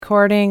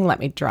recording. Let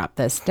me drop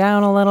this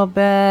down a little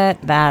bit.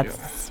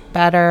 That's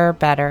better.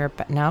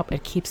 But nope,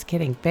 it keeps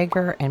getting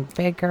bigger and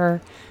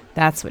bigger.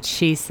 That's what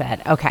she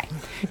said. Okay.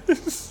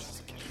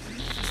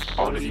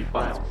 Oddity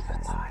Files.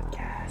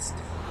 Podcast.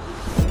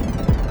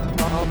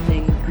 All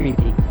things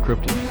creepy,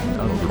 Cryptic.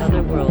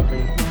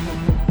 otherworldly.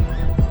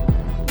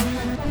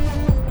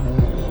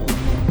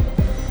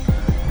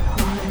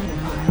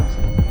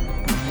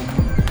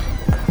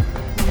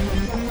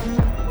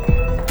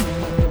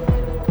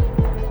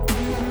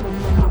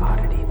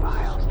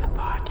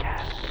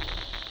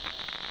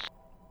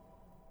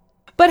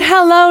 But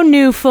hello,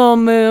 new full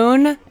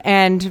moon,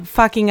 and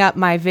fucking up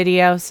my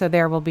video, so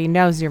there will be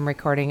no Zoom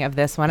recording of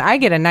this one. I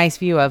get a nice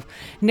view of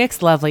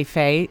Nick's lovely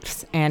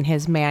face and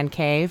his man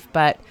cave,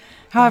 but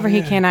however,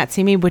 he cannot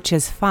see me, which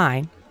is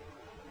fine.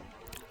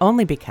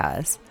 Only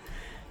because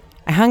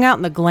I hung out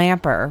in the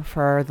Glamper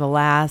for the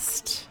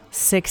last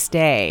 6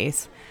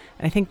 days,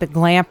 and I think the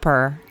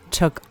Glamper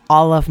took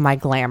all of my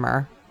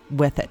glamour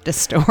with it to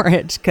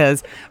storage,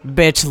 because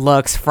bitch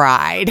looks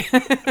fried.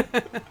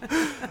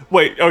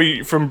 Wait, are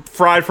you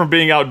fried from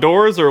being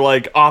outdoors or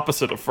like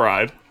opposite of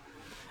fried?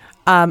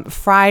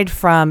 Fried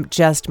from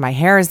just my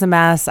hair is a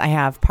mess. I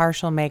have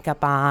partial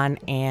makeup on,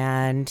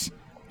 and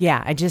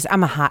yeah,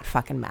 I'm a hot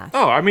fucking mess.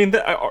 Oh, I mean,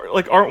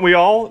 aren't we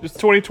all? It's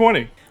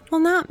 2020. Well,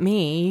 not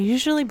me.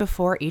 Usually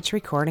before each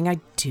recording, I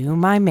do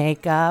my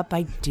makeup,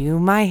 I do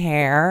my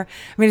hair.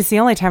 I mean, it's the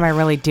only time I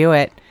really do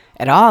it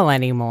at all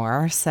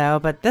anymore. So,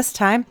 but this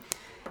time,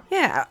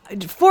 yeah.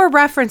 For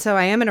reference, though,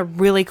 I am in a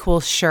really cool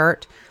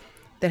shirt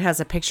that has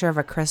a picture of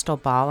a crystal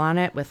ball on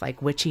it with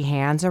like witchy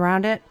hands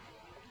around it.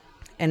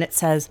 And it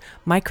says,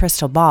 "My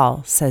crystal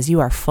ball says you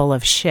are full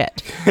of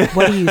shit."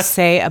 What do you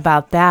say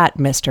about that,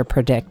 Mr.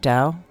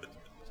 Predicto?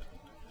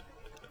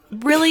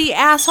 Really,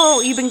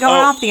 asshole? You've been going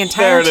off the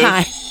entire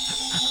time.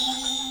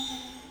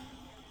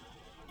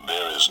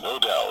 There is no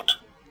doubt.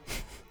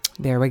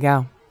 There we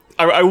go.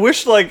 I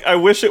wish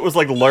it was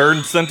like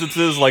learned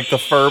sentences like the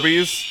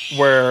Furbies,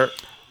 where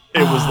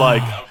it was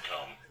like, Outcome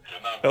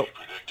cannot be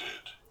predicted.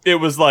 it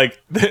was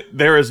like,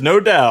 there is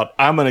no doubt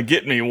I'm gonna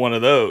get me one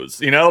of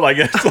those. You know, like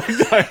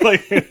it's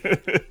like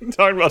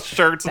talking about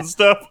shirts and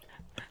stuff.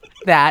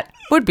 That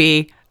would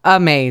be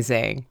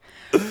amazing.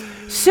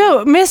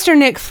 So, Mr.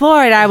 Nick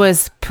Floyd, I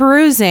was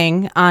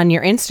perusing on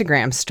your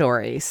Instagram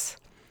stories.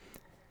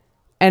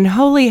 And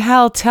holy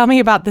hell, tell me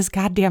about this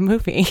goddamn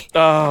movie.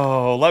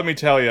 Oh, let me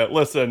tell you.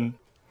 Listen,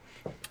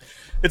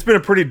 it's been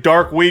a pretty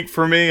dark week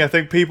for me. I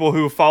think people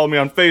who follow me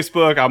on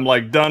Facebook,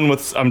 I'm done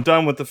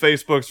with the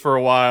Facebooks for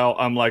a while.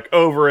 I'm like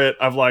over it.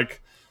 I've like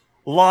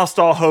lost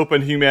all hope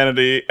in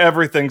humanity.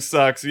 Everything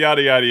sucks.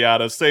 Yada yada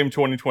yada. Same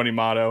 2020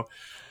 motto.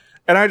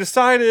 And I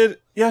decided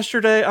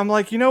yesterday, I'm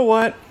like, you know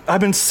what?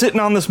 I've been sitting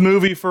on this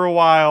movie for a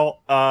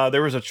while.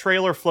 There was a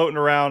trailer floating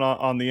around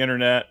on the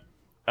internet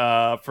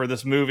for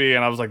this movie,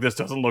 and I was like, this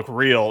doesn't look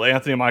real.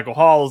 Anthony Michael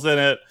Hall is in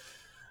it.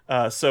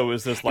 So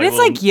is this like... And it's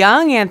like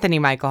young Anthony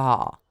Michael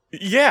Hall.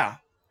 Yeah.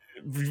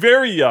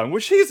 Very young,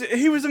 which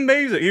he was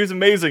amazing. He was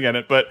amazing in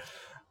it, but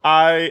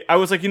I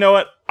was like, you know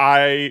what?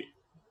 I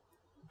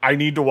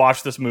need to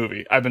watch this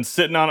movie. I've been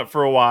sitting on it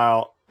for a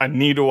while. I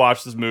need to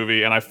watch this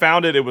movie, and I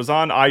found it. It was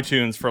on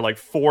iTunes for like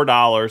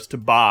 $4 to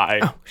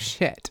buy. Oh,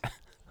 shit.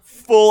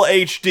 Full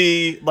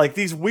HD, like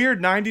these weird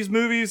 90s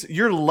movies,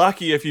 you're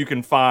lucky if you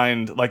can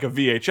find like a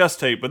VHS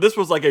tape, but this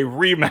was like a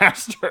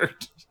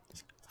remastered.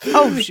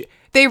 Oh,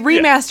 they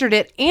remastered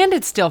it, and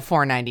it's still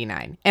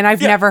 $4.99, and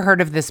I've never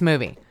heard of this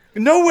movie.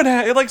 No one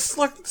had it, like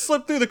slipped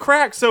through the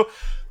cracks. So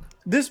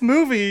this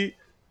movie,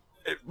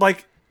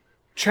 like,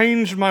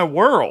 changed my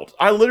world.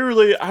 I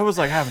was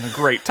like having a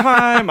great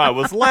time. I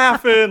was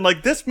laughing.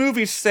 Like, this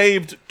movie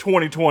saved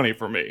 2020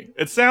 for me.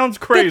 It sounds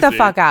crazy. Get the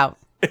fuck out.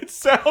 It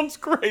sounds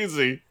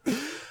crazy.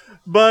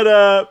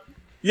 But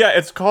yeah,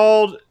 it's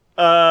called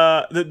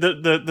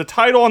the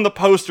title on the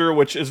poster,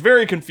 which is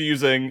very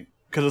confusing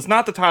because it's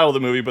not the title of the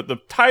movie, but the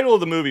title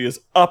of the movie is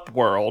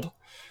Upworld.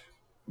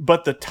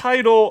 But the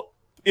title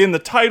in the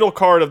title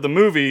card of the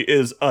movie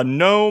is a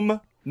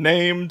gnome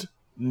named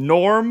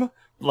Norm,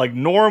 like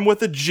Norm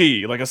with a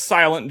G, like a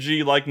silent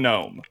G, like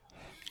gnome.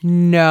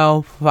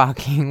 No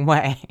fucking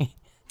way.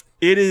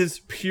 It is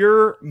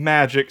pure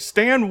magic.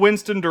 Stan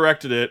Winston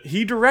directed it.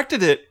 He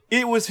directed it.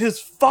 It was his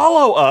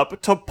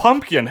follow-up to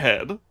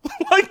Pumpkinhead.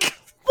 Like,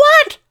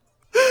 What?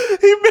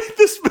 he made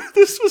this.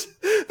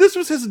 This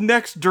was his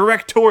next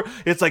director.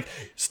 It's like,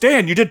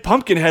 Stan, you did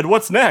Pumpkinhead.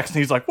 What's next? And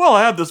he's like, well,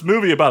 I have this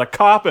movie about a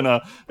cop and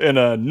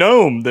a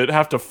gnome that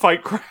have to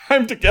fight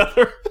crime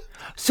together.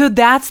 So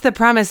that's the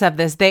premise of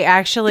this.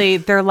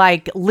 They're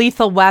like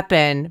Lethal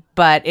Weapon,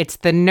 but it's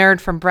the nerd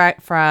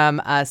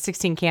from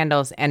 16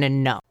 Candles and a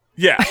gnome.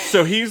 Yeah,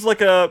 so he's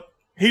like a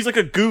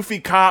goofy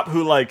cop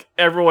who, like,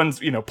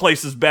 everyone's,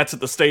 places bets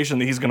at the station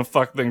that he's gonna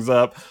fuck things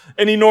up,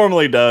 and he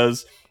normally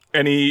does.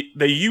 And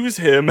they use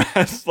him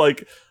as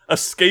like a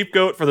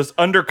scapegoat for this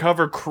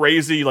undercover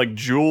crazy like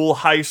jewel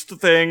heist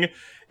thing.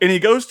 And he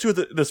goes to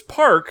this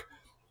park,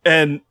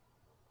 and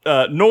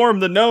Norm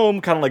the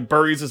gnome kind of like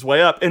buries his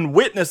way up and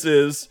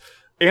witnesses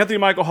Anthony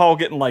Michael Hall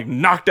getting like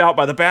knocked out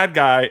by the bad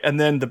guy, and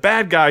then the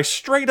bad guy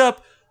straight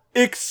up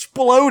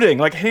exploding,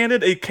 like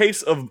handed a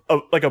case of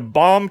like a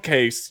bomb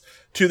case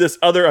to this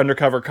other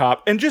undercover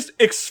cop and just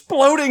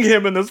exploding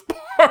him in this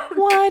park.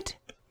 What?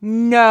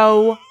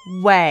 No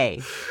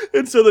way.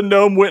 And so the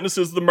gnome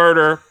witnesses the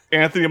murder.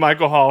 Anthony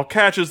Michael Hall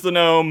catches the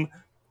gnome.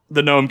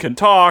 The gnome can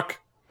talk,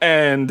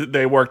 and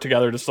they work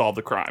together to solve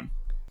the crime.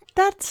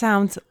 That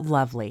sounds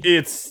lovely.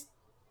 It's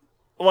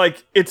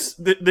like,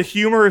 the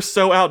humor is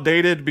so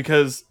outdated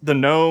because the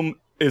gnome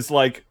is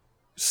like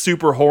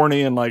super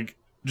horny and like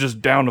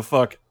just down to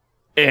fuck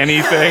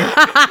anything.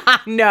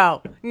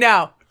 No.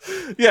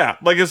 Yeah,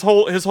 like his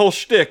whole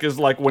shtick is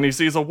like when he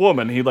sees a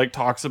woman, he like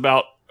talks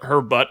about her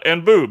butt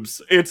and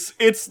boobs.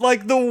 It's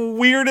like the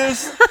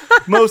weirdest,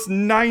 most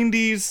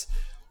 90s.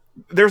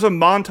 There's a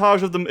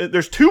montage of them.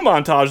 There's 2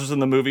 montages in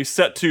the movie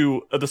set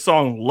to the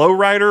song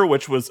Lowrider,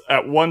 which was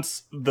at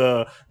once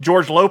the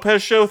George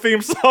Lopez show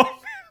theme song.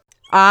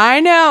 I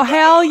know.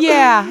 Hell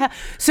yeah.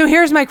 So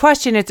here's my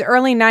question. It's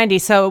early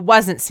 90s, so it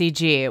wasn't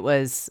CG. It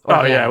was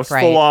organic, it was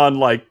right? full on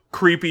like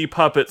creepy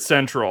puppet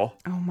central.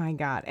 Oh my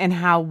God. And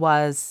how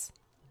was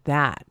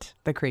that,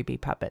 the creepy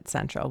puppet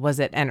central? Was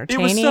it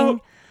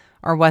entertaining?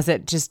 Or was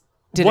it just,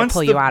 did it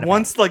pull you out of it?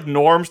 Once like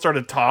Norm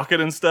started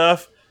talking and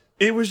stuff,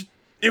 it worked.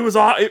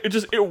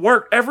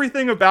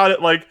 Everything about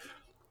it, like,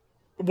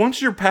 once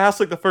you're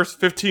past like the first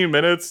 15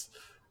 minutes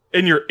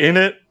and you're in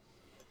it,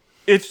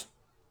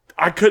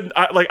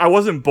 I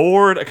wasn't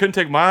bored. I couldn't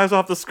take my eyes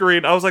off the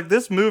screen. I was like,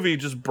 this movie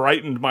just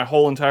brightened my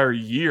whole entire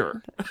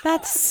year.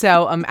 That's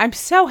so, I'm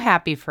so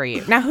happy for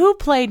you. Now, who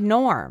played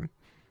Norm?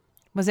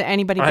 Was it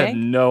anybody big? I have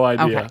no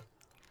idea. Okay.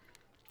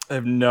 I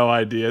have no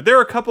idea. There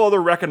are a couple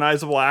other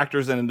recognizable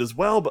actors in it as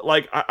well, but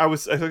like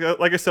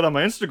like I said on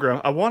my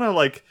Instagram, I want to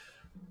like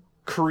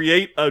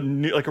create a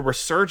new, like a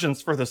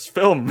resurgence for this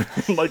film,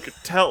 and like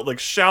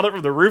shout it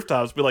from the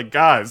rooftops, be like,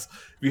 guys,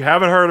 if you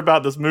haven't heard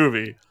about this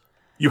movie,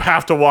 you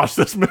have to watch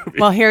this movie.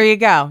 Well, here you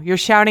go. You're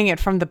shouting it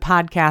from the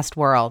podcast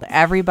world.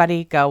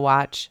 Everybody go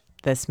watch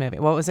this movie.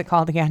 What was it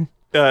called again?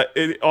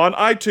 On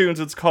iTunes,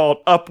 it's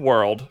called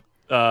Upworld.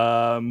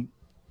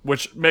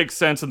 Which makes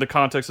sense in the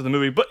context of the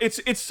movie, but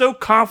it's so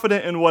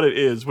confident in what it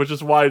is, which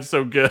is why it's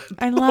so good.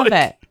 I love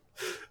it.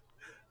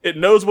 It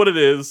knows what it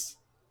is.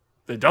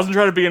 It doesn't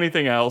try to be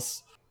anything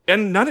else,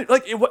 and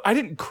I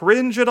didn't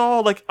cringe at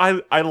all. Like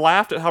I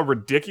laughed at how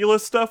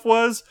ridiculous stuff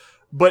was,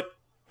 but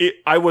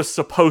I was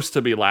supposed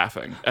to be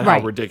laughing at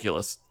how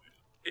ridiculous.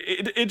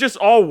 It just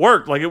all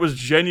worked. Like, it was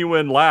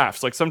genuine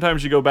laughs. Like,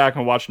 sometimes you go back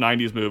and watch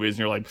 90s movies and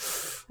you're like,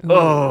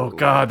 oh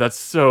God, that's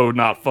so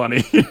not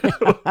funny.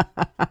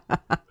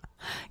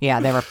 Yeah,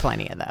 there were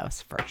plenty of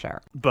those for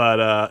sure.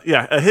 But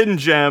yeah, a hidden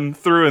gem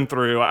through and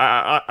through.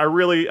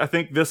 I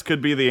think this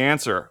could be the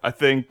answer. I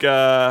think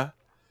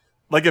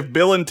like if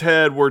Bill and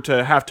Ted were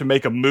to have to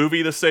make a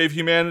movie to save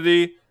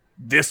humanity,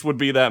 this would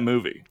be that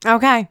movie.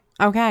 Okay.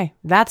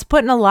 That's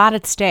putting a lot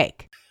at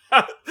stake.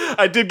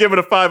 I did give it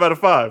a 5 out of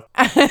 5.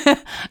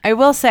 I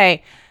will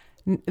say,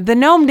 the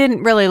gnome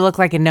didn't really look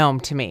like a gnome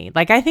to me.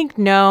 Like, I think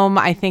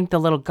the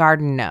little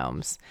garden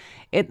gnomes.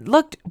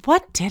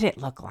 What did it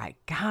look like?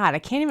 God, I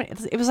can't even,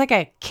 it was like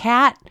a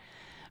cat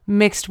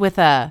mixed with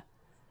a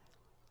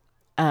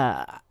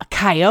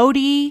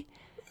coyote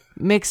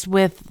mixed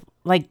with,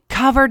 like,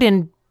 covered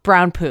in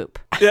brown poop.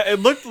 Yeah, it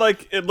looked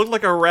like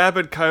a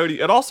rabid coyote.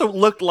 It also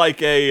looked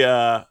like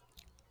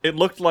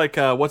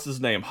what's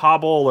his name?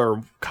 Hobble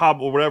or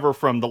Cobble or whatever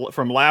from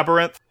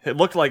Labyrinth. It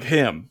looked like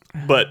him,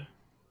 but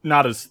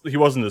he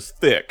wasn't as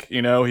thick,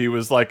 you know? He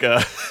was like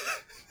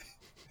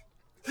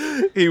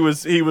he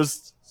was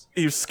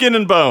skin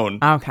and bone.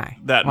 Okay.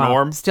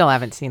 Norm. Still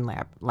haven't seen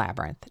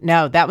Labyrinth.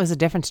 No, that was a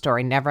different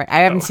story. I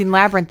haven't seen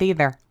Labyrinth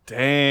either.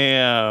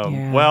 Damn.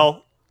 Yeah.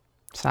 Well,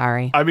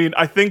 sorry. I mean,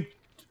 I think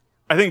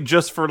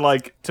just for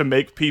like to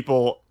make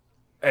people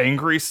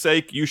angry's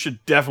sake, you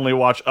should definitely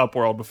watch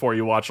Upworld before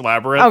you watch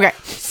Labyrinth. Okay.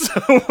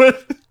 So when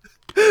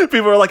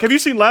people are like, have you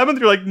seen Labyrinth?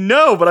 You're like,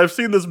 no, but I've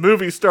seen this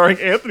movie starring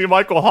Anthony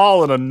Michael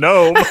Hall and a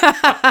gnome.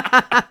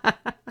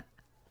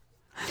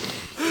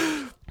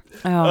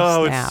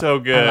 Oh, it's so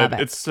good. I love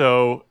it. It's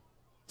so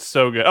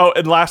good. Oh,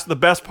 and the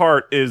best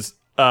part is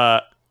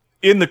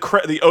in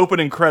the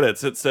opening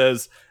credits, it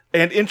says,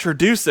 and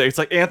introducing, it's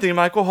like Anthony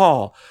Michael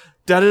Hall,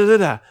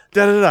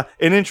 da-da-da-da,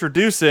 and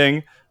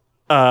introducing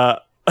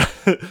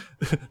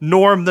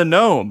Norm the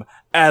Gnome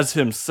as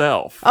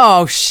himself.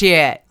 Oh,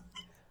 shit.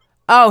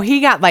 Oh, he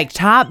got like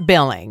top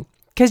billing.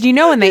 Because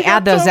when they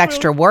add those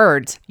extra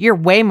words, you're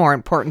way more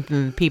important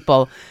than the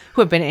people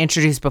who have been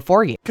introduced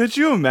before you. Could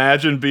you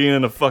imagine being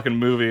in a fucking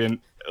movie and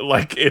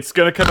like it's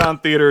gonna come out in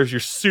theaters, you're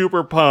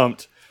super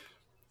pumped,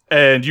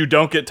 and you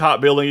don't get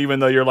top billing even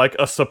though you're like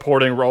a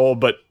supporting role,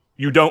 but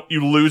you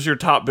lose your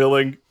top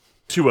billing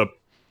to a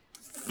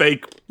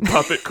fake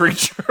puppet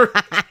creature?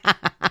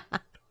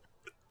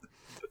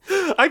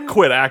 I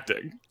quit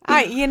acting.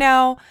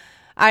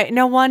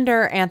 No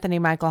wonder Anthony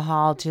Michael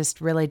Hall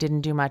just really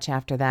didn't do much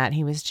after that.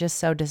 He was just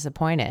so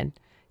disappointed.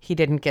 He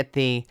didn't get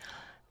the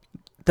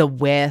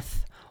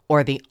width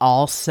or the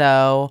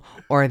also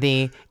or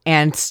the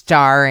and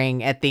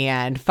starring at the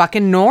end.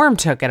 Fucking Norm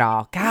took it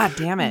all. God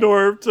damn it.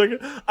 Norm took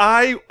it.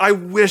 I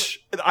wish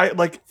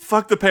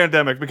fuck the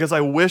pandemic, because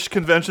I wish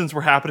conventions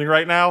were happening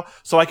right now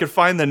so I could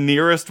find the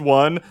nearest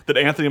one that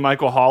Anthony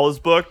Michael Hall is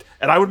booked,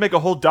 and I would make a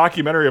whole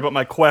documentary about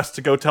my quest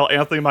to go tell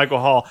Anthony Michael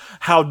Hall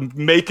how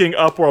making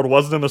Upworld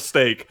wasn't a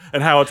mistake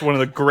and how it's one of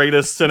the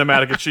greatest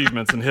cinematic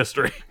achievements in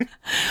history.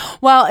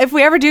 Well, if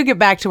we ever do get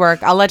back to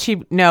work, I'll let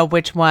you know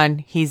which one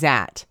he's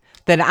at,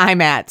 that I'm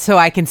at, so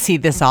I can see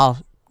this all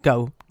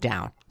go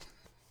down.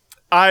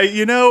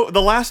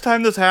 The last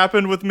time this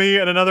happened with me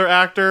and another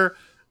actor,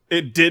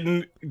 it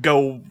didn't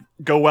go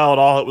well at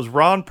all. It was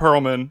Ron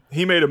Perlman.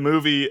 He made a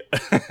movie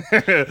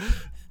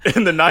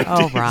in the 90s.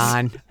 Oh,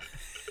 Ron.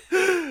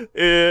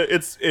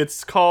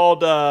 It's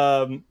called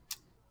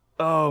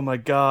oh my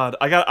God.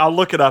 I'll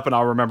look it up and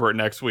I'll remember it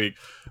next week.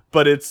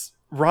 But it's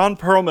Ron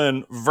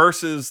Perlman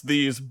versus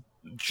these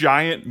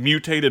giant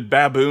mutated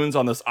baboons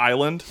on this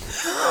island.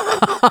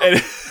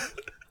 And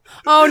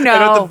Oh no!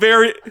 And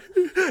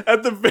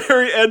at the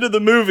very end of the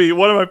movie,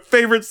 one of my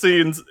favorite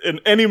scenes in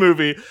any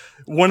movie,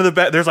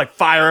 there's like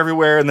fire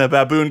everywhere, and the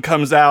baboon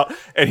comes out,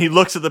 and he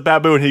looks at the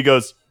baboon, and he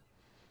goes,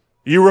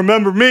 "You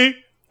remember me?"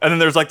 And then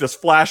there's like this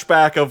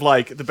flashback of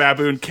like the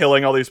baboon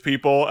killing all these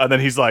people, and then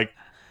he's like,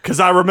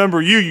 "'Cause I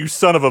remember you, you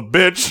son of a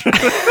bitch."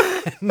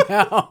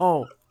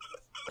 No.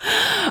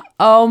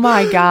 Oh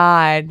my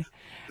God.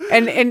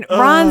 And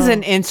Ron's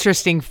an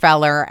interesting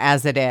feller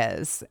as it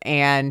is,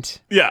 and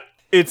yeah.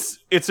 It's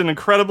an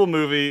incredible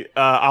movie.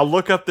 I'll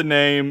look up the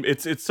name.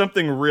 It's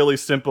something really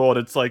simple,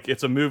 and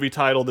it's a movie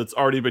title that's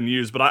already been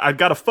used. But I've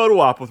got a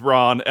photo op with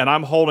Ron, and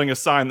I'm holding a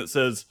sign that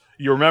says,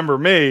 "You remember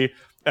me?"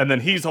 And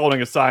then he's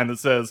holding a sign that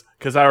says,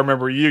 "'Cause I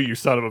remember you, you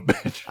son of a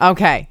bitch."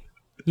 Okay.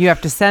 You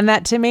have to send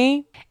that to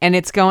me, and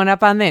it's going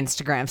up on the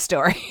Instagram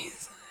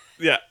stories.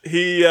 Yeah,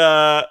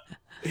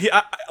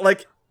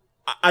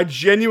 I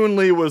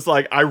genuinely was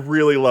like, I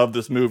really love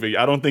this movie.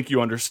 I don't think you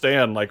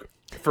understand, like,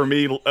 for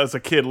me as a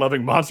kid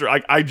loving Monster,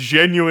 I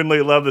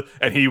genuinely loved it,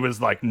 and he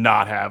was like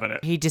not having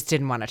it. He just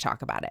didn't want to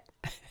talk about it.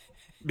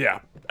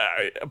 Yeah,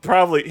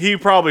 he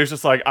probably was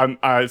just like,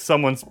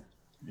 someone's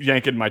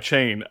yanking my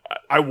chain.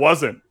 I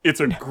wasn't. It's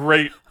a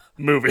great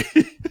movie.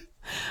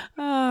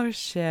 Oh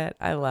shit!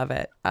 I love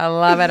it. I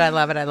love it. I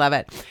love it. I love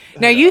it.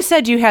 Now you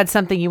said you had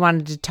something you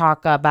wanted to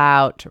talk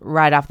about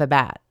right off the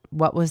bat.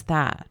 What was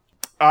that?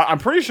 I'm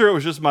pretty sure it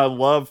was just my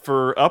love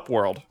for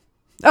Upworld.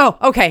 Oh,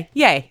 okay.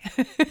 Yay.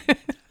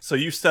 So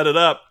you set it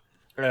up,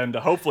 and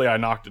hopefully I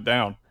knocked it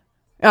down.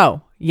 Oh,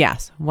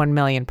 yes.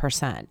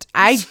 1,000,000%.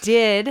 I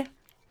did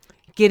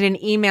get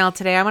an email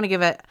today. I want to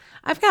give it,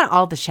 I've got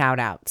all the shout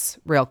outs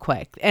real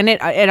quick. And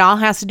it all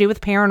has to do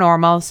with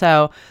paranormal.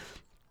 So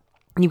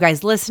you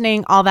guys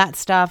listening, all that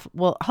stuff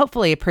will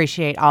hopefully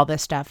appreciate all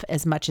this stuff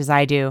as much as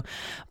I do.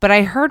 But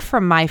I heard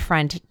from my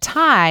friend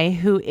Ty,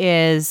 who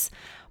is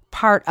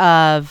part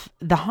of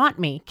the Haunt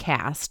Me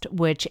cast,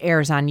 which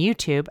airs on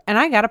YouTube, and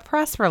I got a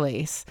press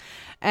release,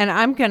 and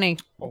I'm gonna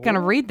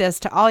read this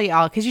to all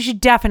y'all because you should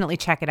definitely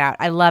check it out.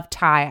 I love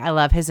Ty. I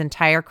love his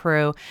entire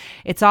crew.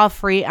 It's all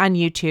free on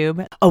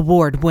YouTube.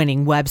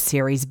 Award-winning web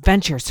series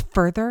ventures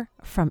further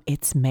from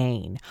its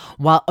main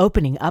while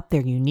opening up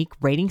their unique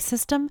rating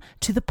system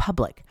to the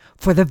public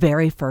for the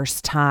very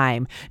first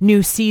time.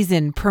 New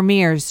season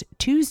premieres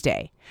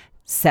Tuesday,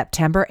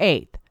 September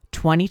 8th,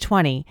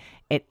 2020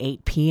 at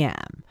 8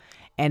 p.m.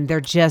 And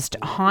they're just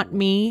Haunt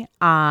Me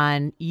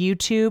on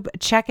YouTube.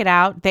 Check it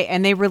out.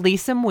 They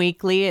release them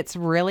weekly. It's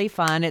really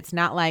fun. It's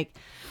not like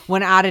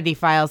when Oddity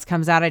Files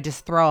comes out, I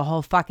just throw a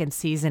whole fucking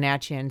season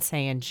at you and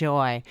say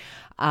enjoy.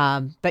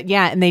 But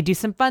yeah, and they do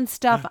some fun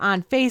stuff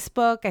on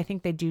Facebook. I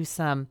think they do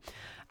some,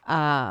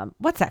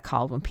 what's that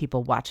called when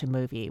people watch a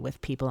movie with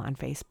people on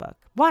Facebook?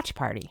 Watch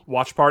party.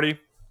 Watch party.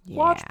 Yeah,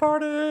 Watch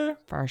party.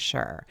 For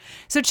sure.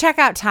 So check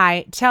out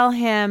Ty. Tell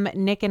him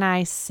Nick and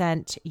I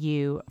sent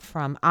you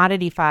from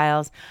Oddity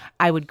Files.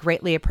 I would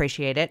greatly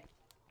appreciate it.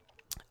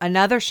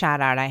 Another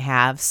shout out I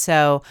have.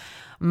 So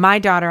my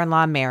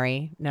daughter-in-law,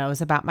 Mary,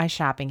 knows about my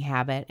shopping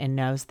habit and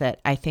knows that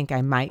I think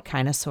I might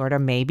kind of sort of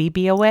maybe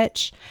be a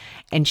witch.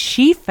 And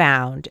she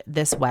found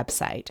this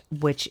website,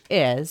 which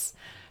is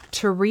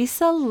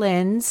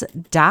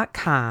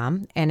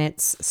TeresaLinz.com. And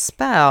it's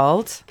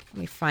spelled, let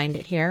me find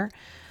it here.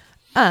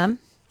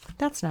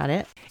 That's not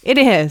it. It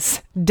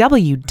is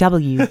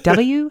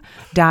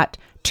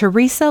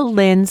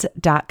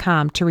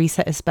www.teresalinz.com.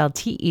 Teresa is spelled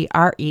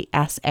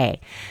Teresa.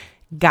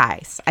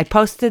 Guys, I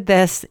posted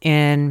this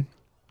in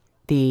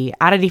the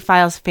Oddity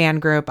Files fan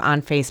group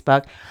on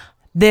Facebook.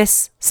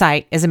 This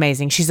site is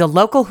amazing. She's a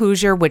local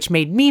Hoosier, which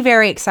made me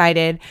very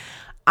excited.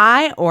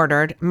 I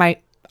ordered, my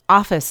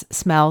office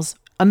smells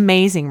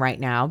amazing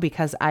right now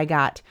because I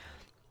got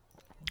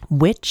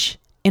Witch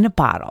in a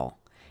Bottle.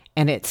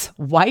 And it's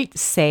white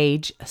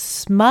sage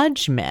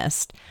smudge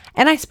mist.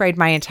 And I sprayed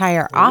my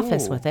entire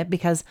office with it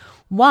because,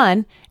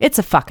 one, it's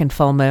a fucking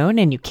full moon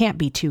and you can't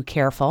be too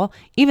careful,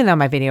 even though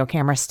my video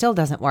camera still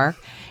doesn't work.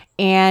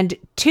 And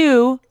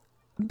two,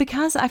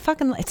 because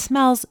it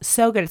smells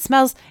so good. It's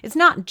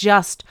not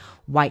just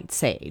white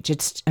sage.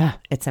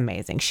 It's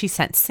amazing. She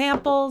sent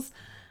samples.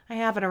 I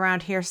have it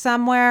around here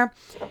somewhere.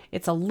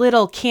 It's a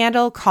little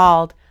candle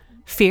called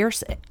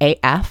Fierce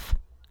AF.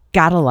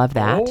 Gotta love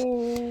that.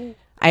 Oh,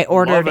 I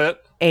ordered love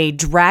it. a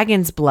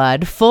Dragon's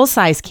Blood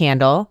full-size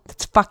candle.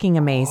 That's fucking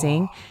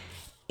amazing.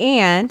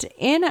 And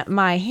in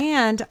my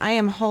hand, I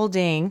am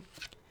holding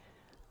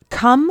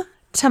Come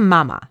to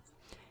Mama.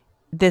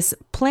 This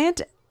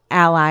plant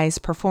allies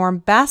perform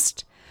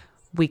best.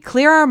 We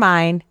clear our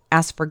mind,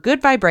 ask for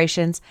good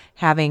vibrations,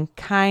 having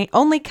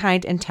only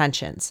kind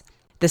intentions.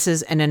 This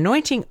is an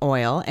anointing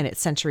oil, and it's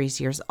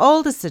centuries years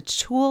old. It's a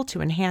tool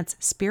to enhance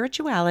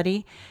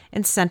spirituality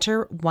and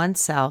center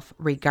oneself,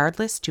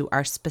 regardless to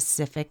our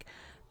specific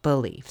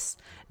beliefs.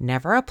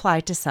 Never apply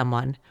to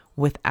someone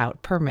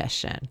without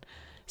permission.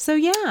 So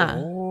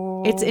yeah,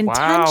 it's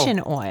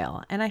intention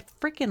oil, and I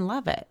freaking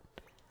love it.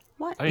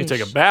 What? I need to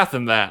take a bath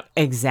in that.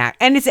 Exact.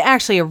 And it's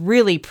actually a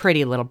really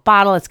pretty little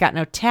bottle. It's got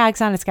no tags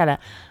on it. It's got a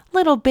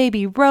little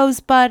baby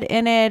rosebud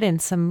in it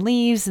and some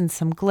leaves and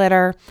some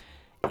glitter.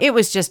 It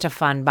was just a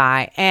fun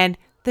buy. And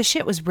the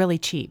shit was really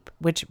cheap,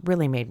 which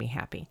really made me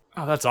happy.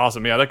 Oh, that's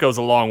awesome. Yeah, that goes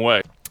a long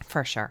way.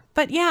 For sure.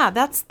 But yeah,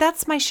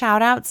 that's my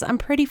shout outs. I'm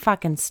pretty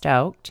fucking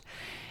stoked.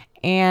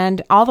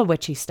 And all the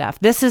witchy stuff.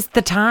 This is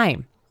the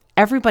time.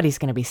 Everybody's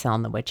going to be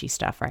selling the witchy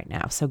stuff right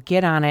now. So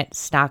get on it,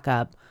 stock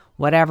up,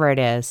 whatever it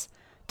is.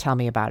 Tell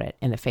me about it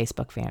in the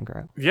Facebook fan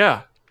group.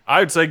 Yeah,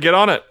 I'd say get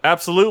on it.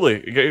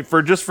 Absolutely.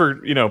 For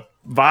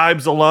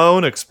vibes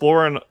alone,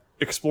 exploring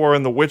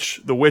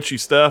the witchy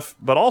stuff,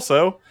 but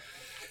also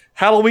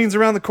Halloween's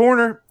around the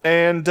corner,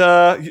 and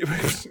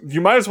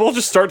you might as well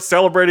just start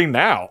celebrating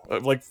now.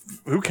 Like,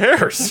 who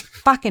cares?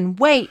 Fucking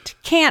wait.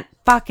 Can't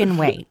fucking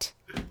wait.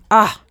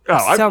 I'm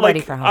ready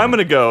for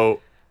Halloween.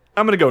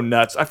 I'm gonna go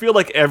nuts. I feel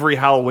like every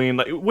Halloween,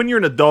 like when you're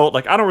an adult,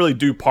 like I don't really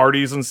do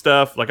parties and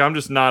stuff. Like I'm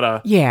just not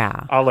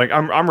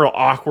I'm real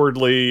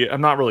awkwardly. I'm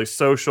not really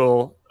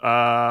social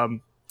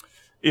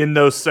in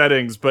those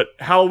settings. But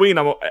Halloween,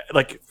 I'm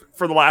like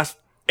for the last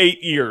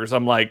 8 years,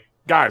 I'm like,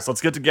 guys, let's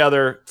get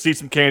together, eat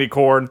some candy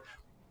corn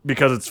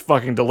because it's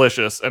fucking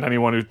delicious. And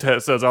anyone who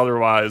says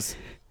otherwise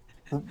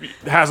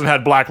hasn't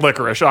had black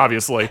licorice,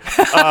 obviously.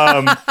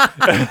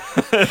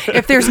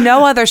 If there's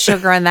no other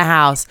sugar in the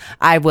house,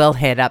 I will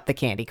hit up the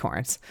candy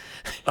corns.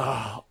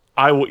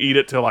 I will eat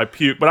it till I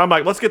puke. But I'm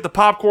like, let's get the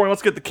popcorn,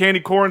 let's get the candy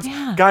corns.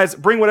 Yeah. Guys,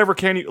 bring whatever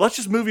candy. Let's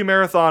just movie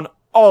marathon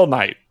all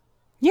night.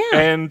 Yeah.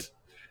 And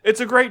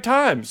it's a great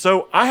time.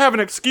 So I have an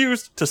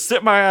excuse to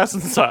sit my ass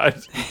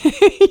inside.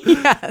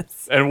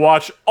 Yes. And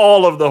watch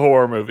all of the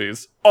horror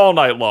movies all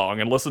night long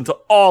and listen to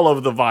all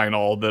of the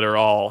vinyl that are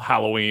all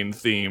Halloween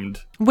themed.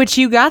 Which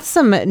you got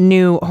some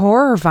new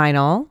horror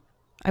vinyl,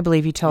 I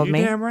believe you told me.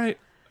 You're damn right.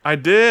 I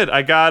did.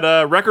 I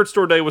got Record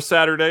Store Day was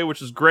Saturday,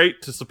 which is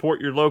great to support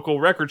your local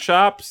record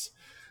shops.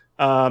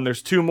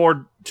 There's two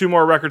more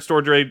Record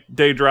Store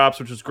Day drops,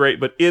 which is great.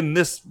 But in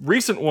this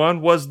recent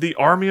one was the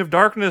Army of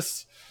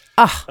Darkness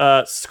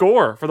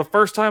score for the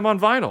first time on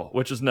vinyl,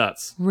 which is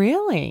nuts.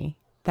 Really?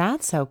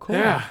 That's so cool.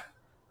 Yeah.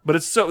 But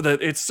it's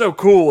so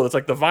cool. It's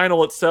like the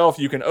vinyl itself,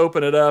 you can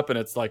open it up and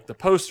it's like the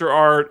poster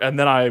art. And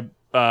then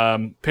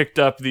I picked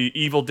up the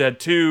Evil Dead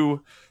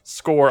 2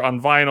 score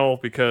on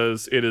vinyl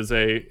because it is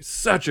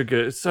such a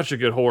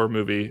good horror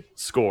movie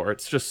score.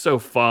 It's just so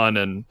fun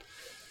and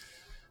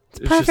it's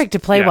perfect to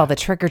play while the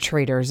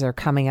trick-or-treaters are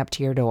coming up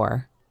to your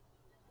door.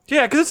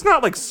 Yeah, because it's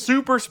not like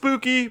super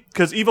spooky.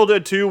 Because Evil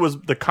Dead 2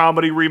 was the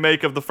comedy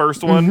remake of the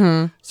first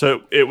one,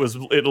 so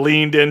it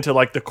leaned into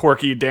like the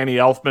quirky Danny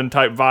Elfman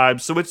type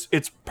vibes. So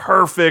it's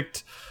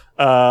perfect,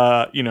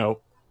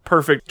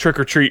 perfect trick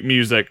or treat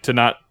music to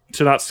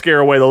not scare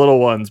away the little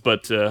ones,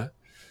 but to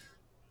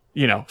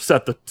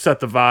set the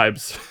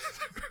vibes.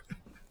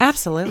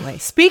 Absolutely.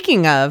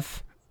 Speaking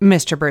of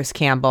Mr. Bruce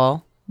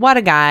Campbell, what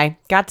a guy!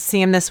 Got to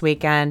see him this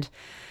weekend.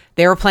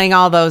 They were playing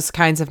all those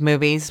kinds of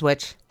movies,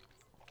 which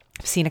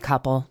I've seen a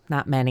couple,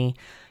 not many.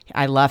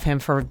 I love him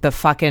for the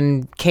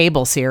fucking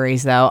Cable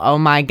series, though. Oh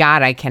my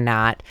God, I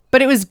cannot.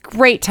 But it was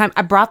great time.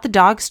 I brought the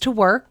dogs to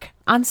work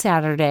on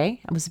Saturday.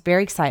 I was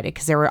very excited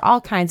because there were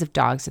all kinds of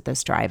dogs at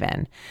this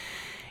drive-in.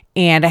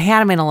 And I had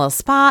them in a little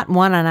spot,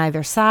 one on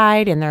either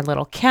side in their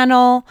little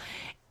kennel.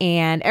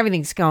 And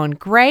everything's going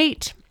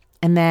great.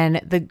 And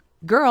then the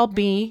girl,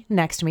 B,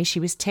 next to me, she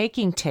was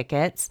taking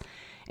tickets.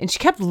 And she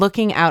kept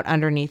looking out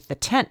underneath the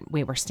tent.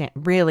 We were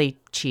really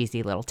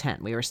cheesy little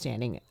tent we were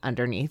standing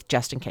underneath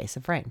just in case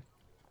of rain.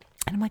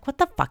 And I'm like, what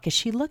the fuck is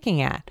she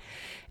looking at?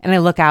 And I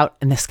look out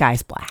and the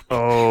sky's black.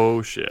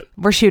 Oh, shit.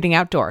 We're shooting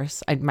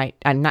outdoors.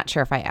 I'm not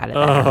sure if I added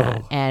that or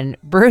not. And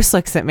Bruce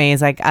looks at me.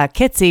 He's like,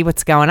 Kitsy,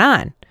 what's going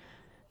on?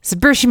 So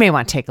Bruce, you may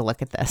want to take a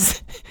look at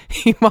this.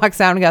 He walks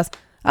out and goes,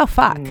 oh,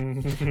 fuck.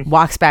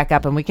 Walks back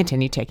up and we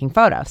continue taking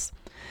photos.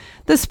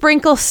 The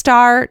sprinkle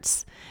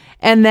starts.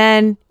 And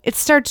then it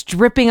starts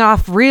dripping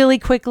off really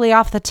quickly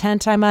off the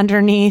tent I'm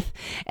underneath.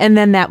 And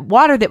then that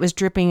water that was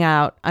dripping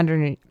out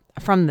underneath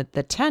from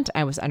the tent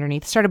I was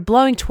underneath started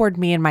blowing toward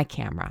me and my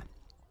camera.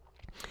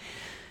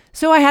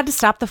 So I had to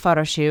stop the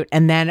photo shoot,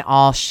 and then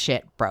all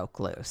shit broke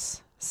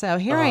loose. So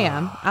here I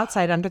am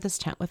outside under this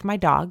tent with my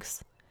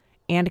dogs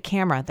and a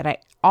camera that I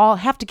all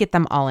have to get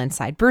them all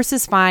inside. Bruce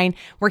is fine.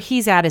 Where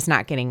he's at is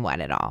not getting wet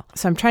at all.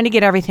 So I'm trying to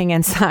get everything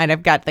inside.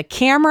 I've got the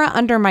camera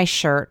under my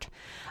shirt,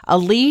 a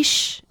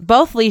leash,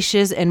 both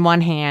leashes in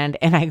one hand,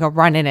 and I go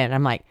running in.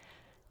 I'm like,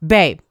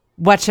 babe,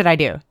 what should I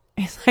do?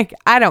 He's like,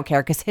 I don't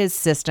care, because his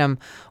system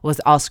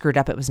was all screwed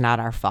up. It was not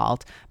our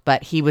fault,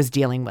 but he was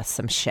dealing with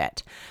some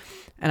shit.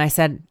 And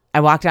I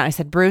walked out and I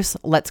said, Bruce,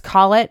 let's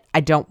call it.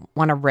 I don't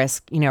want to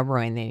risk,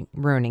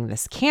 ruining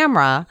this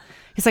camera.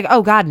 He's like,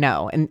 oh God,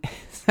 no. And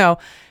so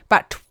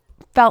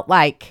felt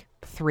like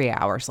 3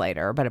 hours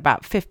later, but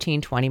about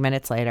 15, 20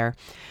 minutes later,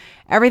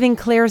 everything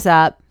clears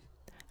up.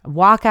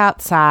 Walk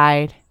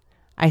outside.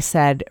 I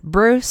said,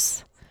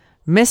 Bruce,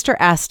 Mr.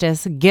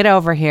 Estes, get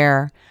over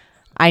here.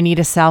 I need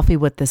a selfie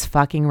with this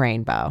fucking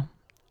rainbow.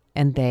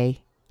 And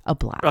they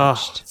obliged. Oh,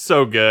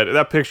 so good.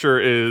 That picture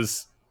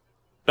is,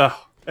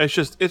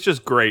 it's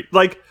just great.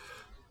 Like,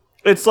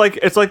 it's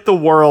like the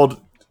world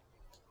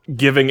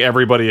giving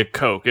everybody a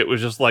Coke. It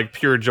was just like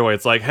pure joy.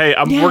 It's like, hey,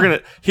 we're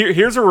gonna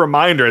here's a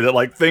reminder that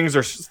like things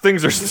are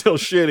still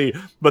shitty,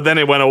 but then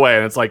it went away,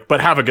 and it's like,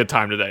 but have a good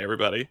time today,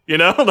 everybody.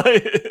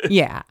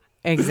 Yeah,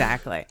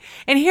 exactly.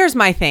 And here's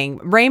my thing: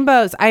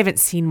 rainbows. I haven't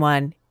seen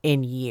one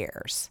in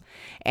years,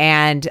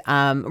 and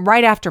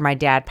right after my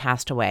dad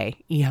passed away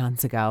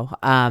eons ago,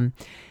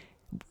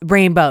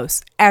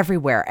 rainbows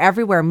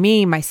everywhere.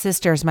 Me, my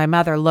sisters, my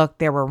mother looked,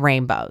 there were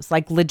rainbows,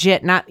 like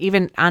legit, not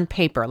even on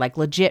paper, like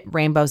legit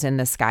rainbows in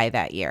the sky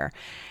that year.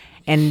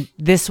 And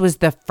this was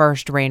the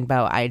first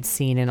rainbow I'd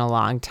seen in a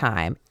long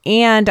time.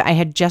 And I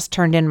had just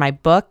turned in my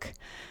book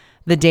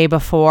the day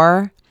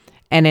before.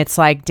 And it's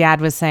like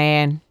Dad was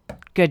saying,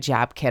 good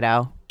job,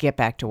 kiddo. Get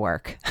back to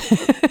work.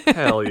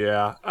 Hell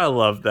yeah. I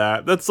love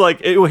that. That's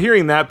like,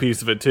 hearing that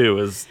piece of it too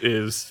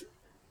is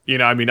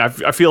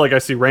I feel like I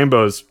see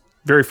rainbows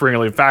very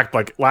frequently. In fact,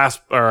 like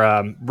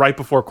right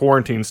before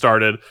quarantine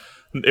started,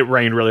 it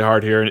rained really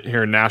hard here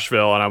in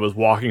Nashville, and I was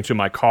walking to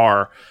my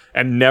car,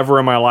 and never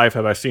in my life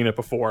have I seen it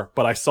before,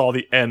 but I saw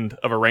the end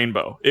of a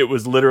rainbow. It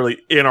was literally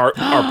in our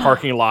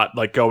parking lot,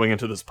 like going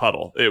into this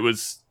puddle. It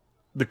was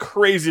the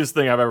craziest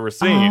thing I've ever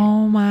seen.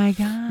 Oh my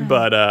God.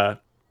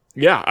 But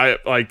yeah, I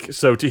like,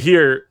 so to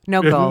hear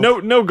no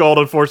gold, no gold,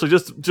 unfortunately,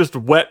 just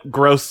wet,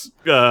 gross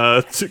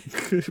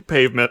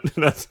pavement.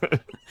 That's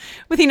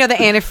with the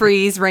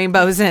antifreeze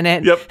rainbows in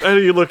it. Yep, and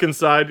you look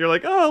inside, you're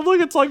like, oh look,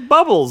 it's like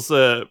bubbles,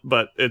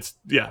 but it's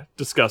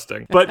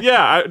disgusting. But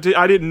yeah,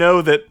 I didn't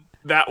know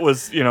that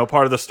was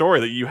part of the story,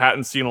 that you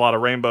hadn't seen a lot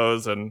of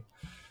rainbows, and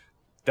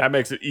that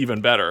makes it even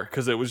better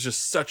because it was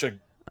just such a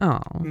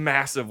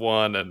massive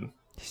one. And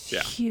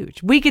yeah.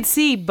 Huge. We could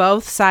see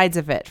both sides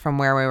of it from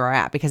where we were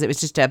at because it was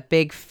just a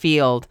big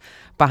field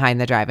behind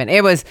the drive-in.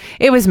 It was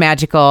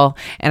magical,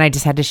 and I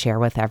just had to share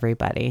with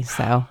everybody.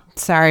 So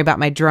sorry about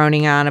my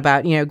droning on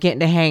about,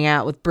 getting to hang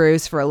out with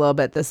Bruce for a little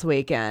bit this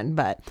weekend,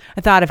 but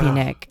I thought of you,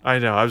 Nick. I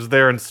know. I was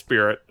there in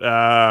spirit.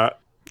 I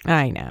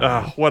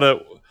know.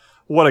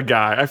 What a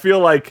guy. I feel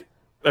like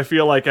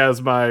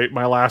as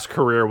my last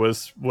career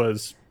was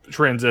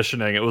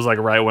transitioning, it was like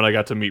right when I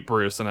got to meet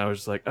Bruce, and I was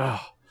just like,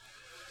 oh,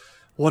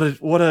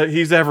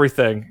 he's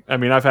everything. I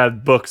mean, I've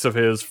had books of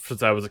his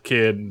since I was a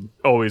kid and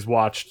always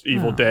watched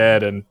Evil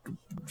Dead and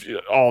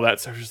all that.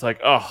 So I was just like,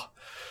 oh,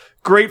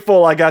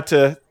 grateful I got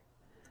to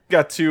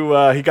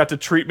he got to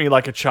treat me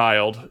like a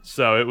child.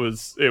 So it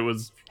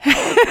was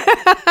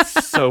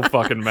so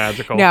fucking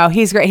magical. No,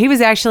 he's great. He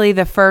was actually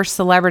the first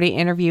celebrity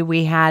interview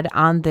we had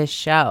on this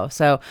show.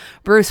 So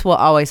Bruce will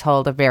always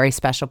hold a very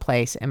special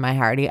place in my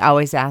heart. He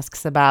always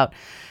asks about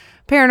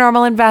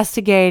paranormal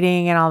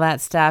investigating and all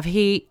that stuff.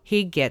 He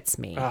gets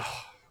me.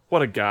 Oh,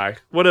 what a guy.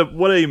 What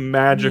a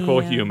magical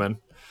human.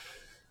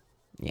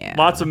 Yeah.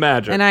 Lots of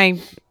magic. And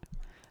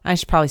I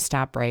should probably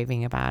stop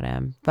raving about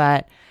him.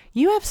 But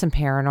you have some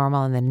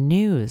paranormal in the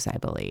news, I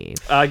believe.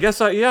 I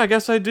guess I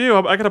do.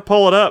 I got to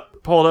pull it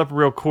up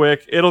real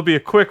quick. It'll be a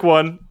quick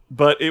one,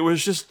 but it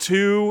was just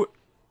too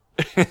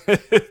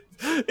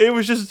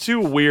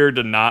weird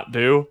to not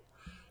do.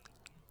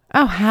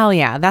 Oh, hell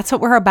yeah. That's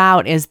what we're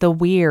about, is the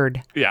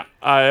weird. Yeah,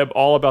 I am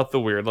all about the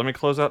weird. Let me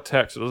close out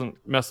text. It doesn't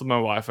mess with my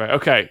Wi-Fi.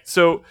 Okay,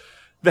 so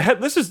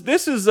this was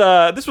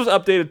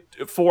updated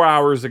 4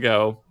 hours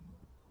ago,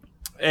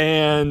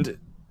 and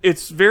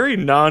it's very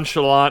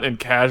nonchalant and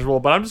casual,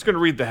 but I'm just going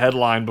to read the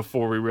headline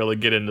before we really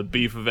get into the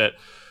beef of it.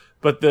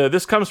 But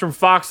this comes from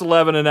Fox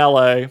 11 in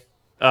LA.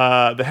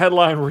 The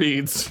headline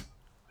reads,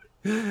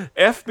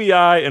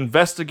 FBI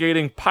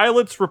investigating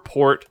pilot's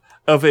report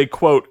of a,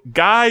 quote,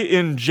 guy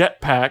in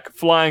jetpack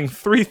flying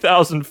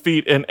 3,000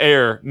 feet in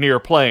air near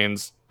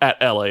planes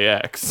at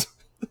LAX.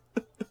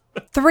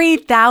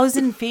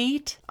 3,000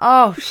 feet?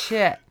 Oh,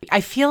 shit.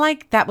 I feel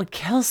like that would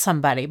kill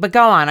somebody. But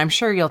go on. I'm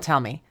sure you'll tell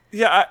me.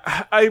 Yeah,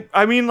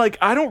 I mean, like,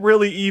 I don't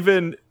really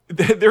even...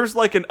 There's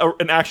like an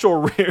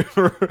actual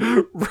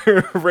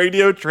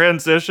radio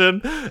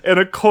transition, and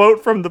a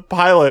quote from the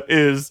pilot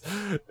is,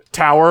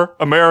 Tower,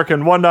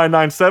 American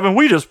 1997,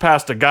 we just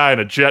passed a guy in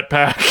a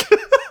jetpack.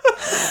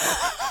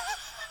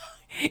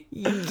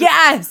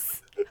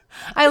 Yes.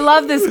 I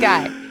love this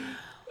guy.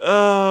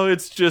 Oh,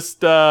 it's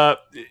just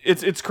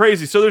it's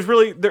crazy. So there's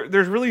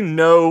really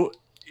no.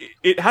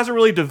 It hasn't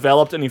really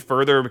developed any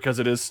further because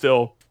it is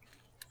still.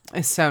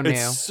 It's so new.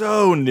 It's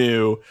so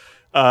new.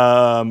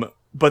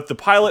 But the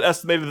pilot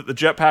estimated that the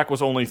jetpack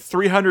was only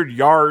 300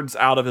 yards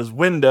out of his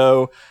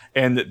window,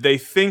 and that they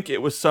think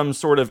it was some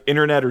sort of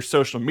internet or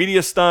social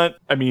media stunt.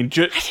 I mean, I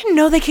didn't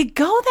know they could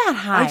go that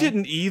high. I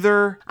didn't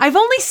either. I've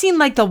only seen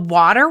like the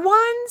water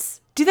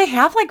ones. Do they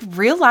have like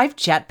real life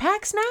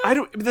jetpacks now? I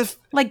don't.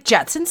 Like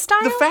Jetson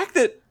style? The fact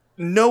that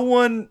no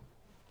one.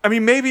 I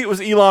mean, maybe it was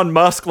Elon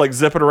Musk like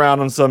zipping around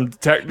on some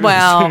tech.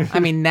 Well, I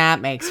mean, that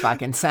makes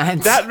fucking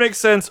sense. That makes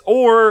sense.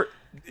 Or,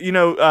 you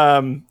know,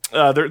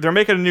 they're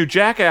making a new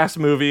Jackass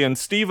movie, and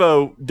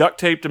Steve-O duct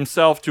taped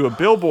himself to a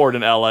billboard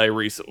in LA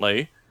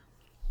recently.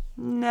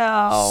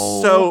 No.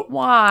 So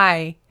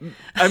why?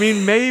 I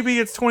mean, maybe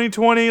it's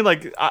 2020.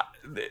 Like,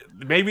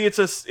 maybe it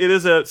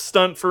is a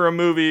stunt for a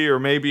movie, or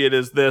maybe it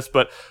is this.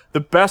 But the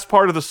best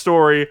part of the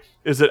story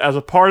is that as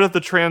a part of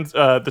the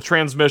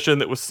transmission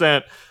that was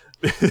sent,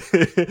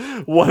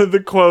 one of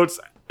the quotes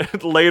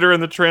later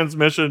in the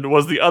transmission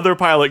was the other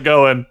pilot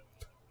going,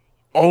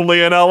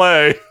 "Only in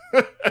LA."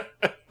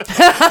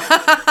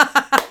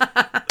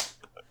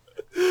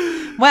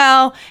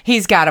 Well,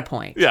 he's got a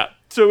point. Yeah.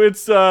 So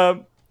it's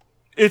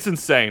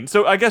insane.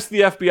 So I guess the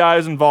FBI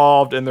is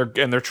involved, and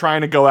they're trying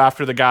to go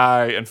after the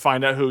guy and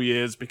find out who he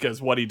is, because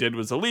what he did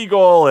was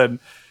illegal and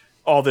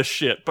all this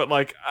shit. But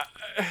like,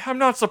 I'm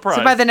not surprised.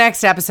 So by the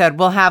next episode,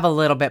 we'll have a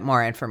little bit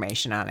more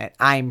information on it,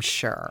 I'm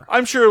sure.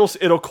 I'm sure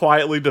it'll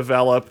quietly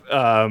develop.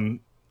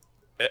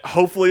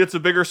 Hopefully it's a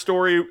bigger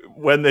story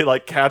when they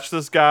like catch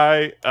this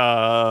guy.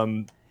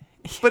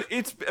 But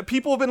it's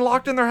people have been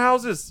locked in their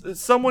houses.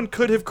 Someone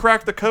could have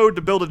cracked the code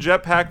to build a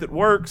jetpack that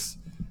works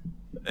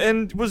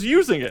and was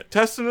using it,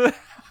 testing it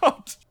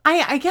out.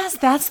 I guess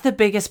that's the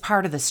biggest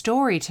part of the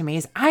story to me,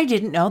 is I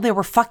didn't know there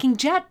were fucking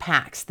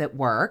jetpacks that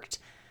worked.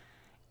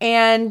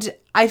 And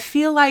I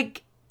feel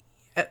like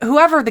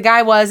whoever the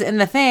guy was in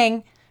the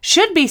thing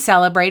should be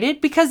celebrated,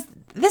 because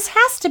this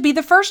has to be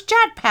the first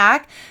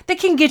jetpack that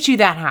can get you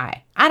that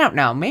high. I don't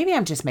know. Maybe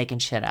I'm just making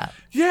shit up.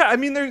 Yeah, I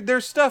mean,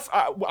 there's stuff.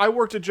 I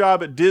worked a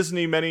job at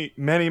Disney many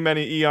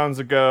eons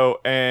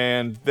ago,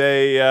 and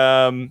they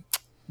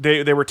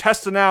were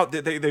testing out.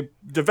 They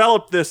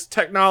developed this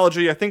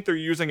technology. I think they're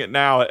using it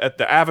now at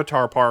the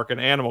Avatar Park in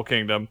Animal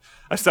Kingdom.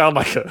 I sound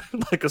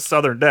like a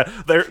Southern dad.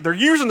 They're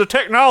using the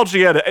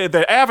technology at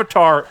the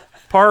Avatar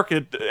Park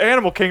at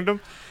Animal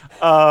Kingdom.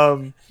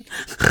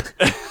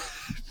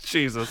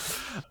 Jesus.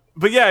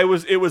 But yeah,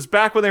 it was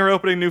back when they were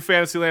opening New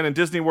Fantasyland in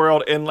Disney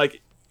World, and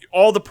like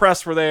all the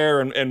press were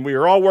there, and we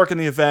were all working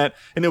the event,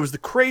 and it was the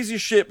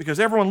craziest shit because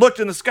everyone looked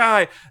in the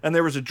sky and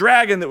there was a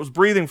dragon that was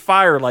breathing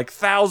fire like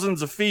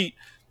thousands of feet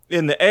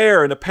in the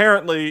air, and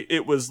apparently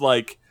it was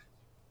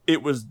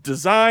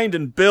designed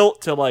and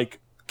built to like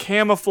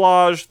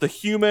camouflage the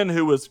human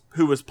who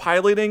was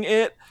piloting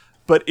it,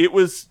 but it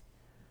was,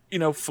 you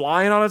know,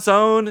 flying on its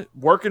own,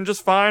 working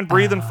just fine,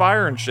 breathing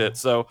fire and shit.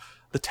 So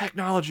the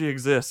technology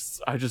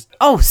exists.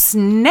 Oh,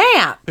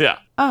 snap! Yeah.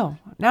 Oh,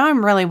 now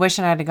I'm really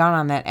wishing I'd have gone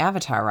on that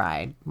Avatar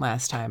ride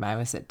last time I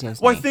was at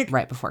Disney. Well, I think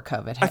right before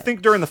COVID hit. I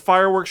think during the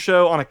fireworks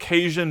show, on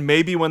occasion,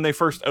 maybe when they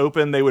first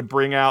opened, they would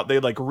bring out, they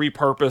like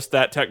repurpose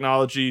that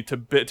technology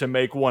to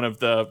make one of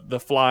the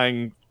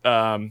flying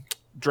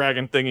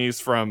dragon thingies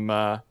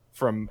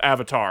from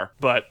Avatar.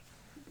 But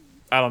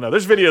I don't know.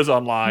 There's videos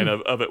online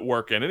of it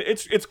working, and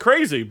it's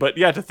crazy. But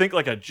yeah, to think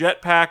like a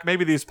jetpack,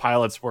 maybe these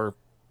pilots were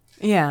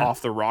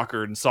off the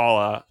rocker and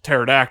saw a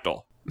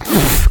pterodactyl.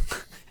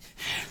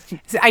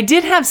 I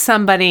did have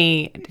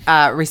somebody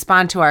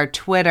respond to our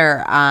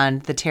Twitter on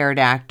the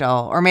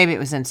pterodactyl, or maybe it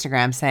was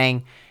Instagram,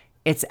 saying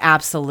it's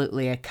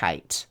absolutely a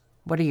kite.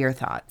 What are your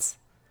thoughts?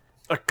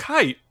 A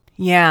kite?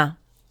 Yeah.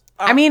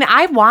 I mean,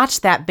 I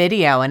watched that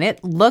video and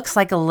it looks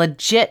like a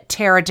legit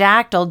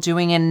pterodactyl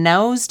doing a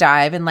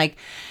nosedive and like,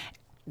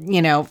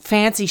 you know,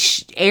 fancy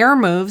air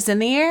moves in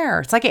the air.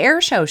 It's like air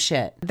show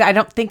shit. I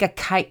don't think a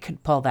kite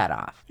could pull that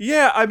off.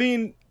 Yeah, I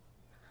mean,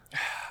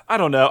 I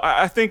don't know.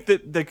 I think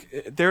that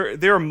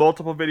there are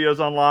multiple videos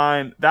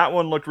online. That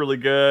one looked really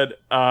good.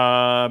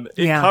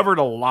 It covered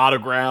a lot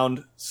of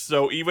ground.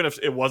 So even if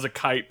it was a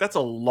kite, that's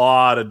a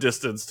lot of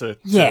distance to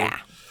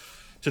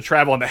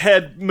travel. And the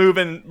head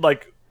moving,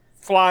 like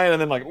flying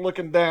and then like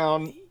looking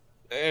down.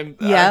 And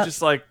I'm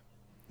just like,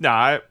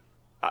 nah,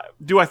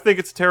 do I think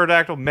it's a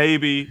pterodactyl?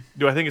 Maybe.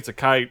 Do I think it's a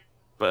kite?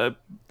 But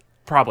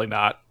probably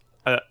not.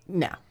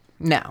 No.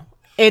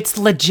 It's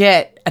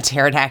legit a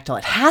pterodactyl.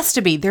 It has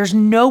to be. There's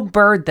no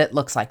bird that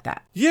looks like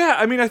that. Yeah,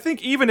 I mean, I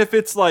think even if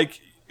it's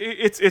like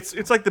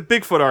it's like the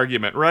Bigfoot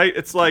argument, right?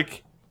 It's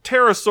like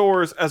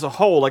pterosaurs as a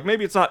whole. Like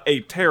maybe it's not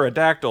a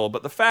pterodactyl,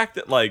 but the fact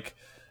that like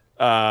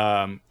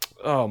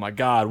oh my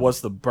God,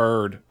 what's the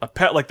bird?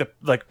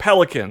 Like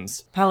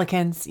pelicans.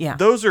 Pelicans, yeah.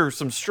 Those are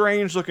some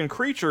strange looking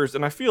creatures,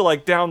 and I feel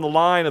like down the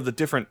line of the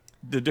different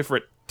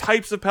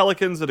types of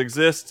pelicans that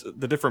exist,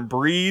 the different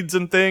breeds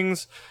and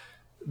things,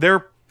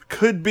 they're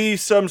could be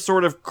some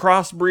sort of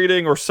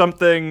crossbreeding or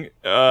something.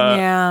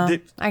 Yeah,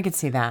 that I could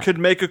see that. could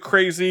make a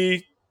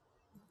crazy,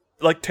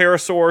 like,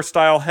 pterosaur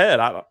style head.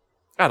 I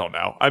don't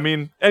know. I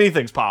mean,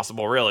 anything's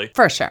possible, really.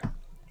 For sure.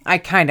 I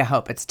kind of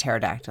hope it's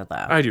pterodactyl,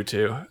 though. I do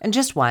too. And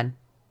just one.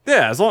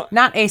 Yeah, as long.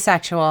 Not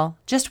asexual.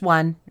 Just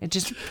one. It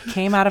just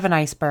came out of an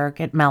iceberg.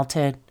 It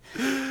melted.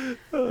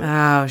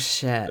 Oh,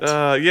 shit.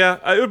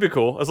 Yeah, it would be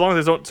cool as long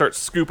as they don't start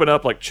scooping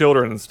up like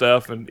children and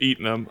stuff and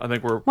eating them. I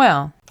think we're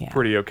Well, yeah.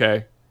 pretty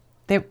okay.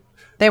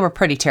 They were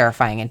pretty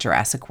terrifying in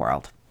Jurassic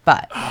World.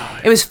 But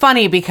it was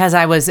funny because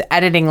I was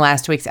editing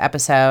last week's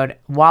episode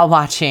while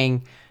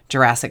watching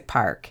Jurassic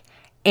Park.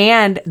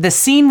 And the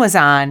scene was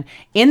on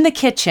in the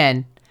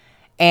kitchen,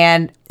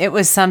 and it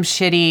was some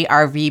shitty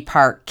RV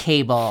park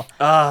cable.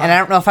 And I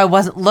don't know if I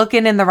wasn't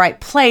looking in the right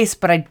place,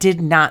 but I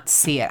did not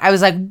see it. I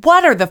was like,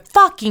 what are the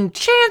fucking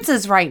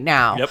chances right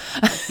now? Yep.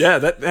 Yeah.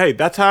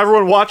 That's how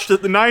everyone watched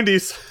it in the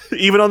 90s,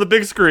 even on the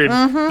big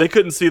screen. They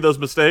couldn't see those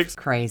mistakes.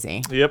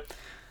 Crazy. Yep.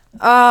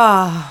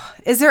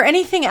 Is there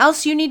anything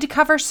else you need to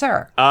cover,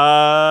 sir?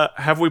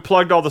 Have we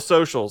plugged all the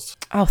socials?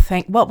 Oh,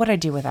 what would I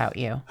do without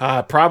you?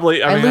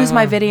 Probably. I lose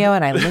my video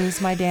and I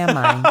lose my damn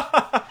mind.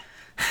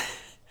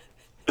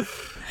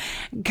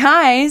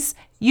 Guys,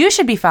 you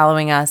should be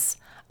following us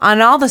on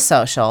all the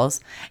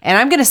socials. And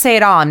I'm going to say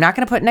it all. I'm not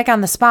going to put Nick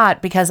on the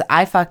spot because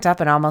I fucked up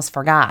and almost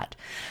forgot.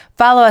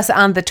 Follow us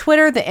on the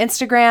Twitter, the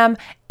Instagram,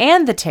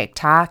 and the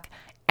TikTok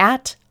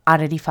at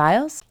Oddity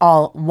Files,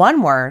 all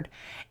one word.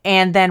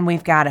 And then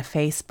we've got a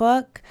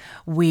Facebook.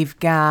 We've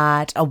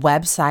got a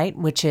website,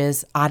 which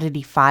is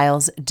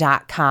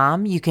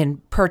oddityfiles.com. You can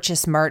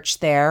purchase merch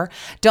there.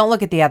 Don't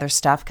look at the other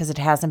stuff because it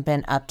hasn't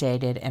been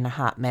updated in a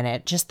hot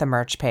minute. Just the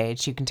merch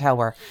page. You can tell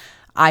where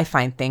I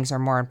find things are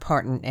more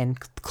important in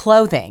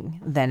clothing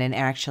than in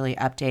actually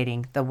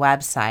updating the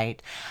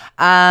website.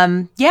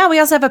 Yeah, we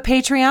also have a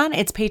Patreon.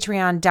 It's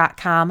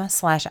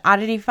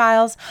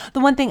patreon.com/oddityfiles. The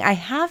one thing I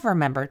have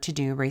remembered to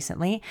do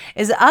recently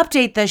is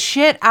update the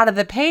shit out of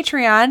the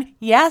Patreon.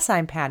 Yes,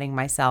 I'm patting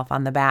myself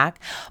on the back,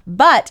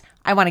 but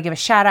I want to give a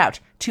shout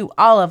out to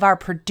all of our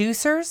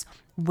producers,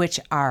 which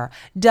are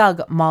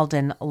Doug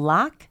Malden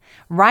Locke,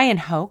 Ryan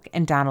Hoke,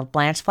 and Donald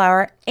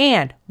Blanchflower.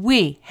 And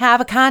we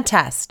have a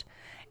contest.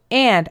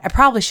 And I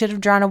probably should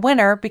have drawn a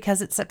winner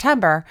because it's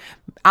September.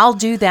 I'll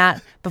do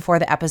that before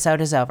the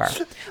episode is over.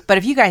 But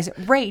if you guys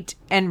rate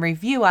and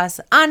review us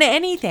on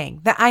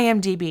anything, the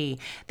IMDb,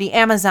 the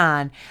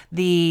Amazon,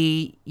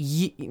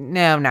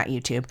 no, not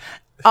YouTube,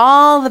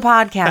 all the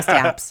podcast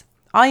apps,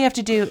 all you have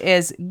to do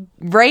is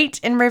rate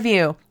and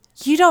review.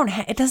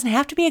 It doesn't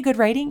have to be a good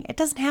rating. It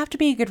doesn't have to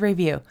be a good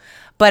review,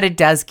 but it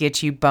does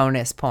get you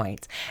bonus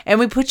points.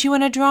 And we put you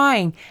in a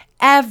drawing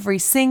every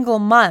single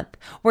month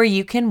where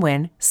you can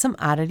win some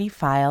Oddity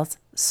Files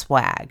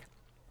swag.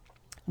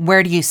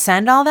 Where do you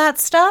send all that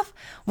stuff?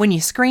 When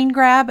you screen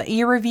grab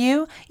your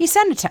review, you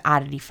send it to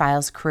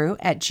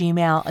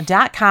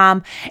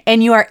oddityfilescrew@gmail.com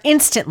and you are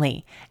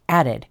instantly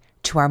added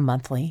to our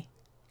monthly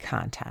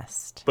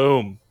contest.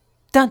 Boom.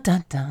 Dun,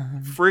 dun,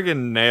 dun.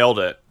 Friggin' nailed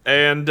it.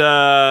 And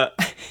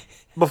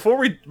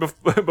before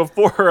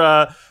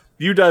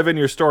you dive into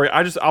your story,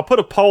 I'll put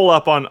a poll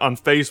up on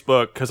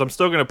Facebook because I'm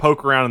still going to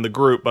poke around in the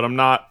group, but I'm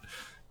not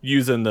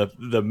using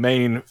the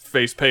main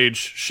face page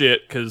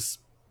shit because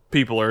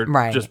people are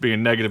just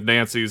being negative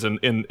Nancy's and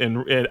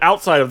in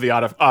outside of the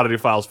Oddity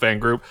Files fan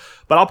group.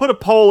 But I'll put a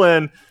poll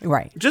in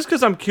just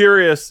because I'm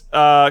curious.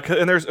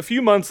 And there's a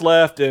few months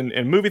left,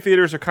 and movie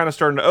theaters are kind of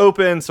starting to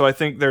open, so I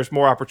think there's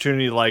more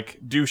opportunity to like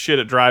do shit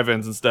at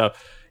drive-ins and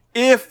stuff.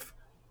 If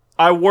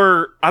I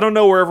don't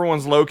know where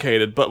everyone's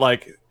located, but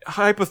like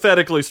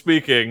hypothetically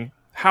speaking,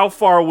 how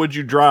far would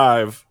you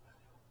drive,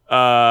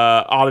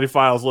 Oddity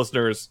Files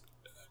listeners?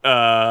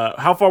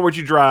 How far would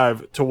you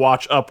drive to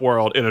watch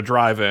Upworld in a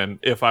drive-in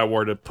if I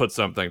were to put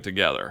something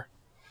together?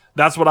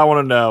 That's what I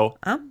want to know.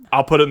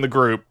 I'll put it in the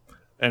group,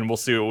 and we'll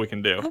see what we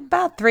can do.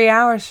 About 3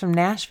 hours from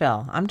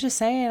Nashville. I'm just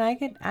saying, I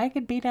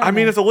could be down. I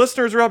mean, if the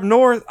listeners are up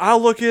north,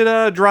 I'll look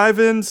at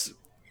drive-ins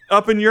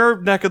up in your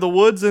neck of the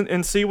woods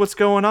and see what's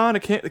going on.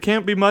 It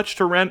can't be much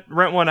to rent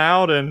one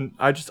out, and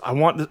I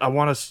want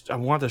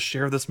to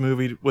share this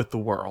movie with the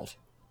world.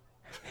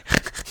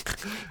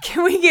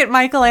 Can we get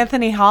Michael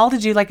Anthony Hall to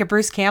do like a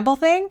Bruce Campbell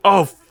thing?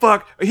 Oh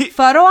fuck!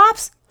 Photo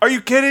ops? Are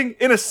you kidding?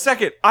 In a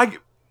second,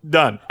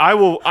 done. I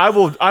will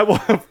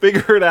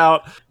figure it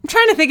out. I'm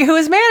trying to think of who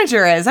his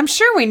manager is. I'm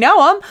sure we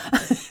know him.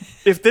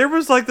 If there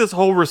was like this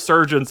whole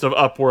resurgence of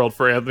Upworld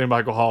for Anthony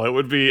Michael Hall, it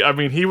would be. I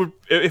mean,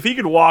 if he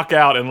could walk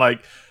out and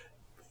like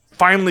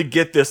finally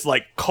get this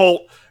like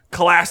cult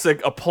classic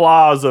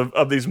applause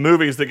of these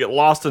movies that get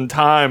lost in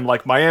time,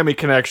 like Miami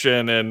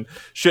Connection and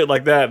shit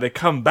like that. They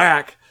come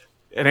back,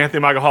 and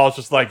Anthony Michael Hall is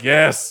just like,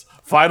 yes,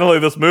 finally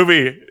this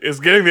movie is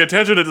getting the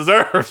attention it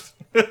deserves.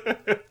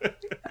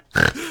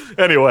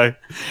 Anyway.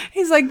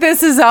 He's like,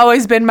 this has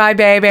always been my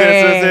baby.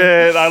 This is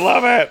it. I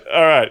love it.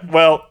 All right.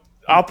 Well,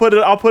 I'll put it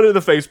in the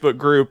Facebook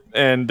group,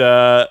 and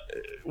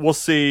we'll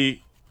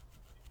see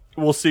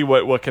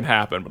what can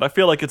happen. But I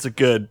feel like it's a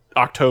good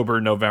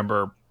October,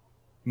 November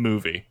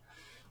movie.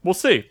 We'll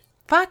see.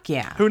 Fuck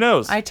yeah. Who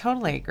knows? I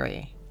totally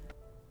agree.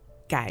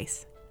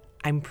 Guys,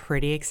 I'm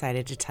pretty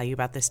excited to tell you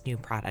about this new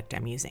product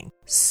I'm using.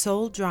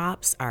 Soul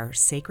Drops are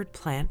sacred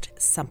plant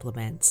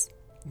supplements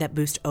that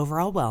boost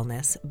overall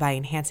wellness by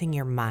enhancing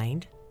your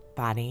mind,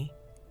 body,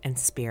 and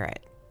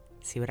spirit.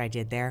 See what I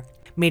did there?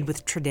 Made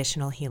with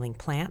traditional healing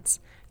plants,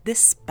 this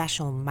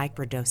special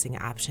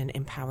microdosing option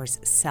empowers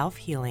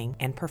self-healing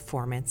and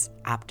performance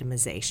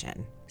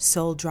optimization.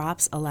 Soul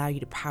Drops allow you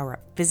to power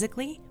up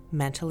physically,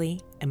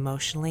 mentally,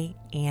 emotionally,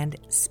 and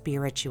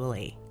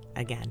spiritually.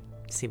 Again,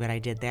 see what I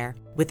did there?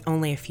 With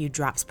only a few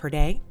drops per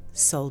day,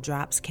 Soul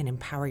Drops can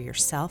empower your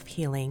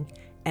self-healing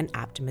and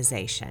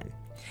optimization.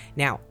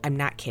 Now, I'm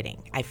not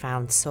kidding. I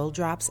found Soul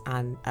Drops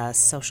on a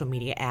social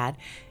media ad,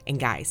 and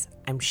guys,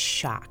 I'm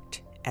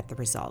shocked at the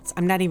results.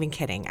 I'm not even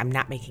kidding. I'm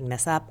not making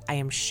this up. I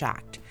am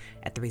shocked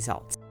at the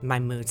results. My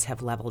moods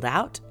have leveled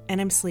out,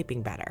 and I'm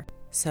sleeping better.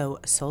 So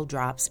Soul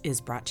Drops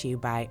is brought to you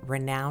by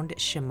renowned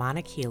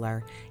shamanic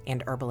healer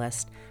and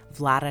herbalist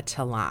Vlada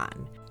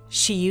Talan.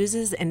 She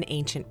uses an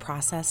ancient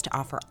process to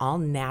offer all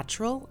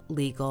natural,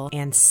 legal,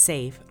 and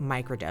safe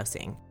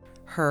microdosing.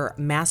 Her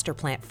master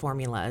plant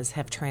formulas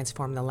have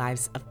transformed the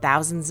lives of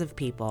thousands of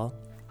people,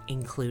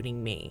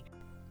 including me.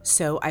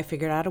 So I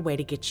figured out a way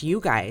to get you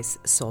guys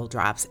Soul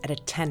Drops at a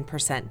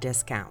 10%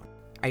 discount.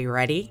 Are you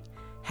ready?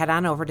 Head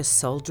on over to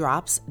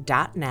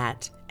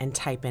souldrops.net and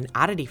type in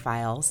Oddity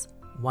Files,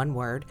 one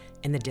word,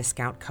 in the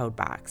discount code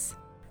box.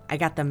 I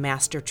got the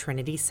Master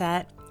Trinity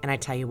set, and I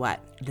tell you what,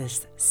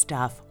 this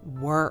stuff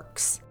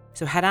works.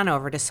 So head on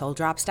over to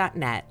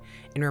souldrops.net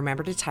and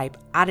remember to type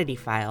Oddity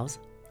Files,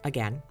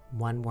 again,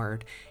 one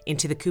word,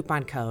 into the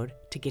coupon code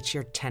to get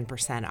your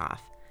 10%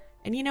 off.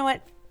 And you know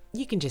what?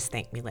 You can just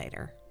thank me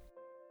later.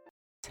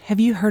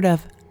 Have you heard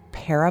of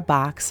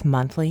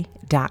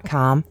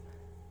paraboxmonthly.com?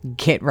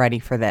 Get ready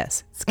for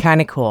this. It's kind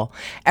of cool.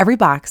 Every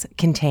box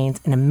contains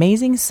an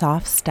amazing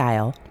soft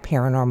style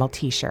paranormal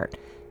t-shirt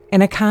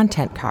and a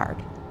content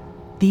card.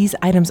 These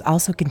items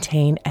also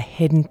contain a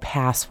hidden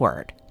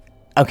password.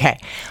 Okay,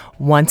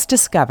 once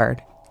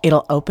discovered,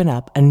 it'll open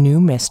up a new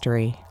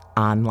mystery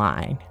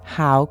online.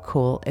 How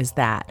cool is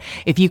that?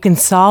 If you can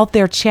solve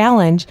their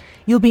challenge,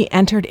 you'll be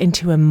entered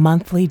into a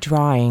monthly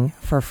drawing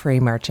for free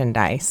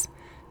merchandise.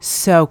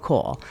 So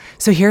cool.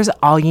 So here's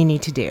all you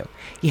need to do.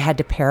 You head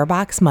to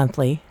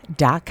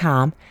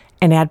paraboxmonthly.com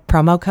and add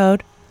promo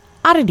code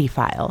Oddity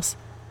Files,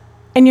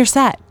 and you're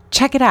set.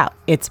 Check it out.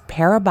 It's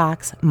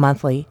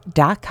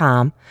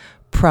paraboxmonthly.com,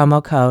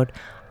 promo code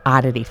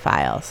Oddity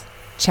Files.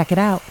 Check it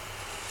out.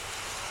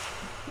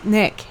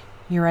 Nick,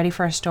 you ready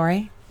for a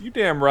story? You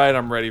damn right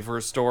I'm ready for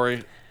a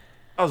story.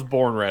 I was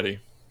born ready.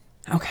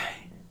 Okay.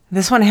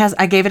 This one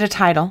I gave it a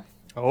title.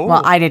 Oh.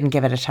 Well, I didn't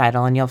give it a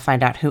title, and you'll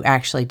find out who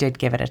actually did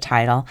give it a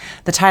title.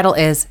 The title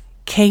is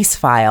Case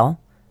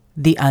File,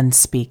 The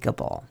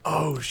Unspeakable.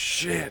 Oh,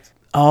 shit.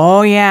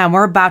 Oh, yeah. And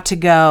we're about to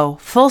go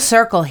full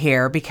circle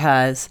here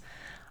because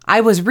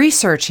I was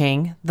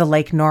researching the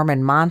Lake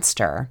Norman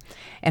monster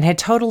and had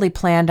totally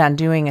planned on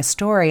doing a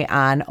story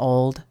on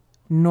old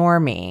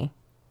Normie,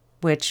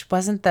 which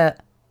wasn't the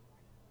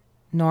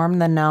Norm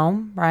the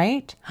Gnome,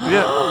 right?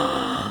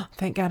 Yeah.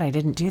 Thank God I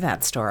didn't do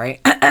that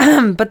story.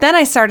 But then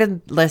I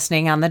started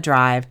listening on the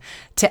drive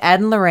to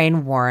Ed and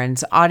Lorraine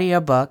Warren's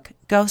audiobook,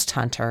 Ghost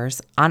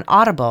Hunters, on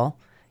Audible.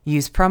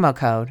 Use promo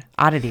code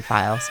Oddity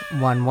Files,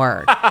 one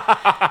word.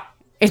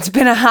 It's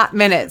been a hot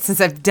minute since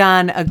I've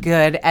done a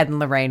good Ed and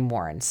Lorraine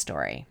Warren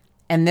story.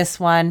 And this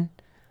one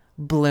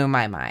blew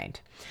my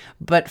mind.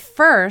 But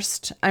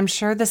first, I'm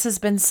sure this has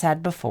been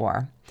said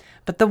before,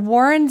 but the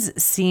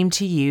Warrens seem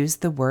to use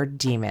the word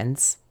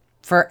demons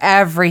for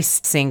every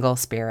single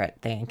spirit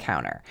they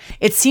encounter.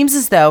 It seems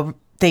as though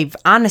they've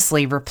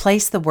honestly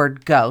replaced the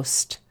word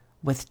ghost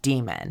with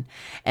demon.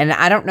 And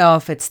I don't know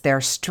if it's their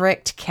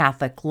strict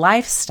Catholic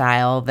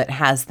lifestyle that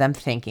has them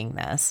thinking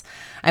this.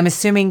 I'm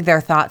assuming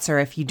their thoughts are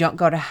if you don't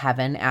go to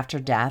heaven after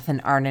death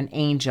and aren't an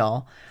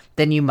angel,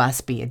 then you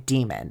must be a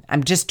demon.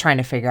 I'm just trying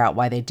to figure out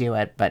why they do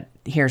it, but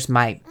here's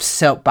my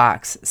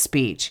soapbox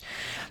speech.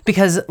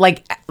 Because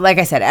like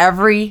I said,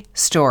 every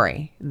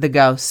story, the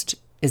ghost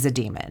is a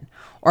demon.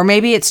 Or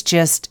maybe it's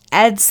just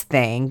Ed's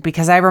thing,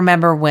 because I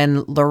remember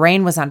when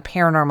Lorraine was on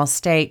Paranormal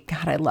State,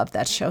 God, I love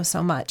that show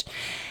so much.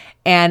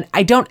 And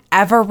I don't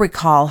ever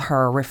recall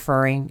her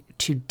referring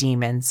to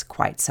demons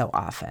quite so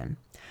often.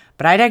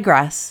 But I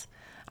digress.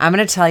 I'm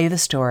going to tell you the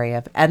story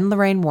of Ed and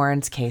Lorraine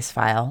Warren's case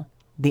file,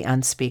 The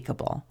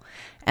Unspeakable.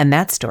 And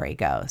that story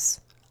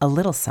goes a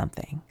little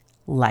something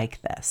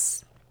like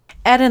this.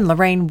 Ed and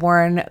Lorraine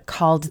Warren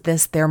called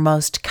this their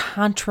most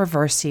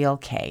controversial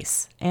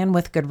case, and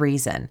with good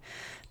reason.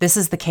 This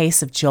is the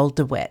case of Joel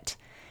DeWitt.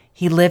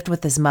 He lived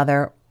with his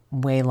mother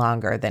way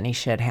longer than he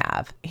should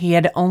have. He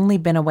had only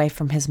been away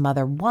from his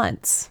mother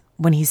once,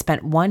 when he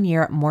spent 1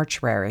 year at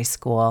mortuary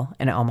school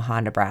in Omaha,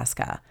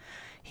 Nebraska.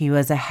 He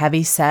was a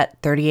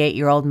heavy-set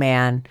 38-year-old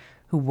man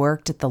who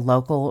worked at the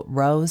local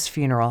Rose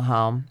Funeral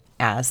Home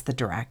as the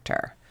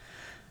director.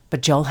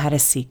 But Joel had a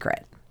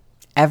secret.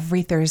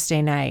 Every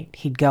Thursday night,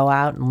 he'd go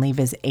out and leave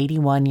his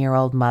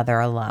 81-year-old mother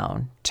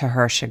alone, to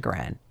her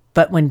chagrin.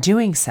 But when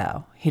doing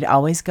so, he'd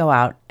always go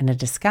out in a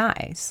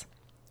disguise,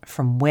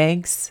 from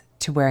wigs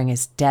to wearing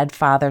his dead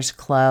father's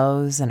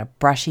clothes and a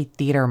brushy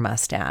theater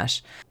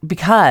mustache,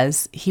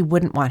 because he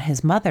wouldn't want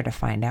his mother to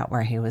find out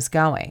where he was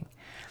going.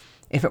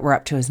 If it were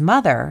up to his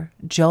mother,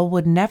 Joel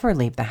would never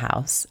leave the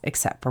house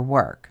except for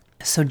work.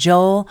 So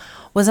Joel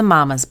was a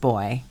mama's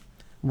boy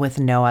with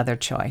no other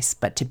choice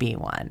but to be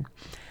one.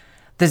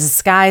 The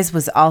disguise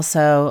was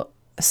also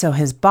so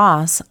his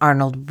boss,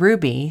 Arnold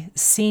Ruby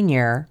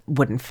Sr.,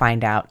 wouldn't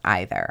find out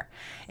either.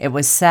 It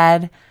was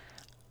said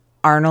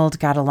Arnold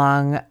got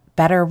along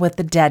better with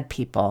the dead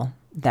people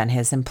than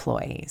his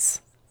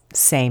employees.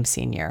 Same,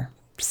 Senior.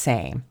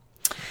 Same.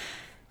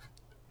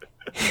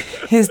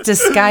 His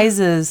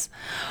disguises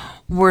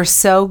were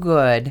so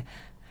good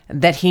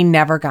that he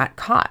never got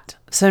caught.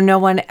 So no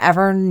one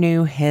ever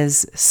knew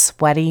his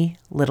sweaty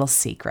little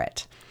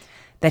secret,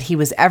 that he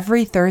was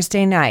every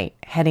Thursday night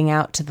heading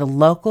out to the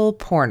local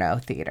porno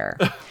theater.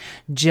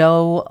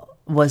 Joe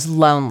was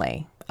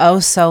lonely, oh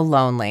so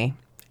lonely,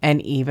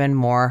 and even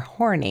more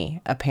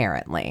horny,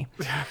 apparently.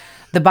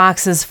 The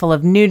boxes full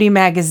of nudie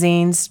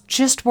magazines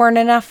just weren't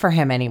enough for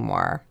him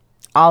anymore.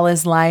 All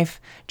his life,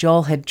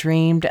 Joel had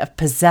dreamed of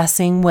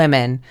possessing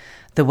women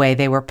the way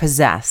they were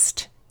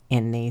possessed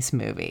in these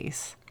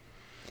movies.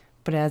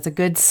 But as a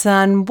good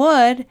son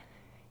would,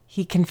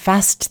 he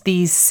confessed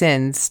these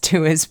sins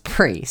to his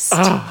priest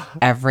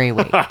every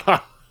week.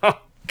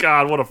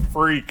 God, what a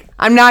freak.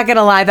 I'm not going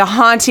to lie, the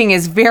haunting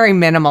is very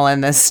minimal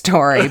in this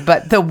story,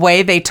 but the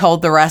way they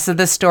told the rest of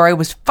the story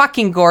was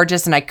fucking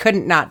gorgeous, and I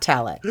couldn't not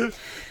tell it.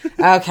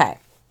 Okay,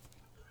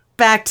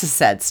 back to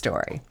said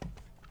story.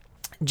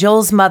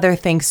 Joel's mother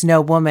thinks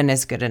no woman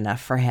is good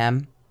enough for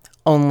him,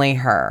 only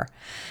her.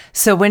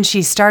 So when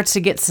she starts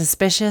to get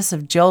suspicious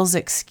of Joel's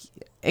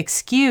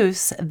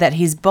excuse that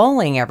he's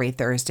bowling every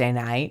Thursday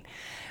night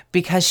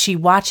because she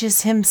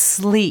watches him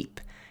sleep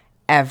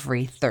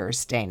every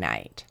Thursday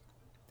night.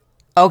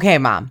 Okay,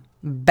 Mom,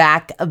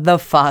 back the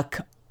fuck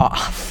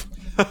off.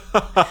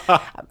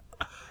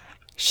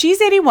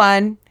 She's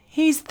 81.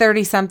 He's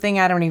 30-something.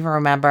 I don't even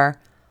remember.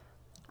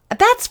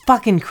 That's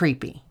fucking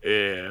creepy.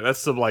 Yeah, that's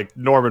some like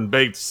Norman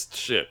Bates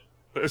shit.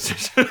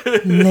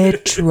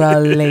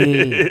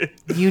 Literally.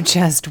 You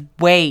just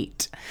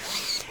wait.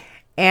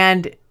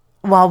 And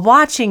while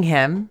watching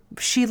him,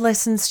 she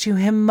listens to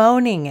him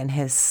moaning in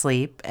his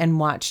sleep and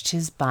watched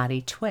his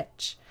body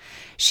twitch.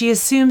 She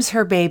assumes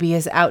her baby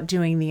is out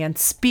doing the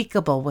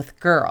unspeakable with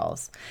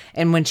girls.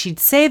 And when she'd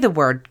say the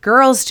word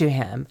girls to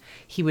him,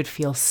 he would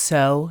feel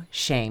so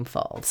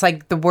shameful. It's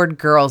like the word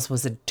girls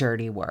was a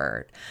dirty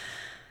word.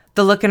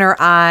 The look in her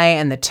eye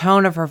and the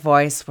tone of her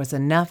voice was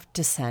enough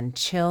to send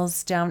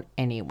chills down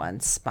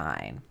anyone's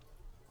spine.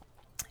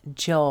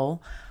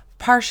 Joel,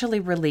 partially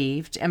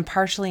relieved and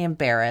partially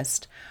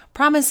embarrassed,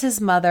 promises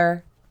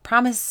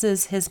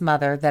his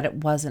mother that it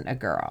wasn't a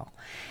girl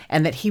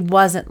and that he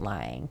wasn't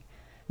lying.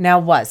 Now,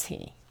 was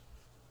he?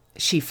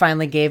 She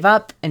finally gave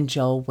up and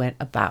Joel went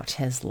about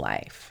his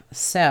life.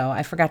 So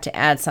I forgot to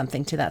add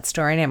something to that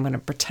story and I'm going to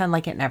pretend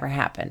like it never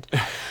happened.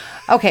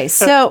 Okay,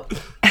 so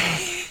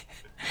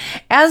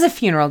as a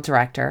funeral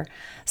director,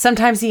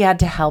 sometimes he had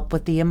to help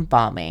with the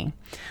embalming.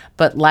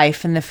 But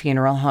life in the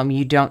funeral home,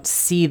 you don't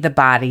see the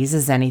bodies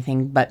as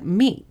anything but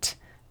meat.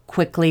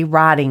 Quickly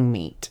rotting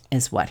meat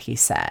is what he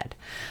said.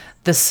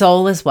 The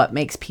soul is what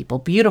makes people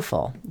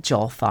beautiful,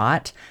 Joel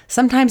thought.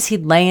 Sometimes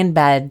he'd lay in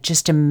bed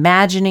just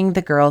imagining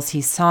the girls he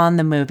saw in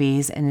the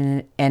movies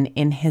and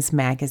in his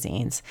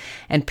magazines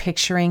and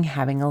picturing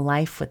having a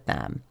life with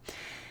them.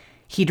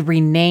 He'd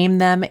rename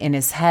them in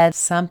his head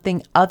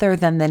something other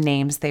than the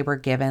names they were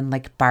given,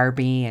 like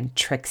Barbie and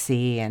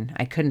Trixie, and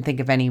I couldn't think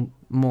of any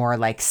more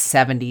like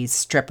 70s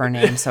stripper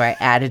names, so I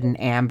added an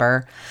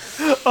Amber,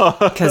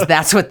 because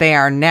that's what they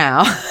are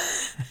now.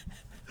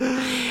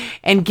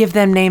 And give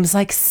them names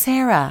like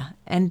Sarah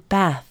and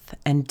Beth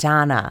and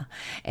Donna,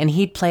 and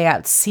he'd play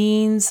out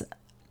scenes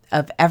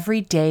of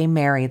everyday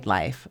married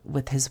life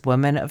with his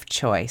woman of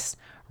choice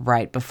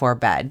right before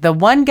bed. The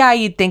one guy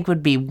you'd think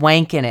would be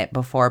wanking it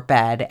before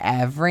bed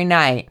every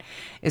night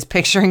is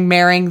picturing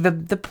marrying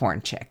the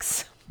porn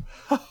chicks.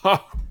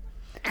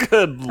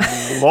 Good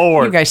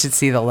Lord. You guys should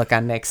see the look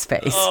on Nick's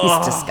face.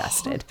 He's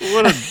disgusted.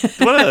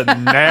 What a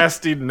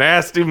nasty,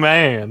 nasty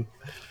man.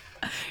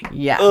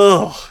 Yeah.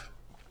 Ugh.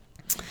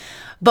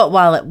 But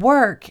while at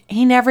work,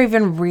 he never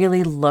even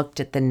really looked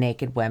at the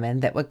naked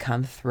women that would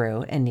come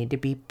through and need to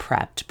be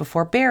prepped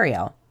before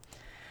burial.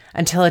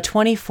 Until a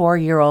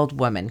 24-year-old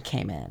woman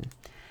came in.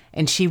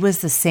 And she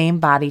was the same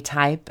body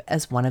type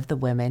as one of the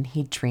women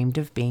he dreamed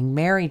of being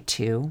married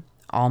to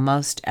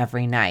almost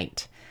every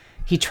night.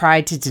 He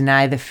tried to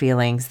deny the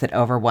feelings that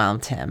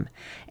overwhelmed him,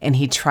 and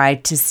he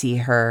tried to see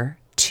her,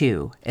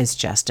 too, as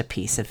just a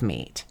piece of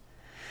meat.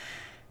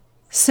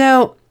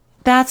 So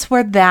that's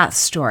where that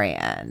story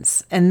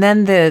ends. And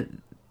then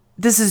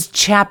this is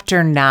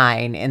chapter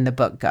 9 in the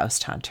book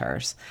Ghost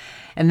Hunters.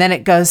 And then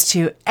it goes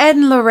to Ed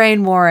and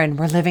Lorraine Warren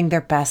were living their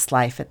best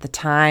life at the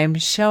time,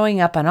 showing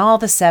up on all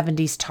the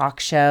 70s talk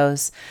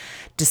shows,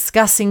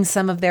 discussing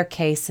some of their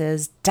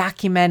cases,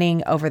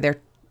 documenting over their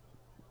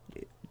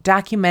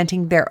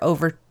documenting their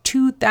over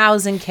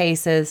 2,000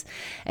 cases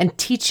and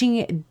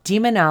teaching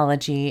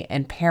demonology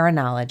and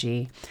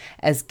paranology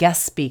as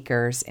guest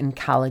speakers in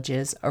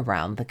colleges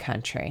around the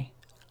country.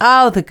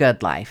 Oh, the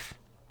good life.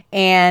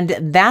 And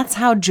that's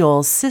how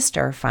Joel's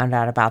sister found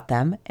out about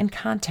them and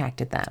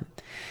contacted them.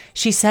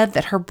 She said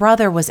that her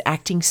brother was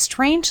acting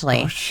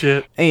strangely. Oh,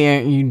 shit. Yeah,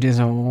 you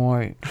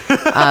disappoint.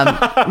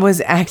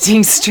 Was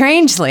acting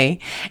strangely,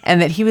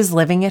 and that he was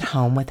living at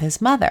home with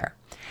his mother.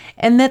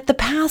 And that the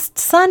past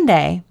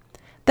Sunday,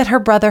 that her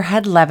brother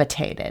had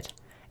levitated,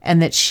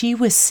 and that she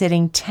was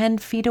sitting 10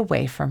 feet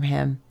away from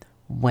him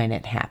when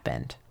it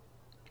happened.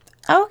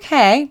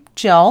 Okay,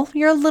 Joel,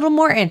 you're a little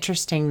more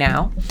interesting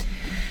now.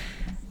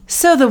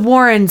 So the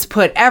Warrens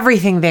put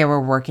everything they were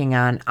working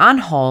on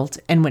hold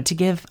and went to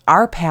give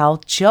our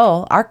pal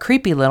Joel, our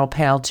creepy little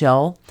pal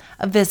Joel,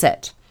 a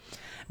visit.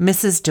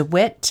 Mrs.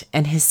 DeWitt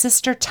and his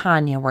sister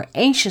Tanya were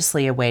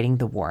anxiously awaiting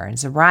the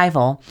Warrens'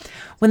 arrival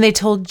when they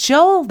told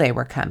Joel they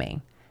were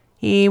coming.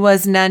 He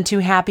was none too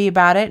happy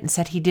about it and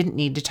said he didn't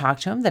need to talk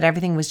to him, that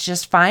everything was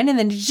just fine, and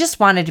then he just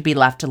wanted to be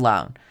left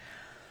alone.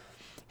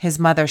 His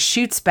mother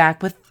shoots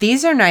back with,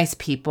 "These are nice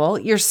people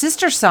your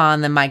sister saw on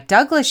the Mike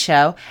Douglas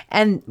show,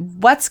 and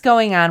what's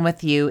going on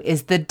with you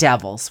is the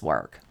devil's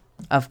work."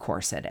 Of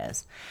course it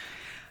is.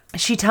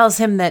 She tells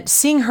him that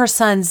seeing her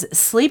son's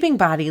sleeping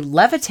body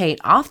levitate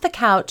off the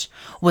couch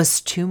was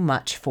too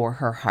much for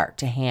her heart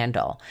to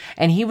handle,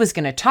 and he was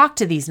going to talk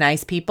to these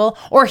nice people,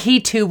 or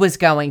he too was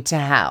going to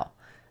hell.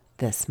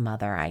 This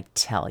mother, I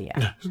tell you.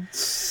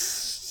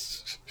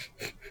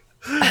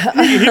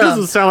 He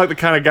doesn't sound like the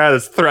kind of guy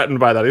that's threatened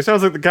by that. He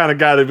sounds like the kind of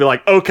guy that'd be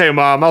like, "Okay,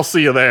 Mom, I'll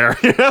see you there."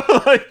 You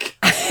know, like.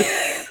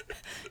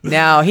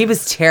 No, he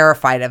was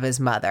terrified of his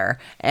mother,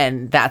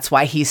 and that's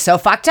why he's so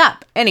fucked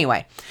up.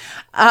 Anyway,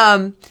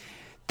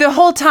 the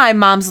whole time,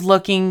 Mom's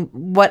looking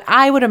what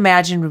I would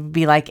imagine would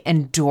be like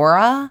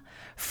Endora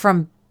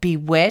from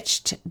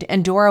Bewitched.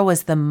 Endora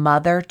was the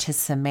mother to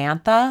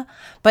Samantha,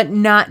 but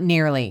not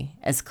nearly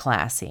as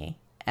classy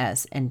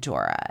as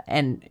Endora.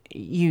 And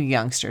you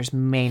youngsters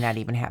may not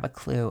even have a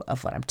clue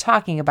of what I'm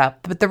talking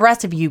about, but the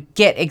rest of you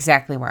get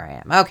exactly where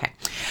I am. Okay.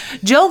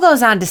 Joel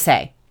goes on to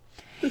say,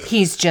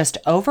 he's just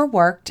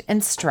overworked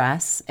and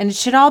stressed, and it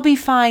should all be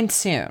fine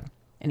soon.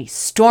 And he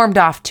stormed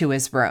off to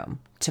his room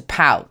to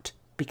pout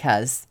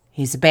because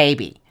he's a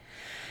baby.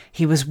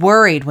 He was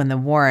worried when the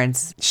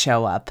Warrens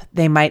show up,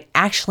 they might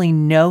actually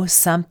know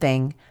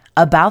something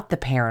about the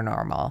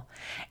paranormal,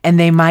 and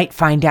they might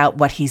find out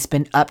what he's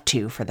been up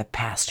to for the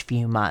past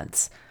few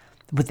months.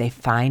 Would they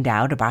find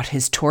out about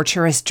his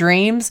torturous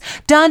dreams?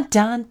 Dun,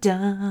 dun,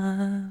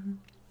 dun.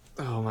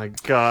 Oh my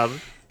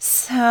God.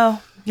 So,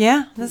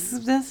 yeah, this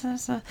is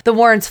the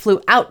Warrens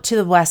flew out to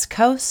the West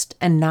Coast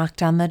and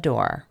knocked on the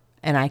door.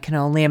 And I can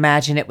only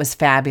imagine it was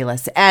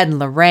fabulous. Ed and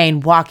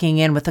Lorraine walking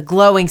in with a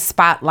glowing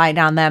spotlight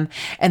on them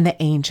and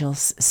the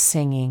angels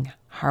singing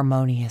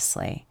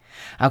harmoniously.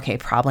 Okay,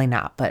 probably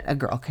not, but a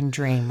girl can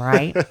dream,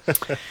 right?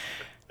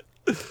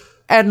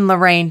 Ed and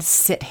Lorraine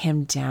sit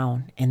him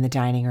down in the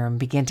dining room,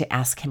 begin to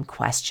ask him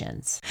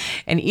questions.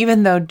 And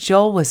even though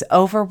Joel was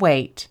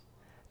overweight,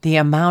 the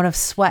amount of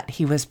sweat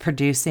he was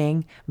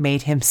producing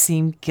made him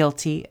seem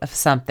guilty of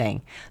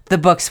something. The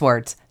book's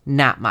words,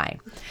 not mine.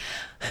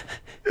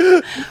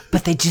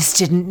 But they just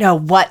didn't know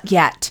what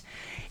yet.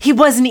 He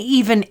wasn't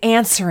even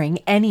answering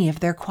any of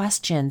their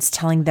questions,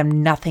 telling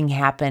them nothing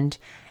happened,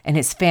 and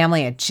his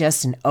family had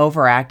just an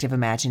overactive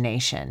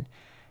imagination.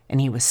 And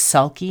he was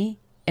sulky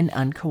and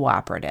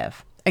uncooperative.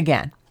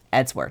 Again,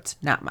 Ed's words,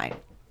 not mine.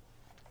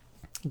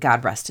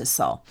 God rest his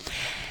soul.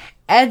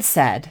 Ed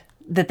said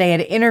that they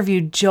had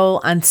interviewed Joel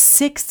on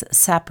 6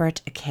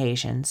 separate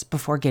occasions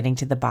before getting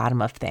to the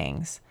bottom of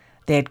things.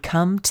 They had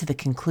come to the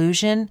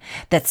conclusion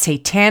that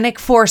satanic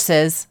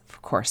forces,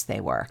 of course they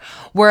were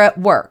at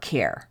work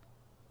here.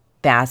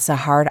 That's a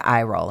hard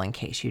eye roll in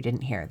case you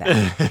didn't hear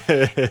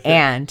that.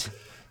 And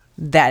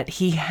that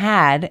he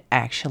had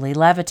actually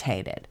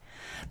levitated.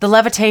 The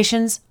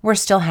levitations were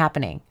still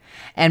happening,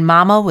 and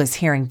Mama was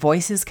hearing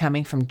voices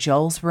coming from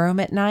Joel's room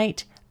at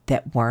night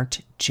that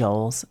weren't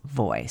Joel's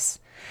voice.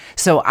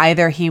 So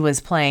either he was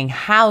playing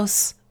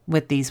house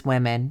with these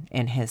women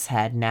in his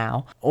head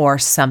now, or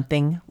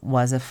something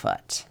was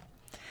afoot.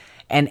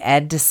 And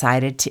Ed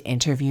decided to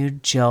interview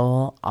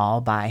Joel all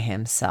by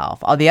himself.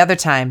 All the other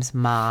times,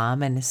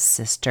 Mom and his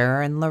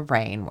sister and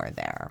Lorraine were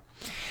there.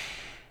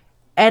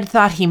 Ed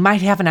thought he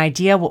might have an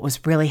idea what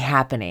was really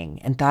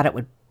happening and thought it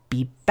would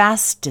be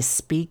best to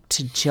speak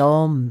to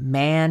Joel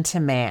man to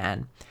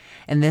man.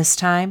 And this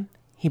time,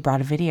 he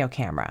brought a video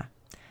camera,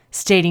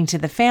 stating to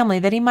the family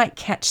that he might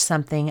catch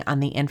something on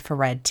the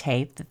infrared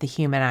tape that the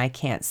human eye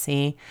can't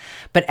see.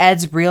 But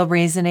Ed's real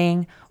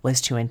reasoning was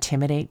to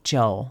intimidate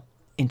Joel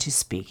into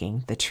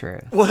speaking the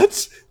truth.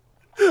 What?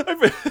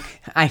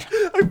 I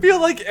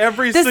feel like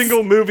every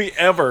single movie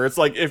ever, it's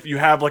like if you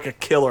have like a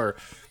killer,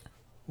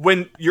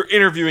 when you're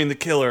interviewing the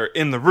killer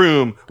in the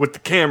room with the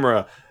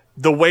camera,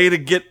 the way to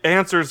get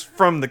answers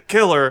from the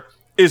killer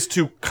is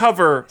to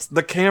cover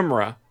the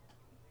camera.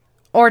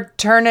 Or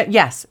turn it.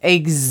 Yes,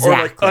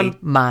 exactly.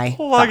 My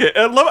Plug thought. it.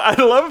 I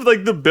love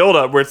like the build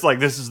up where it's like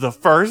this is the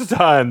first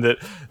time that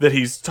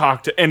he's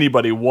talked to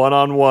anybody one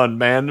on one,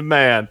 man to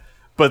man.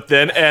 But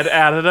then Ed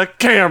added a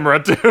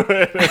camera to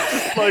it.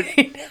 It's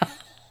like,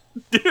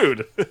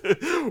 dude,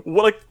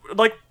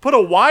 like put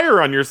a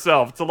wire on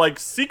yourself to like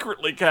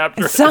secretly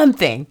capture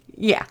Something.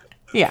 Yeah.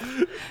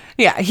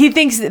 He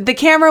thinks the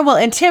camera will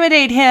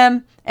intimidate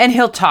him and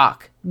he'll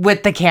talk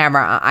with the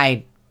camera.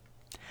 I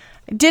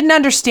didn't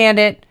understand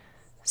it.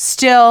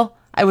 Still,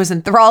 I was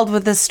enthralled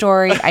with this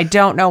story. I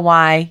don't know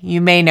why. You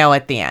may know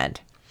at the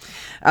end.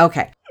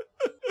 Okay.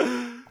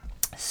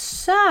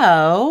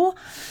 So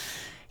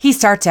he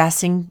starts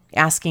off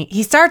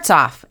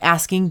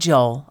asking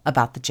Joel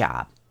about the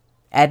job.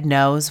 Ed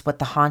knows what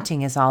the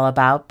haunting is all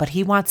about, but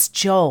he wants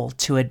Joel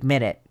to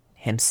admit it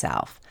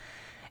himself.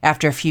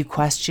 After a few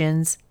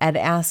questions, Ed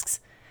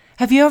asks,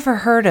 have you ever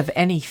heard of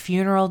any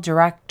funeral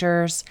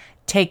directors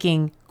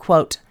taking,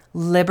 quote,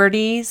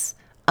 liberties,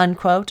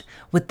 unquote,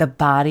 with the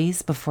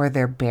bodies before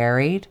they're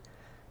buried?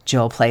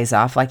 Joel plays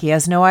off like he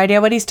has no idea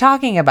what he's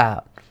talking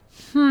about.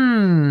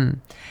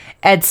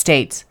 Ed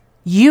states,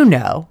 you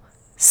know,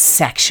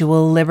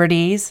 sexual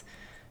liberties,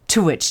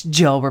 to which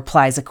Joel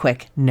replies a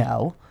quick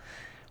no.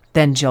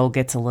 Then Joel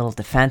gets a little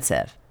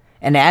defensive,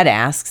 and Ed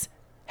asks,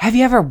 have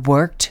you ever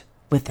worked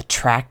with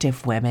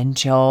attractive women,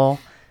 Joel?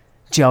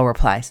 Joel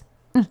replies,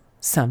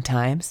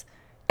 sometimes.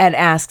 Ed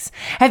asks,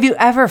 have you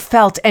ever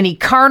felt any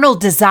carnal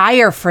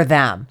desire for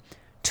them?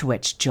 To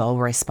which Joel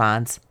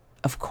responds,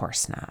 of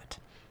course not.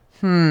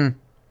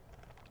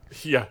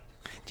 Yeah.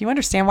 Do you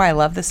understand why I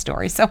love this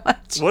story so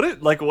much?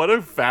 What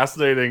a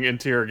fascinating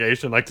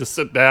interrogation, like to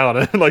sit down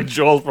and like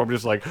Joel's probably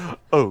just like,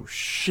 oh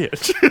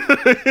shit.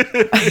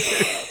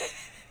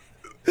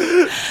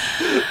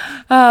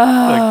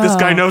 Like this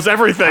guy knows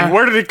everything.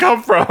 Where did he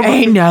come from?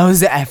 He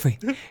knows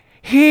everything.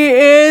 He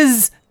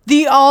is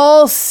the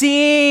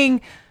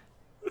all-seeing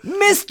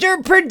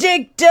Mr.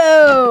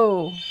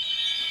 Predicto.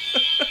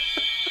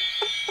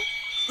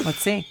 Let's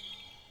see.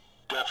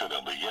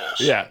 Definitely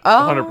yes. Yeah,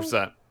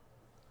 100%.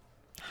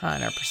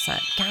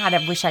 100%. God,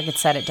 I wish I could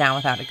set it down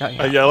without it going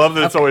out. Yeah, I love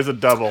that it's always a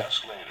double.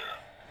 Ask later.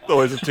 It's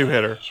always a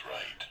two-hitter. That's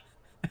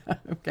right.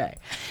 Okay.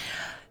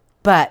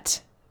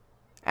 But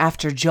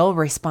after Joel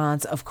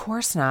responds, of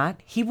course not,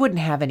 he wouldn't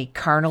have any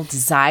carnal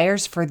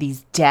desires for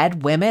these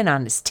dead women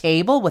on his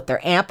table with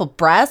their ample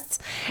breasts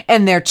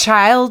and their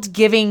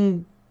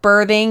child-giving,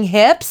 birthing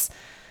hips.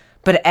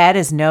 But Ed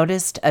has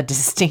noticed a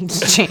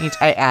distinct change.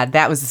 I add,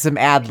 that was some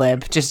ad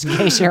lib, just in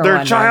case you're Their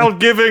wondering.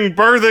 child-giving,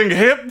 birthing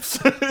hips.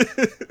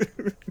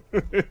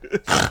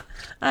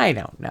 I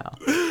don't know.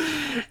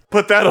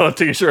 Put that on a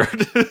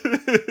t-shirt.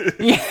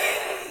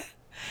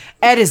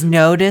 Ed has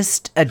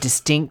noticed a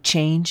distinct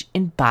change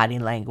in body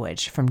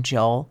language from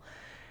Joel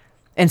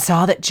and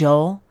saw that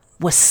Joel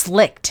was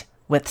slicked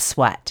with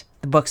sweat.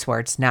 The book's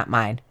words, not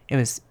mine.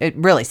 It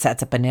really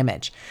sets up an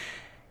image.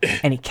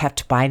 And he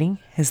kept biting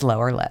his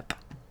lower lip.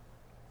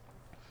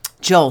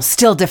 Joel,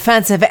 still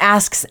defensive,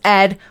 asks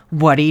Ed,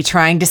 what are you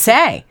trying to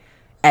say?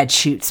 Ed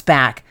shoots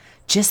back,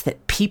 just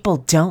that people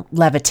don't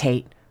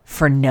levitate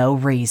for no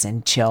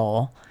reason,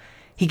 Joel.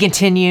 He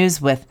continues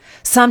with,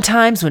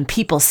 sometimes when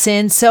people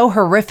sin so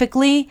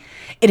horrifically,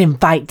 it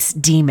invites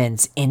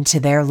demons into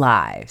their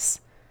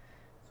lives.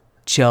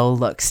 Joel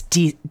looks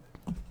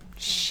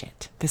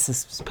Shit, this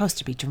is supposed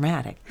to be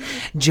dramatic.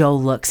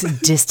 Joel looks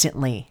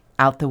distantly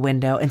out the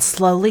window and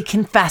slowly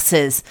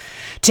confesses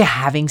to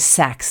having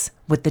sex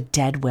with the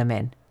dead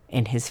women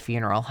in his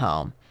funeral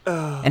home.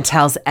 And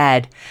tells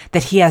Ed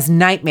that he has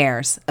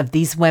nightmares of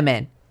these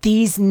women,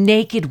 these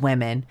naked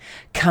women,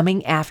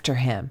 coming after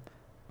him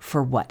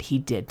for what he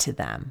did to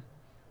them.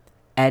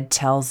 Ed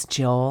tells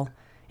Joel,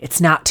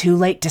 it's not too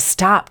late to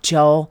stop,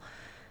 Joel.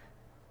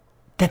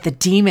 That the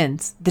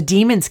demons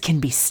can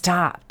be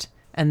stopped.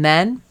 And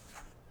then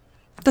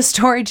the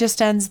story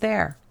just ends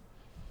there.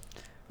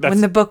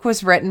 When the book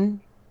was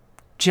written,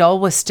 Joel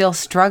was still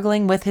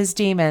struggling with his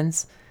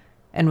demons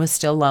and was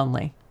still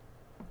lonely.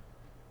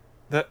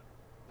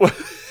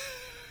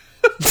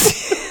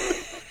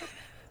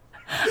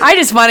 I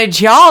just wanted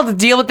y'all to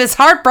deal with this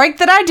heartbreak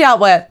that I dealt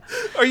with.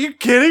 Are you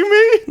kidding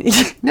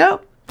me?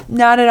 Nope,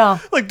 not at all.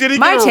 Like, did he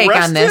My get take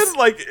arrested? on this?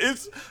 Like,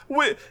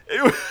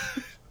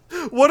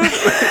 what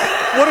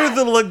are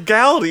the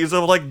legalities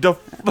of like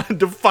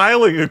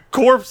defiling a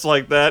corpse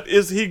like that?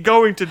 Is he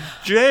going to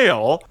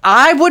jail?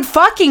 I would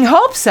fucking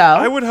hope so.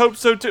 I would hope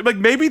so too. Like,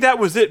 maybe that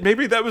was it.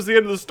 Maybe that was the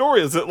end of the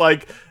story. Is it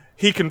like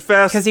he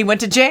confessed Because he went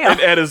to jail. and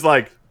Ed is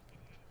like,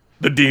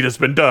 the deed has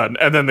been done,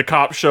 and then the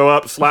cops show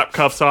up, slap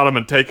cuffs on him,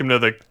 and take him to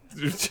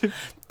the.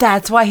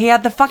 That's why he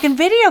had the fucking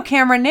video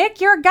camera, Nick.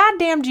 You're a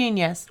goddamn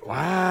genius.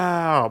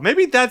 Wow,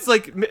 maybe that's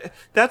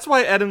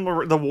why Ed and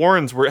the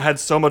Warrens had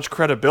so much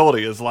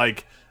credibility. Is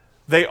like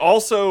they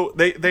also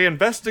they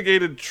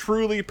investigated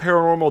truly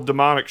paranormal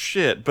demonic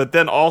shit, but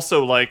then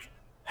also like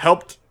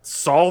helped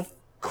solve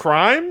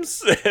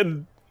crimes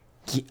and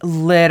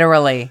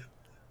Literally.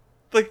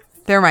 like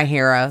They're my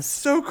heroes,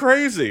 so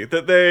crazy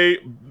that they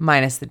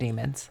minus the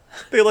demons.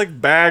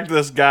 like bagged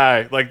this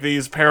guy. Like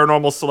these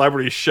paranormal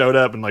celebrities showed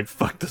up and like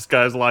fucked this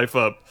guy's life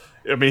up.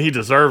 I mean, he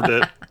deserved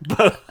it,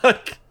 but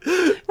like,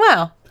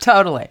 Well,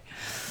 totally.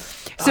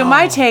 So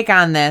my take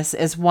on this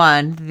is,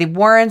 one, the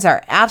Warrens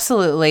are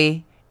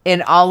absolutely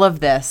in all of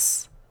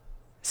this,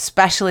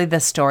 especially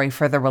this story,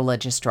 for the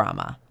religious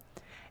drama.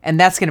 And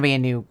that's going to be a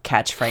new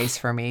catchphrase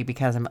for me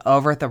because I'm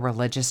over the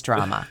religious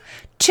drama.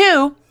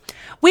 2,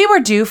 we were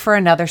due for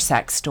another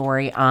sex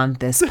story on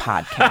this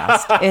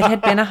podcast. It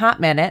had been a hot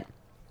minute.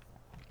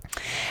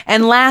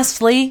 And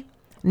lastly,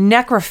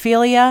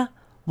 necrophilia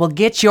will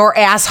get your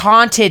ass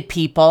haunted,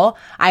 people.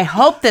 I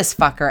hope this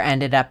fucker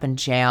ended up in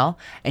jail.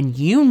 And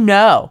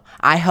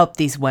I hope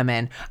these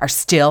women are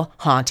still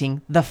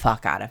haunting the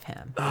fuck out of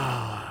him.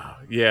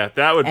 yeah,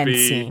 that would End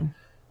be. scene.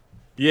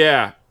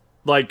 Yeah,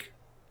 like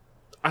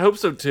I hope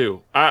so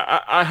too.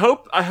 I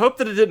hope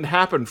that it didn't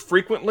happen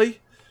frequently.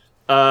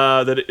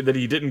 That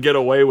he didn't get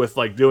away with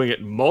like doing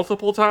it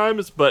multiple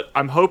times. But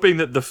I'm hoping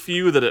that the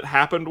few that it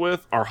happened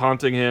with are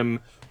haunting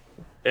him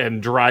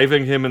and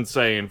driving him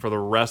insane for the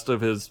rest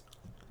of his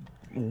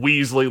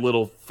Weasley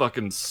little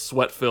fucking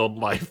sweat-filled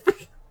life.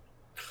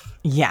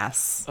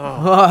 Yes. What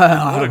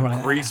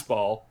a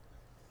greaseball.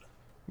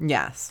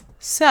 Yes.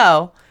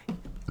 So,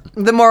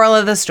 the moral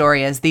of the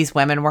story is these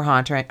women were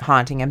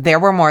haunting him. There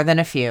were more than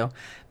a few,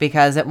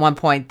 because at one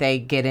point they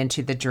get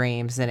into the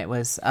dreams and it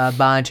was a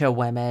bunch of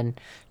women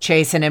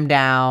chasing him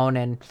down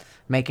and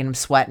making him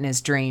sweat in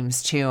his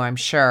dreams too, I'm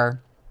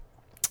sure.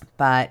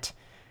 But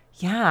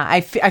yeah,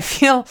 I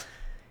feel,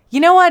 you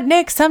know what,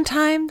 Nick?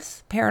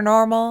 Sometimes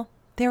paranormal,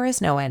 there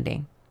is no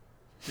ending.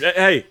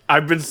 Hey,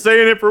 I've been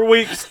saying it for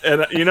weeks,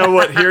 and you know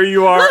what? Here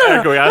you are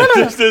echoing.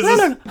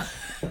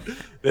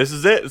 This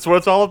is it. It's what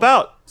it's all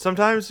about.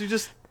 Sometimes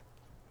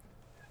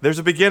there's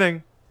a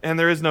beginning, and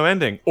there is no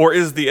ending. Or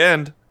is the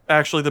end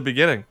actually the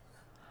beginning?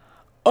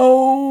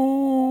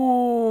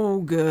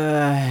 Oh,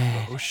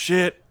 good.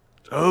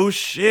 Oh,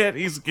 shit.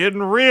 He's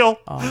getting real.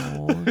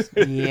 Oh,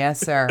 yes,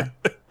 sir.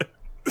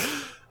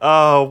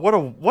 Oh,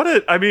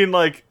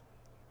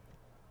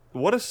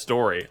 what a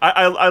story.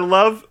 I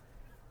love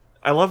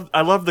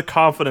the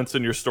confidence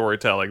in your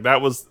storytelling.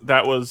 That was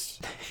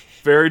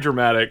very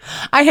dramatic.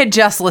 I had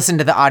just listened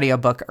to the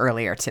audiobook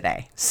earlier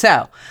today,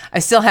 so I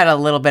still had a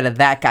little bit of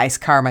that guy's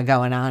karma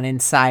going on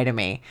inside of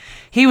me.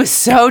 He was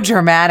so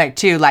dramatic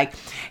too. Like,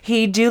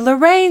 he'd do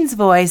Lorraine's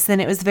voice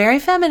and it was very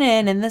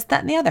feminine and this,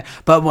 that, and the other.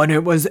 But when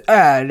it was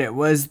Ed, it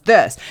was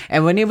this.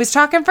 And when he was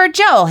talking for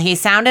Joel, he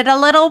sounded a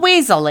little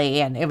weaselly,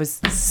 and it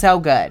was so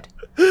good.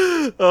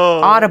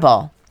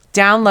 Audible.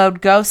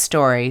 Download Ghost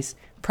Stories.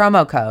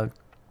 Promo code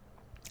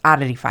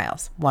Oddity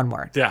Files. One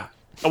word. Yeah.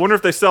 I wonder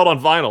if they sell it on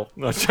vinyl.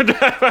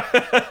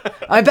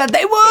 I bet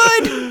they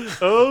would.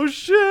 Oh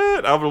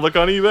shit! I'm gonna look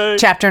on eBay.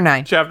 Chapter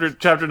 9. Chapter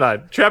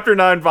 9. Chapter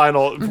 9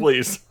 vinyl,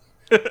 please.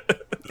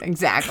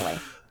 Exactly.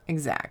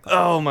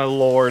 Oh my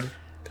lord.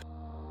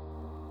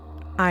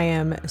 I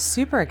am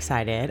super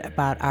excited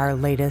about our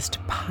latest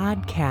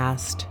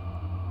podcast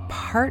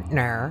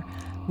partner,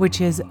 which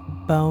is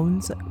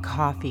Bones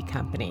Coffee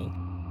Company.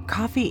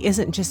 Coffee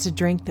isn't just a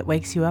drink that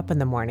wakes you up in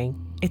the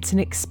morning. It's an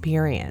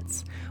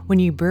experience. When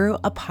you brew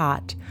a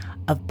pot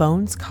of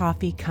Bones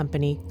Coffee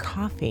Company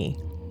coffee,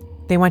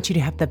 they want you to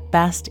have the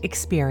best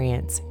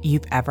experience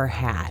you've ever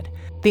had.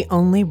 They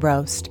only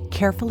roast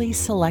carefully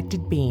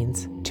selected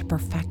beans to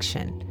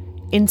perfection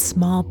in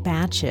small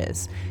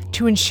batches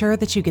to ensure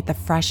that you get the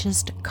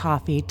freshest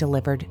coffee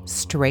delivered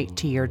straight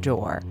to your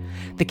door.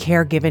 The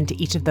care given to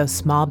each of those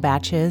small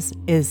batches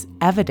is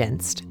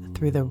evidenced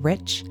through the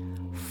rich,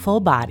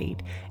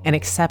 full-bodied, and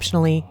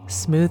exceptionally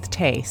smooth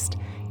taste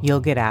you'll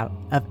get out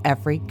of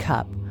every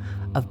cup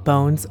of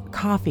Bones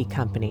Coffee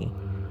Company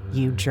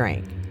you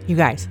drink. You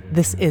guys,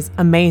 this is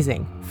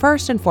amazing.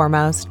 First and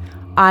foremost,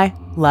 I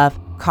love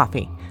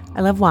coffee.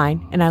 I love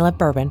wine and I love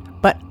bourbon,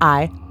 but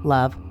I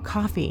love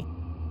coffee.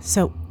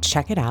 So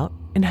check it out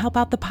and help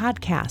out the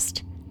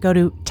podcast. Go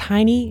to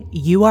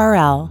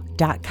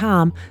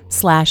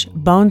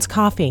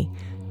tinyurl.com/bonescoffee.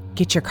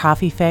 Get your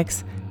coffee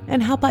fix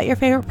and help out your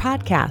favorite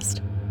podcast.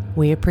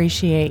 We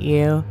appreciate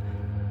you.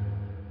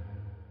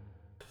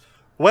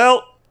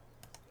 Well,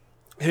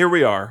 here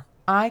we are.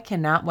 I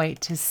cannot wait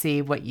to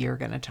see what you're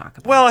going to talk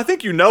about. Well, I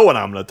think you know what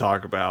I'm going to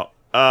talk about.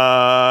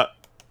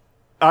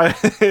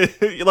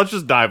 Let's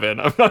just dive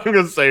in. I'm not even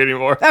going to say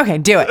anymore. Okay,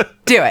 do it.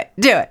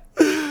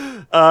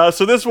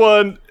 So this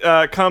one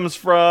comes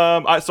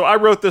from... So I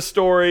wrote this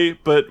story,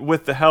 but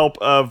with the help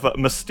of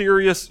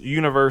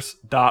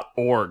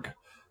mysteriousuniverse.org.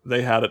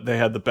 They had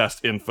the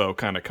best info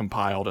kind of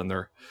compiled in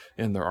their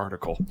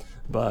article.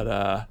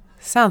 But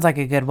sounds like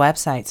a good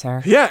website,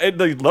 sir. yeah,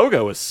 the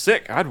logo is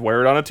sick. I'd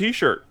wear it on a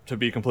t-shirt, to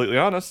be completely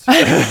honest.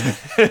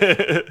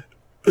 Fucking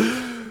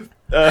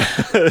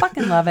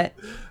love it.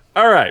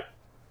 All right.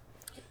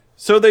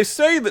 So they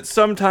say that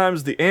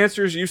sometimes the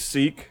answers you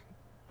seek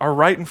are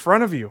right in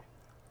front of you.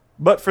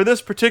 But for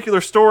this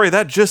particular story,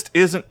 that just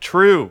isn't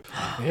true.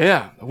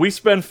 Yeah, we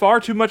spend far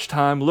too much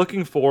time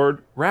looking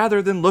forward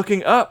rather than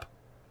looking up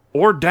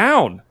or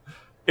down.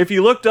 If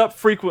you looked up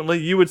frequently,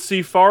 you would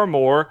see far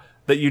more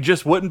that you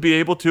just wouldn't be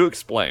able to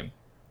explain.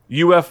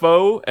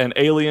 UFO and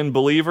alien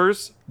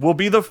believers will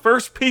be the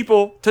first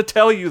people to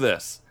tell you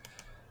this.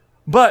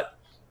 But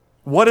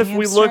what if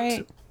we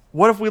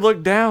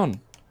looked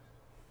down?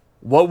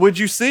 What would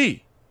you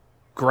see?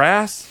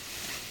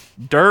 Grass?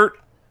 Dirt?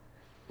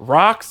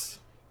 Rocks?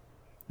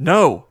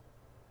 No.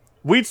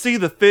 We'd see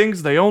the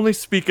things they only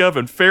speak of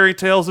in fairy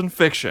tales and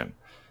fiction.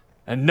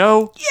 And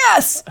no,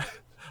 Yes!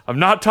 I'm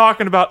not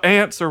talking about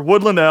ants or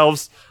woodland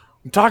elves.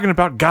 I'm talking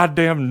about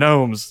goddamn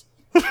gnomes.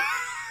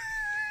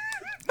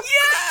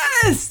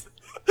 Yes!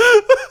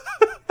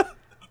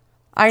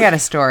 I got a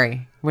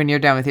story when you're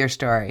done with your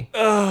story.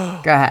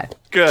 Go ahead.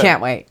 Good.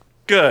 Can't wait.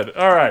 Good.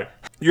 All right.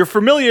 Your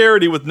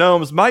familiarity with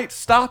gnomes might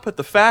stop at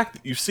the fact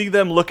that you see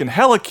them looking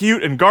hella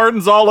cute in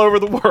gardens all over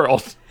the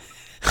world.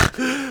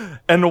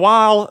 And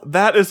while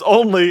that is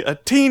only a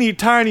teeny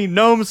tiny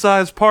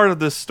gnome-sized part of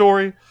this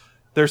story,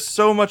 there's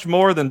so much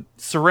more than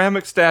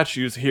ceramic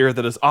statues here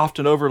that is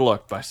often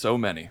overlooked by so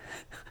many.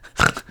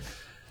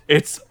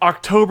 It's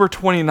October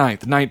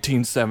 29th,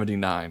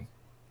 1979.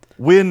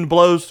 Wind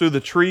blows through the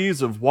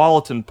trees of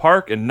Walleton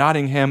Park in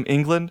Nottingham,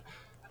 England,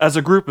 as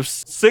a group of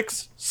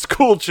 6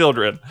 school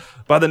children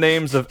by the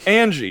names of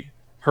Angie,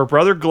 her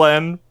brother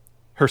Glenn,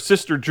 her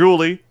sister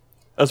Julie,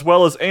 as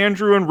well as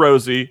Andrew and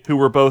Rosie, who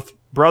were both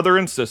brother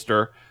and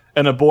sister,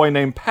 and a boy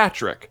named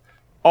Patrick,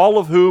 all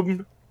of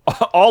whom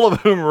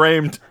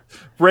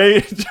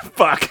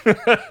fuck.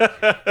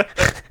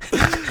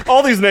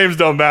 All these names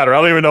don't matter.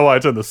 I don't even know why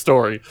it's in the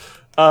story.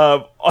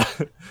 All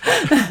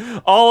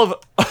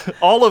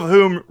of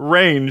whom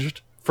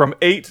ranged from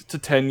 8 to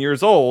 10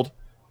 years old,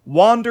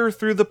 wander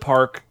through the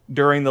park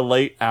during the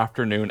late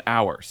afternoon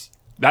hours.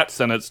 That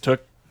sentence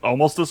took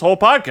almost this whole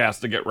podcast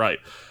to get right.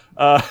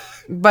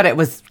 But it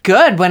was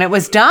good when it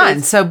was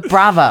done, so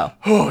bravo.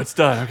 Oh, it's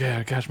done. Okay,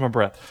 I catch my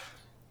breath.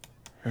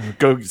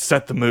 Go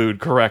set the mood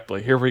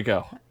correctly. Here we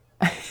go.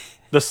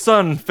 The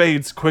sun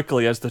fades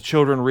quickly as the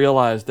children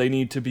realize they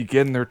need to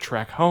begin their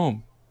trek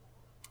home.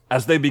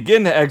 As they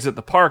begin to exit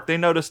the park, they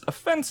noticed a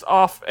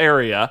fenced-off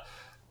area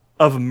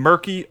of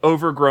murky,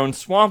 overgrown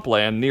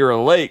swampland near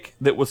a lake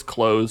that was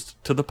closed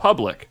to the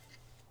public.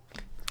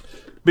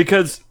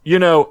 Because,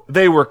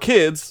 they were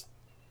kids,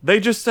 they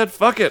just said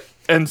fuck it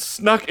and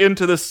snuck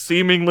into this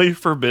seemingly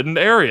forbidden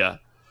area.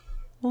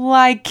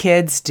 Like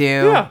kids do.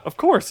 Yeah, of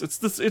course.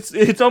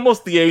 It's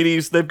almost the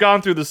 80s. They've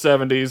gone through the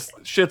 70s.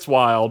 Shit's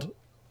wild.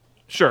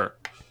 Sure.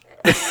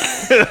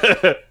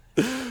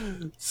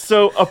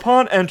 So,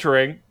 upon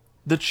entering,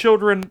 the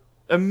children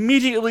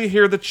immediately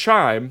hear the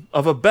chime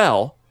of a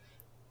bell,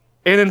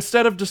 and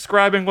instead of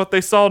describing what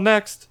they saw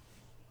next,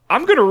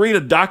 I'm going to read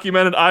a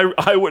documented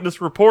eyewitness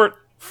report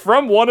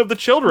from one of the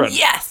children.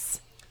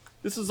 Yes!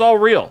 This is all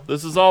real.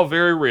 This is all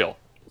very real.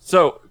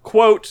 So,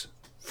 quote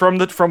from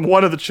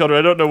one of the children.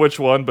 I don't know which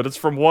one, but it's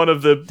from one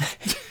of the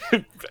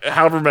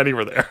however many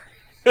were there.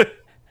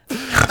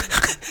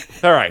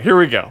 All right, here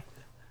we go.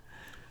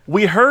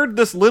 We heard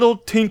this little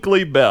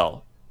tinkly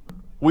bell.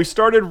 We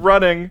started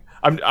running.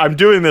 I'm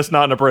doing this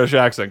not in a British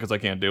accent because I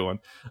can't do one.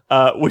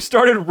 We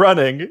started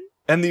running,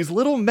 and these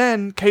little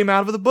men came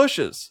out of the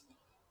bushes.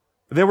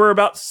 There were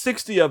about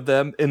 60 of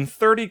them in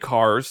 30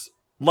 cars,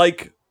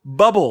 like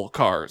bubble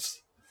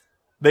cars.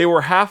 They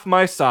were half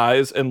my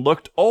size and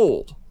looked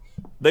old.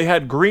 They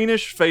had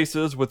greenish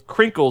faces with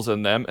crinkles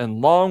in them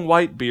and long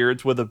white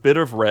beards with a bit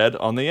of red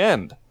on the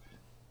end.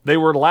 They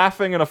were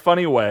laughing in a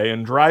funny way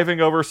and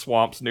driving over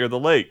swamps near the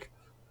lake.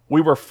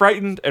 We were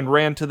frightened and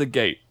ran to the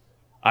gate.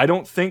 I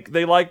don't think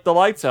they liked the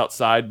lights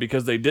outside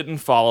because they didn't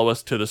follow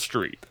us to the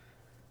street.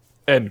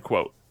 End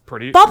quote.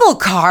 Pretty. Bubble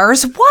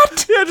cars?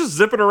 What? Yeah, just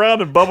zipping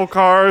around in bubble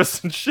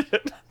cars and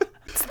shit.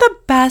 It's the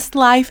best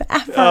life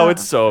ever. Oh,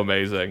 it's so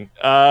amazing.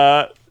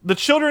 The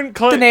children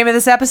The name of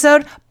this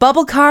episode,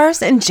 Bubble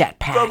Cars and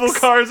Jetpacks. Bubble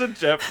cars and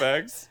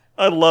jetpacks.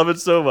 I love it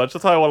so much.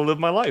 That's how I want to live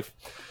my life.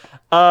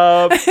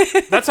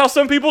 That's how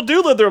some people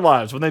do live their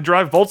lives when they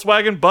drive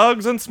Volkswagen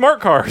Bugs and smart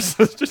cars.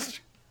 It's just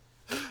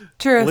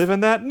Truth.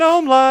 living that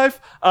gnome life.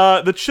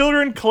 The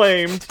children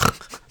claimed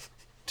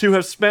to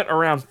have spent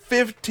around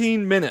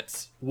 15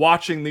 minutes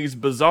watching these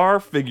bizarre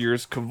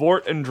figures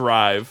cavort and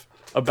drive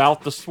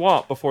about the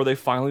swamp before they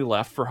finally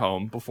left for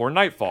home before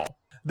nightfall.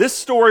 This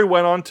story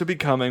went on to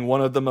becoming one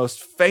of the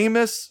most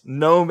famous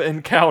gnome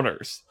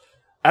encounters,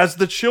 as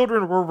the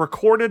children were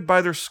recorded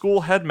by their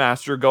school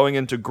headmaster going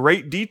into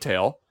great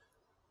detail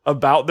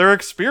about their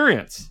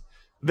experience.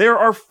 There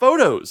are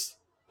photos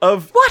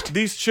of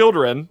these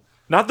children,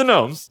 not the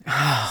gnomes.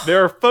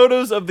 There are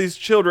photos of these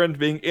children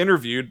being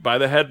interviewed by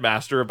the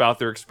headmaster about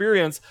their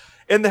experience,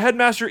 and the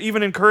headmaster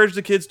even encouraged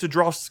the kids to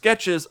draw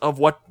sketches of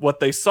what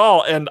they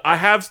saw, and I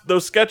have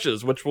those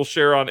sketches, which we'll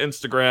share on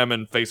Instagram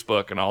and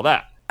Facebook and all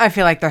that. I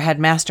feel like their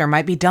headmaster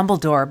might be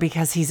Dumbledore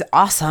because he's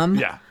awesome.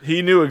 Yeah,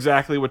 he knew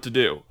exactly what to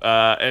do,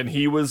 and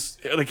he was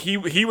like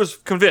he was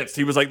convinced.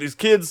 He was like, these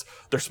kids,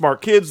 they're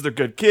smart kids, they're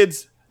good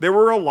kids. There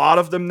were a lot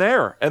of them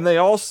there, and they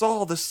all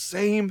saw the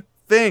same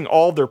thing.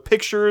 All their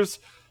pictures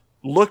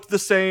looked the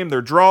same,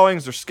 their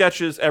drawings, their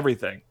sketches,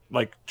 everything.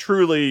 Like,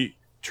 truly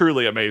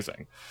truly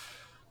amazing.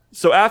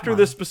 So after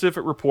this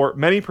specific report,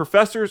 many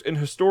professors and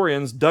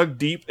historians dug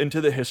deep into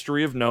the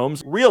history of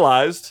gnomes,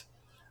 realized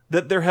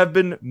that there have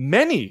been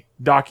many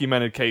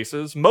documented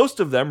cases, most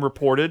of them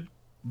reported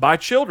by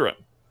children.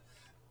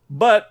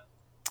 But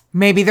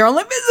Maybe they're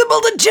only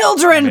visible to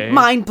children. Maybe.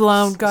 Mind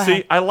blown. Go see,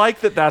 ahead. I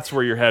like that that's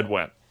where your head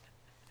went.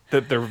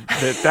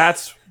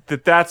 That's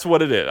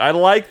what it is. I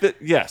like that,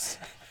 yes.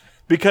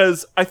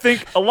 Because I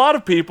think a lot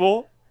of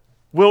people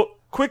will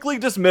quickly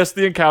dismiss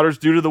the encounters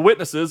due to the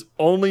witnesses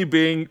only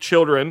being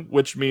children,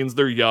 which means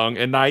they're young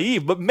and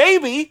naive. But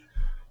maybe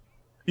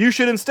you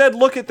should instead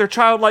look at their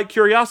childlike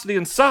curiosity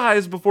and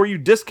size before you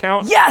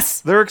discount Yes!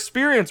 their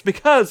experience.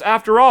 Because,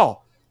 after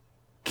all,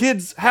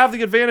 kids have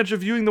the advantage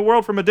of viewing the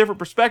world from a different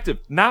perspective,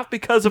 not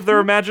because of their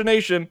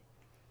imagination,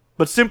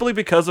 but simply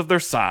because of their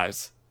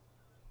size.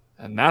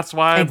 And that's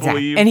why I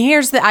believe... And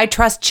here's I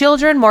trust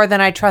children more than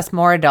I trust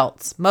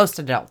most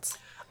adults.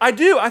 I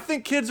do. I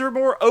think kids are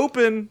more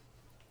open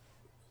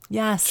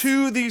Yes.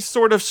 to these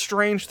sort of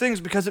strange things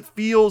because it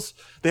feels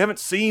they haven't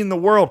seen the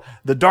world,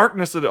 the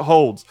darkness that it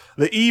holds,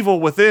 the evil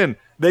within.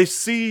 They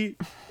see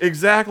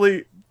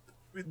exactly,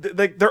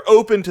 they're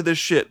open to this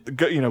shit,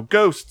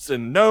 ghosts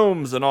and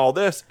gnomes and all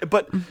this.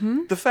 But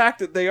the fact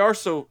that they are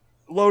so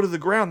low to the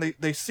ground,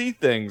 they see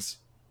things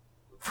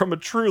from a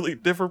truly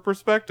different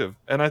perspective.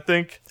 And I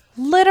think...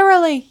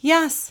 Literally,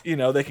 yes.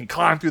 they can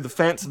climb through the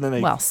fence and then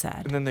they Well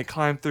said. and then they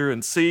climb through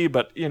and see.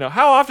 But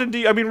how often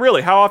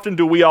how often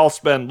do we all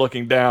spend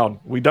looking down?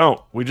 We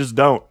don't. We just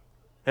don't.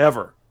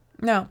 Ever.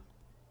 No.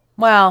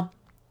 Well,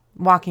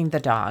 walking the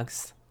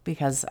dogs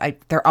because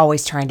they're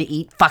always trying to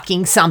eat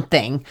fucking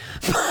something.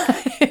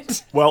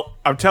 But Well,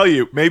 I'm telling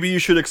you, maybe you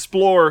should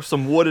explore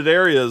some wooded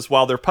areas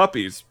while they're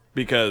puppies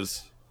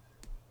because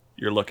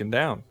you're looking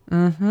down.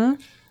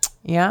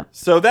 yeah,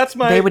 So that's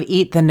my. they would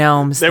eat the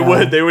gnomes. They though.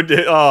 would. They would.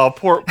 Oh,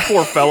 poor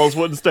fellows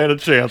wouldn't stand a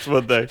chance,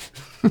 would they?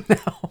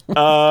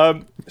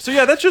 No. So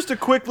yeah, that's just a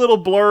quick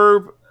little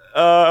blurb,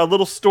 a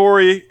little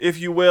story, if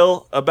you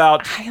will,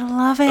 about I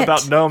love it.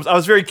 about gnomes. I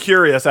was very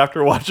curious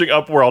after watching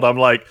Upworld. I'm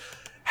like,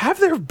 have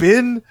there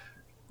been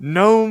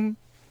gnome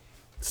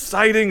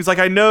sightings? Like,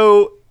 I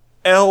know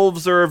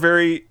elves are a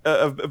very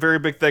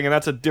big thing, and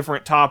that's a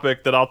different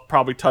topic that I'll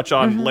probably touch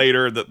on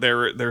later. That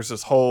there's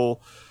this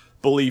whole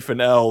belief in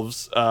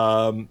elves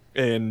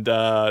in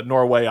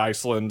Norway,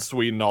 Iceland,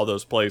 Sweden, all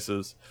those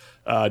places,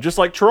 just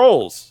like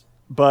trolls.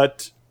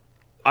 But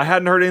I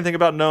hadn't heard anything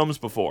about gnomes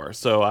before,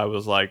 so I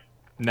was like,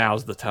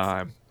 now's the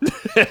time.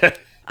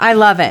 I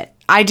love it.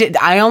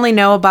 I only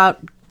know about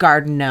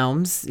garden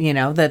gnomes,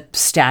 the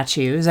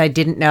statues. I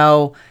didn't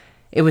know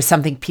it was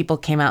something people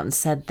came out and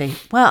said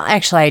well,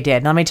 actually I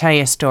did. Let me tell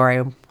you a story.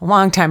 A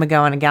long time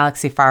ago in a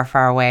galaxy far,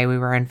 far away, we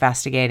were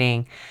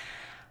investigating.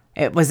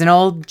 It was an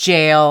old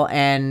jail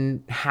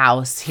and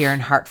house here in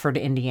Hartford,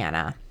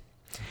 Indiana.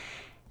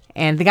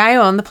 And the guy who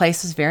owned the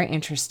place was very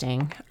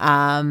interesting.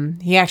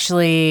 He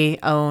actually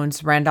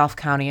owns Randolph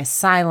County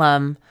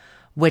Asylum,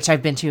 which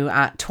I've been to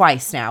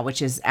twice now,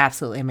 which is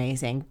absolutely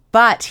amazing.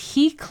 But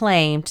he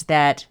claimed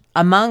that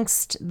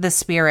amongst the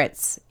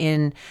spirits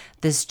in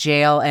this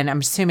jail, and I'm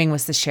assuming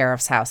was the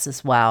sheriff's house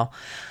as well,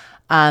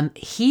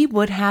 he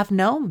would have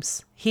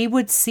gnomes. He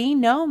would see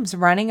gnomes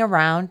running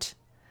around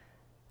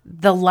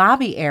the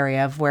lobby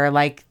area of where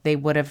they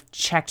would have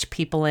checked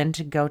people in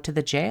to go to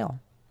the jail.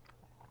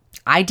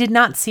 I did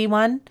not see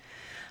one.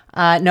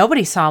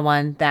 Nobody saw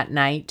one that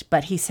night,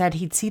 but he said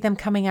he'd see them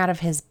coming out of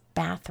his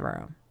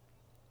bathroom.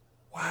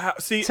 Wow.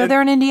 See, So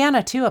they're in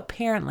Indiana too,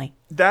 apparently.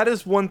 that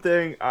is one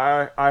thing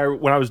I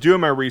when I was doing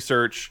my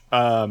research,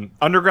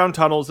 underground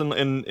tunnels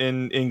in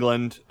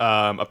England,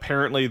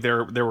 apparently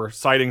there were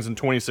sightings in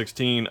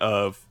 2016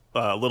 of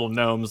little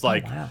gnomes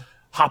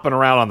hopping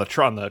around on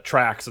the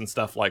tracks and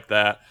stuff like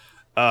that.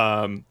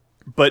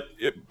 But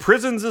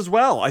prisons as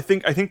well. I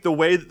think the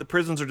way that the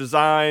prisons are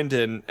designed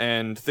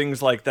and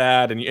things like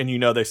that, and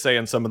they say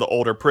in some of the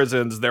older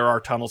prisons there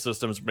are tunnel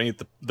systems beneath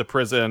the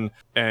prison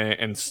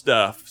and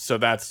stuff. So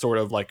that's sort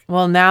of like,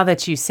 Well, now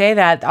that you say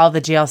that, all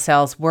the jail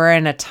cells were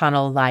in a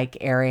tunnel-like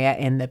area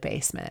in the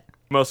basement.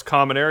 most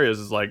common areas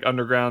is like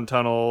underground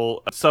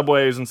tunnel,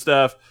 subways and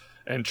stuff,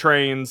 and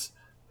trains,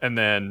 and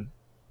then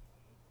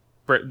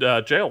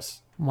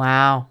jails.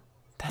 Wow,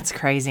 that's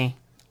crazy.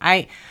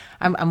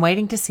 I'm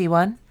waiting to see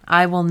one.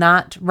 I will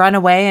not run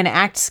away and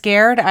act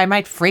scared. I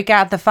might freak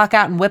out the fuck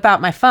out and whip out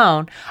my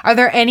phone. Are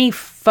there any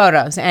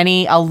photos,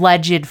 any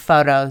alleged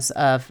photos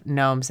of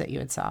gnomes that you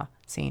had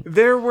seen?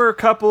 There were a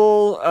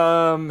couple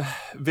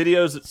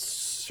videos that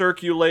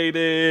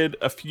circulated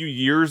a few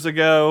years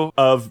ago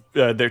of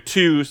there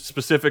two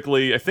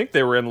specifically. I think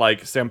they were in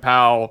like Sao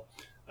Paulo.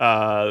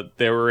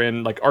 They were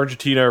in like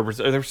Argentina or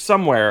Brazil. They were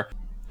somewhere,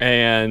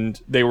 and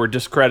they were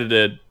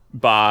discredited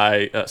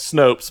by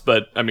Snopes.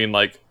 But I mean,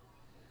 like,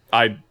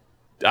 I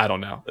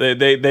don't know.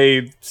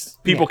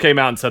 People came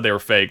out and said they were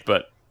fake,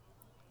 but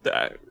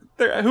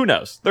who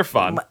knows? They're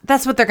fun.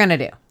 That's what they're going to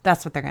do.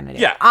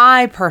 Yeah.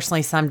 I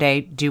personally someday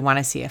do want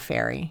to see a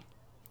fairy.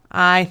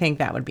 I think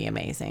that would be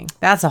amazing.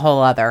 That's a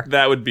whole other.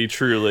 That would be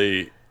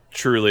truly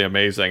truly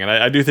amazing. And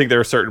I do think there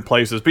are certain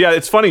places. But yeah,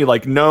 it's funny,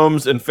 like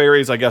gnomes and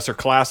fairies, I guess, are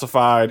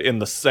classified in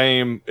the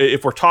same.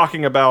 If we're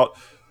talking about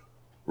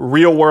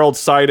real world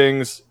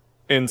sightings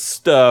and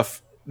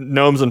stuff,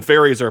 gnomes and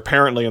fairies are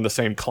apparently in the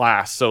same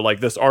class. So like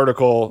this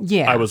article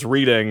I was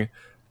reading,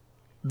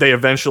 they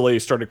eventually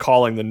started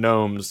calling the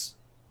gnomes,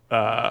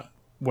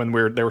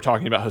 when they were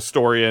talking about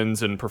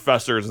historians and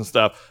professors and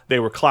stuff, they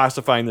were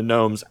classifying the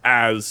gnomes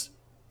as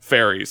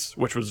fairies,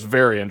 which was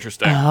very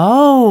interesting.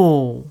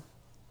 Oh,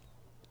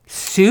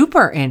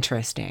 super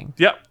interesting.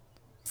 Yep.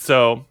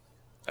 So,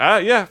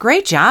 yeah.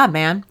 Great job,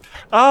 man.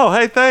 Oh,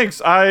 hey,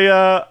 thanks.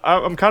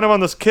 I'm kind of on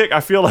this kick. I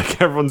feel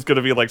like everyone's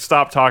gonna be like,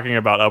 stop talking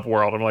about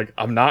Upworld. I'm like,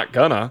 I'm not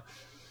gonna.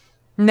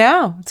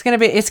 No, it's gonna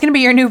be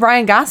your new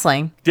Ryan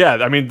Gosling. Yeah,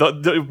 I mean,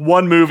 the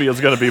one movie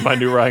is gonna be my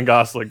new Ryan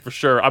Gosling for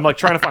sure. I'm like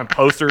trying to find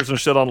posters and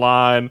shit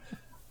online.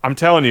 I'm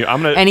telling you,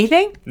 I'm gonna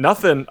Anything?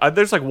 Nothing.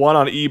 There's like one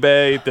on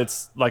eBay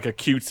that's like a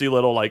cutesy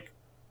little it's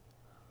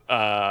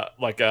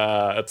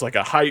like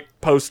a height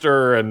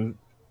poster, and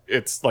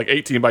it's like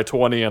 18 by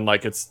 20, and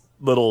like it's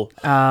little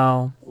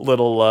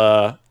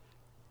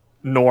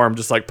Norm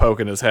just like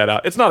poking his head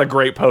out. It's not a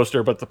great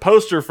poster, but the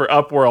poster for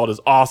Upworld is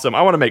awesome.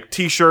 I want to make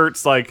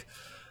T-shirts. Like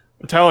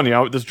I'm telling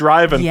you, this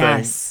driving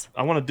thing,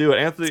 I want to do it.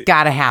 Anthony, it's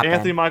gotta happen.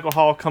 Anthony Michael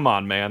Hall, come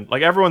on, man.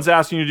 Like everyone's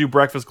asking you to do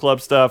Breakfast Club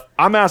stuff.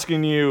 I'm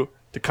asking you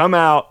to come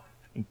out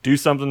and do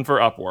something for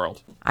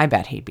Upworld. I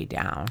bet he'd be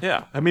down.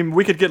 Yeah, I mean,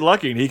 we could get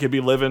lucky and he could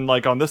be living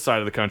like on this side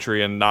of the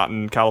country and not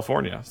in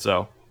California.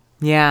 So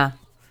yeah.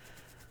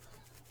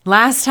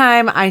 Last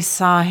time I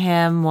saw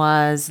him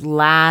was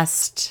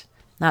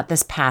not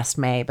this past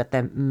May, but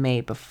the May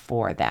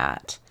before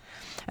that.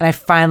 And I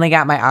finally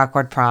got my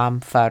awkward prom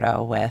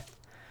photo with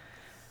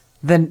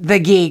the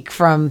geek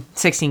from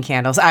 16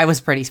 Candles. I was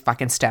pretty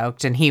fucking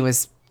stoked, and he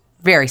was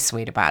very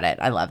sweet about it.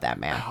 I love that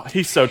man.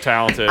 He's so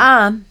talented.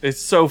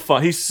 It's so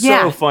fun. He's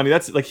so funny.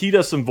 That's like, he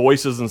does some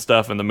voices and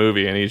stuff in the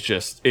movie, and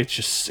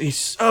he's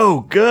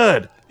so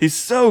good. He's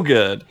so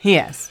good. He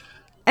is.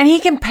 And he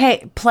can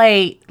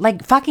play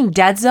like fucking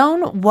Dead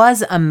Zone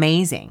was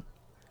amazing.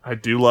 I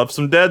do love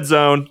some Dead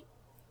Zone.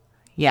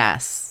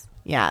 Yes.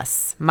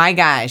 My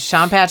guys,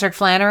 Sean Patrick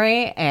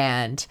Flannery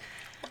and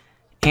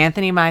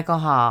Anthony Michael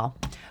Hall.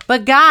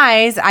 But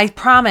guys, I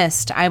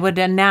promised I would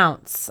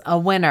announce a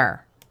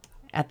winner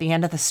at the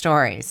end of the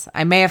stories.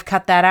 I may have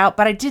cut that out,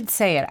 but I did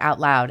say it out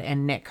loud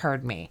and Nick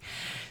heard me.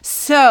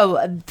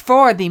 So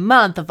for the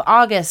month of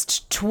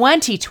August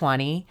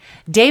 2020,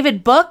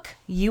 David Book,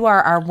 you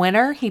are our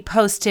winner. He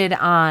posted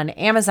on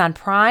Amazon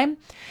Prime.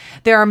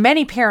 There are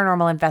many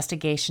paranormal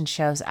investigation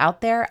shows out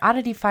there.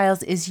 Oddity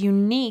Files is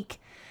unique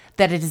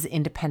that it is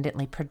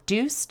independently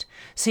produced,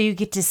 so you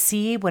get to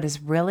see what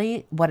it's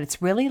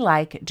really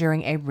like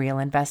during a real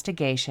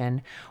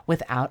investigation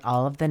without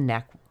all of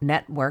the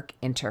network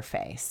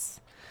interface.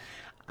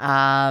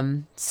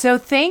 So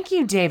thank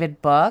you,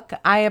 David Book.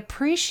 I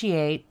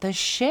appreciate the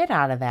shit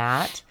out of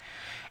that.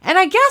 And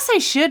I guess I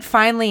should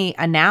finally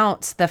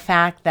announce the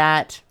fact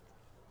that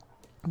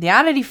the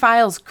Oddity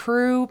Files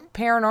crew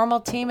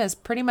paranormal team has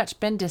pretty much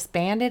been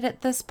disbanded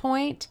at this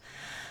point.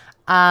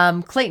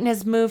 Clayton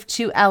has moved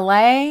to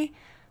LA.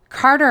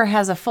 Carter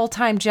has a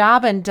full-time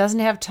job and doesn't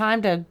have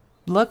time to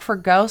look for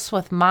ghosts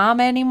with mom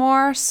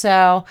anymore.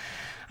 So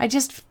I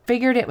just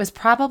figured it was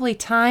probably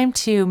time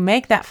to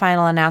make that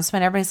final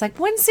announcement. Everybody's like,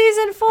 when's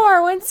season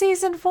 4? When's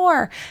season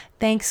 4?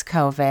 Thanks,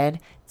 COVID.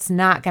 It's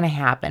not going to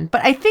happen.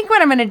 But I think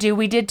what I'm going to do,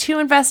 we did 2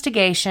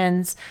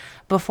 investigations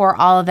before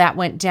all of that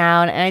went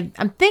down. And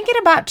I'm thinking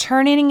about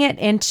turning it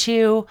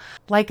into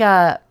like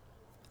a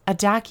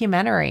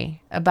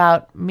documentary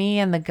about me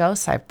and the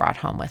ghosts I've brought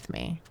home with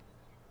me.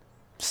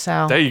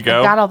 So there you go.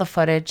 I've got all the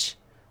footage.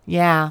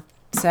 Yeah.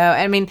 So,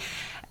 I mean,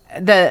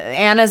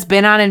 Anna's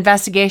been on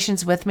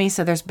investigations with me,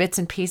 so there's bits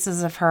and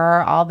pieces of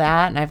her, all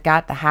that, and I've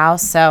got the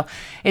house. So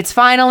it's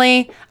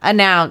finally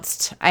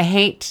announced. I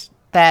hate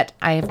that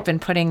I have been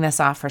putting this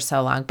off for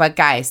so long. But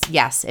guys,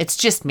 yes, it's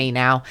just me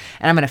now,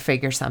 and I'm going to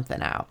figure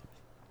something out.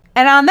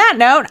 And on that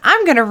note,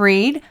 I'm going to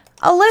read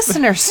a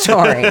listener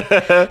story.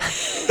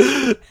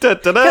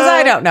 Because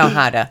I don't know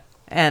how to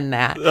end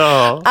that.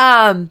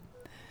 Oh.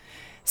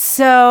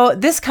 So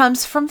this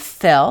comes from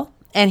Phil.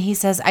 And he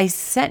says, I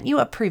sent you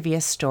a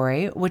previous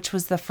story, which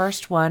was the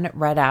first one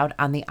read out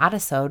on the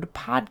Odysode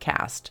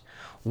podcast.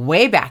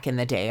 Way back in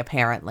the day,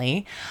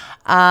 apparently.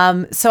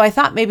 So I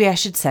thought maybe I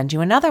should send you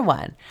another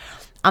one.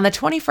 On the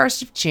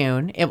 21st of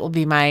June, it will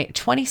be my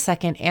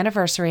 22nd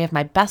anniversary of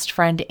my best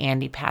friend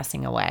Andy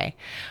passing away.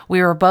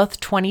 We were both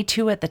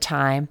 22 at the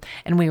time,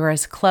 and we were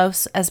as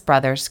close as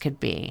brothers could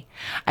be.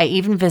 I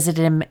even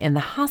visited him in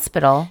the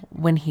hospital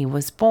when he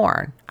was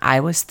born. I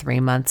was 3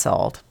 months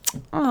old.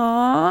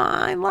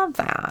 Aw, I love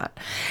that.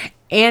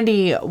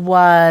 Andy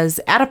was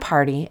at a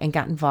party and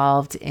got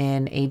involved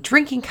in a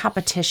drinking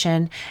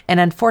competition, and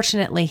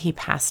unfortunately, he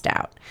passed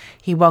out.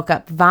 He woke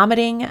up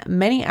vomiting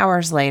many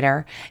hours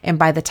later, and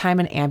by the time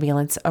an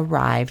ambulance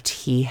arrived,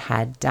 he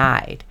had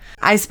died.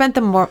 I spent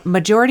the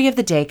majority of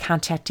the day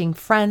contacting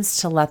friends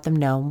to let them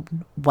know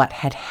what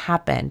had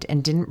happened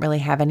and didn't really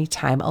have any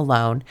time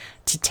alone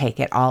to take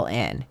it all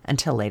in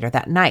until later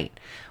that night.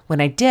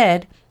 When I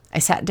did, I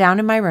sat down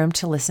in my room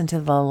to listen to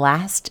the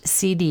last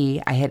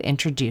CD I had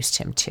introduced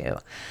him to,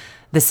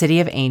 the City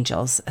of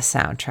Angels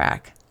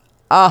soundtrack.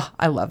 Oh,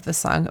 I love this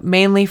song,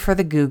 mainly for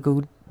the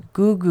Goo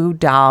Goo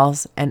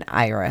Dolls and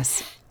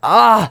Iris.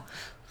 Oh,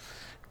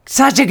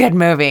 such a good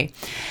movie.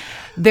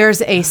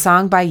 There's a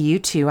song by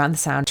U2 on the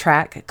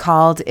soundtrack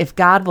called If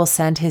God Will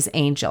Send His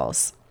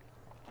Angels.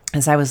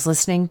 As I was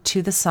listening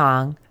to the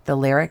song, the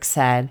lyrics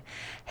said,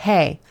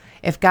 "Hey,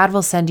 if God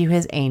will send you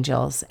his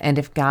angels, and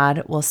if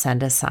God will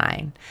send a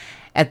sign."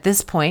 At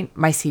this point,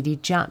 my CD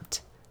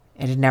jumped.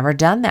 It had never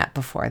done that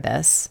before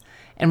this,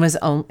 and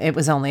it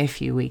was only a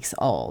few weeks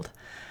old.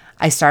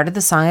 I started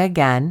the song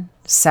again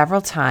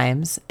several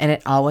times, and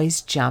it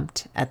always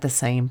jumped at the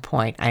same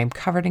point. I am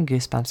covered in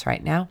goosebumps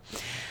right now.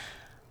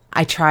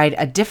 I tried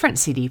a different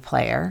CD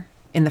player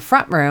in the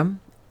front room,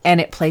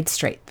 and it played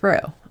straight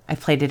through. I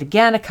played it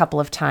again a couple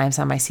of times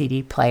on my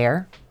CD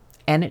player,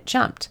 and it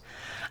jumped.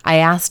 I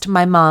asked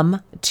my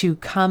mom to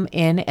come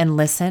in and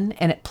listen,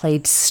 and it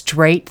played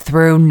straight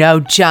through, no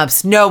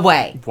jumps, no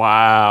way.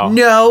 Wow.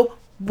 No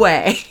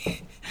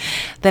way.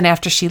 Then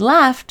after she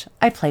left,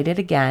 I played it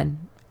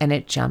again, and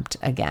it jumped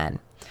again.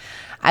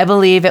 I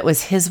believe it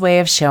was his way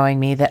of showing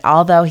me that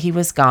although he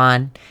was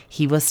gone,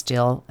 he was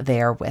still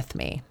there with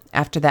me.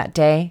 After that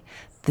day,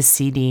 the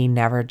CD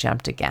never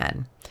jumped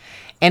again.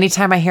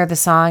 Anytime I hear the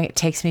song, it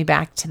takes me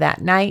back to that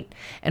night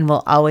and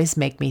will always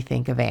make me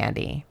think of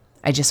Andy.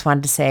 I just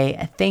wanted to say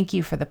a thank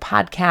you for the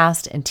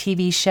podcast and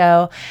TV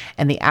show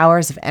and the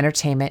hours of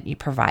entertainment you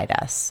provide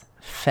us.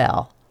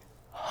 Phil.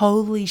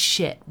 Holy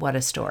shit, what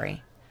a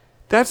story.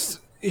 That's,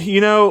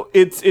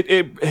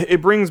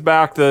 it brings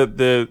back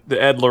the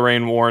Ed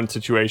Lorraine Warren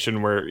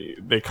situation where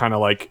they kind of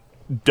like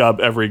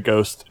dub every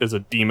ghost as a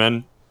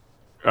demon.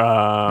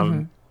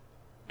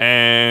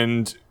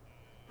 And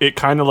it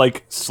kind of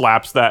like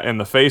slaps that in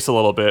the face a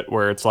little bit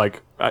where it's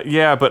like,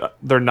 yeah, but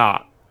they're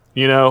not.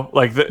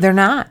 Like they're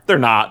not. They're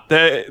not.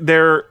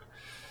 They're.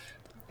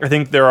 I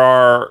think there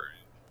are.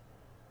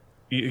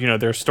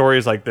 There's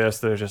stories like this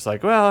that are just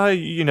like, well,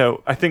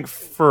 I think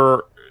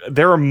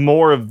there are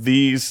more of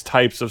these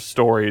types of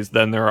stories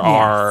than there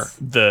are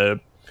the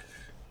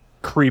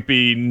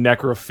creepy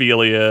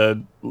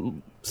necrophilia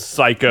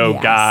psycho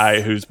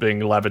guy who's being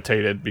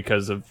levitated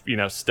because of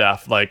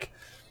stuff like.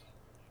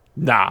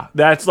 Nah,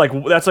 that's like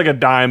a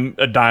dime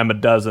a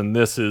dozen.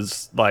 This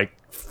is like.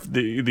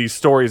 These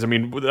stories, I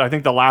mean, I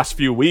think the last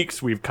few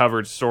weeks we've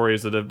covered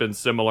stories that have been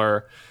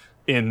similar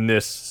in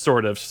this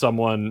sort of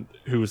someone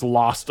who's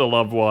lost a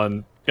loved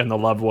one and the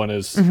loved one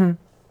is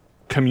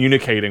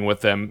communicating with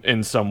them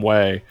in some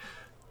way.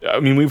 I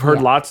mean, we've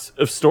heard lots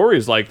of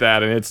stories like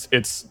that, and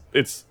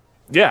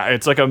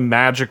it's like a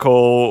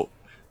magical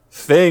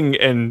thing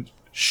and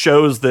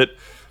shows that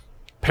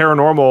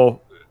paranormal,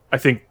 I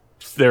think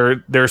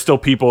there are still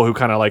people who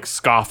kind of like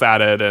scoff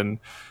at it and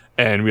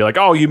be like,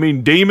 oh, you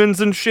mean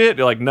demons and shit?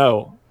 You're like,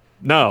 no,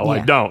 I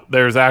don't.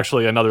 There's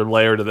actually another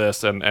layer to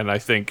this, and I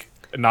think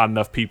not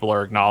enough people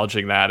are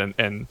acknowledging that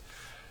and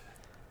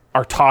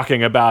are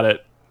talking about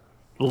it,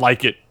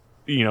 like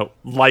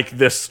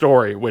this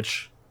story,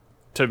 which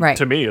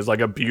to me is like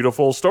a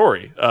beautiful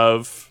story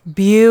of...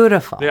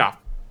 Beautiful. Yeah.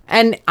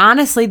 And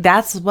honestly,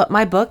 that's what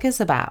my book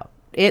is about.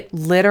 It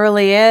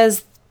literally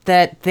is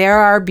that there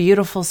are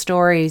beautiful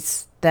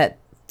stories that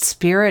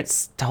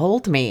spirits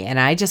told me, and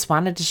I just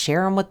wanted to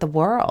share them with the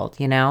world.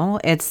 And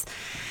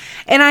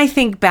I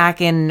think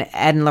back in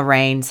Ed and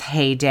Lorraine's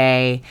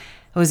heyday,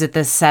 was it the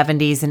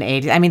 70s and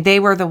 80s? I mean,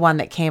 they were the one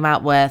that came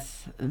out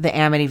with the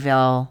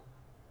Amityville,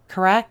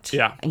 correct?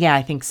 Yeah,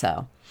 I think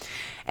so.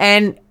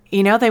 And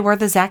they were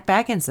the Zach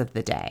Baggins of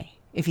the day.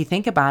 If you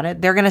think about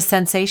it, they're going to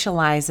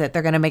sensationalize it.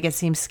 They're going to make it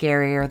seem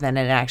scarier than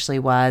it actually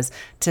was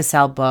to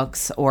sell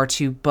books or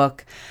to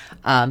book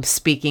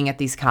speaking at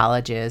these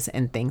colleges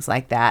and things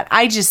like that.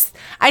 I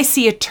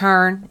see a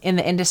turn in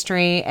the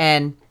industry,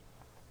 and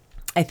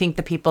I think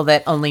the people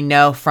that only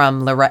know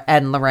from Ed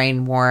and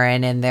Lorraine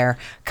Warren and their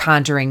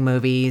Conjuring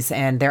movies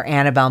and their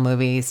Annabelle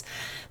movies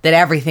that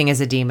everything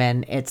is a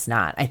demon. It's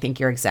not. I think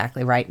you're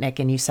exactly right, Nick,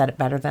 and you said it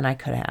better than I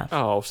could have.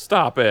 Oh,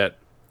 stop it.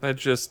 That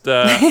just,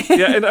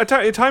 and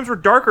at times were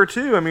darker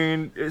too. I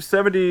mean,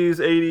 70s,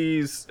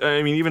 80s,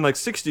 I mean, even like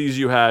 60s,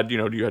 you had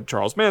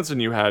Charles Manson,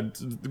 you had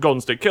the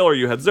Golden State Killer,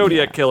 you had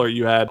Zodiac Killer,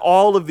 you had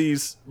all of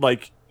these,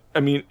 like, I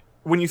mean,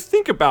 when you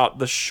think about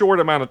the short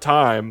amount of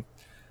time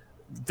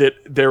that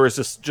there was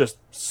this just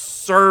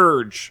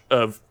surge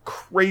of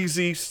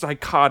crazy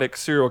psychotic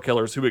serial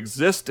killers who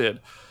existed,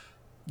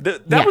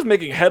 that was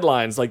making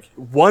headlines. Like,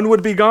 one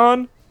would be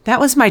gone, That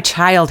was my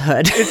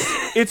childhood.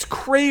 It's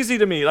crazy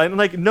to me.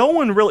 Like no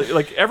one really,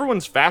 like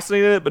everyone's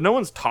fascinated in it, but no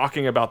one's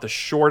talking about the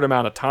short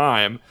amount of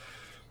time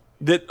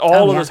that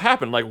all of this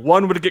happened. Like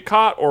one would get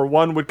caught or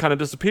one would kind of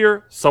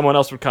disappear. Someone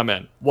else would come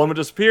in. One would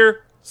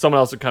disappear. Someone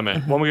else would come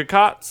in. One would get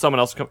caught. Someone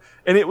else would come.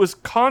 And it was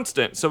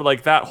constant. So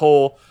like that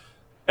whole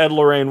Ed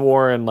Lorraine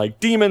Warren,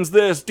 like demons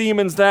this,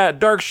 demons that,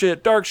 dark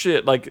shit,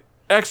 like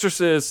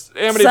Exorcist,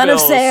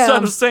 Amityville,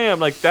 Son of Sam.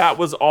 Like that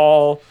was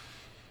all,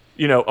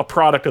 you know, a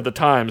product of the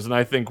times. And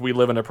I think we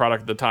live in a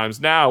product of the times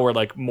now where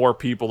like more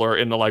people are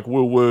into like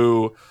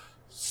woo-woo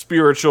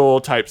spiritual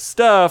type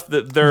stuff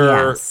that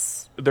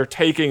they're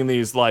taking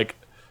these like,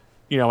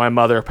 you know, my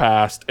mother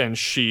passed and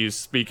she's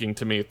speaking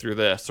to me through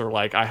this, or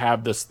like I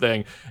have this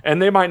thing,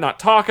 and they might not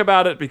talk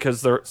about it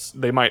because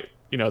they might,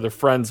 you know, their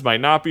friends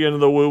might not be into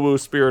the woo-woo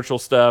spiritual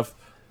stuff,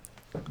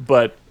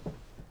 but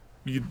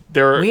we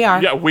are.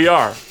 Yeah, we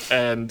are.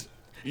 And,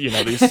 you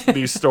know,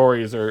 these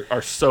stories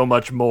are so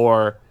much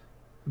more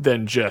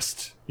than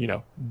just, you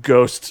know,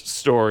 ghost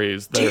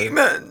stories.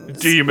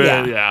 Demons.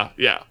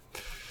 Yeah.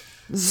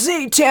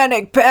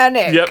 Satanic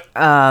Panic. Yep.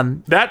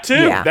 That too.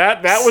 Yeah.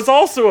 That was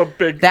also a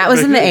big. That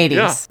was in the thing. 80s.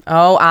 Yeah.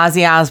 Oh,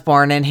 Ozzy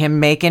Osbourne and him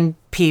making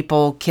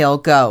people kill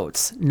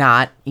goats.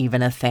 Not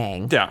even a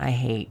thing. Yeah. I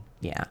hate.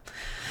 Yeah.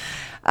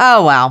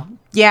 Oh, well.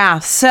 Yeah.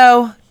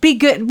 So be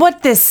good.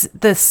 What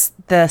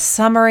the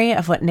summary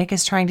of what Nick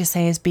is trying to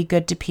say is be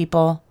good to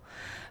people.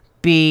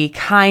 Be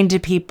kind to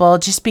people.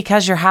 Just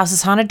because your house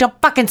is haunted, don't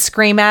fucking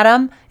scream at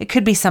them. It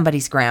could be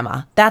somebody's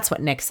grandma. That's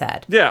what Nick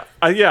said. Yeah.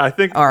 I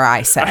think. Or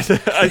I said.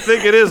 I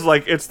think it is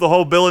like it's the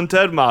whole Bill and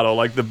Ted model,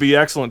 like the be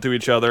excellent to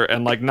each other,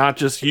 and like not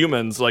just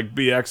humans, like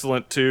be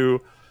excellent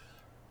to,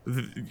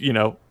 you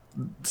know,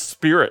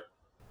 spirit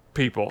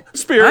people.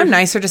 I'm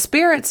nicer to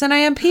spirits than I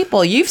am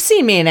people. You've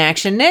seen me in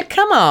action, Nick.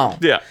 Come on.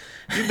 Yeah.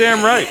 You're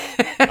damn right.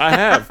 I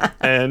have.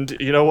 And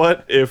you know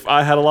what? If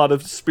I had a lot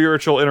of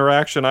spiritual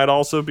interaction, I'd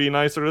also be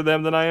nicer to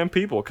them than I am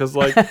people. Because,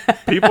 like,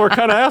 people are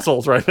kind of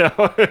assholes right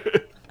now.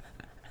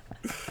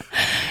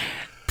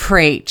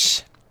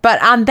 Preach.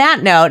 But on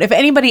that note, if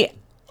anybody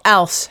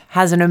else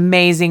has an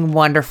amazing,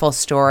 wonderful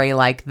story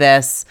like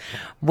this,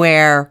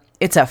 where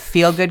it's a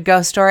feel-good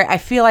ghost story, I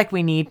feel like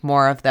we need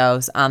more of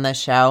those on the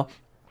show.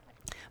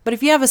 But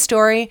if you have a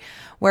story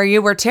where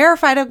you were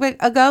terrified of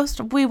a ghost,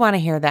 we want to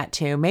hear that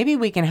too. Maybe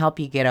we can help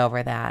you get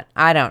over that.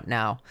 I don't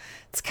know.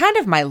 It's kind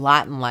of my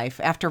lot in life.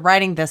 After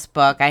writing this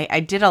book, I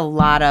did a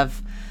lot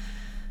of,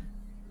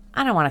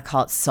 I don't want to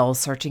call it soul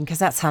searching because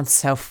that sounds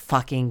so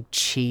fucking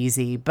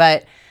cheesy,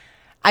 but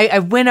I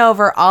went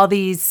over all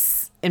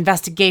these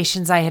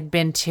investigations I had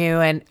been to,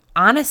 and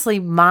honestly,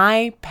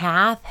 my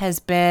path has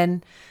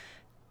been,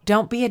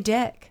 don't be a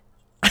dick.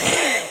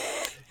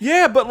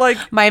 Yeah, but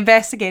like my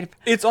investigative.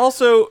 It's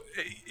also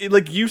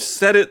like you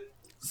said it.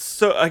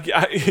 So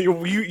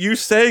you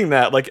saying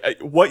that, like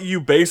what you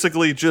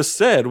basically just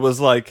said was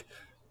like,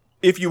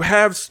 if you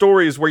have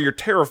stories where you're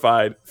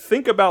terrified,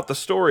 think about the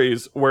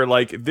stories where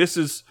like this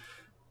is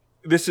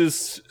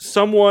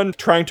someone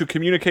trying to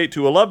communicate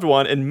to a loved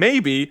one, and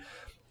maybe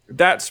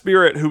that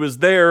spirit who is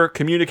there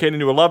communicating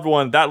to a loved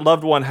one, that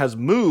loved one has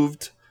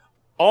moved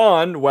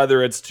on,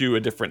 whether it's to a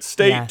different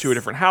state, to a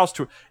different house,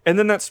 and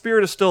then that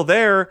spirit is still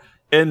there.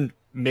 And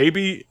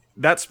maybe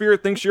that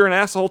spirit thinks you're an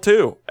asshole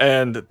too.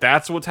 And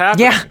that's what's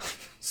happening. Yeah.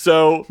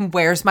 So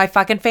where's my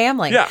fucking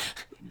family? Yeah.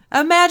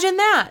 Imagine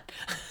that.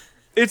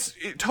 It's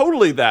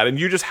totally that. And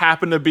you just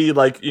happen to be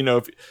like, you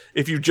know,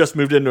 if you just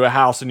moved into a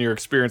house and you're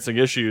experiencing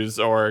issues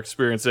or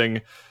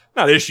experiencing,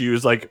 not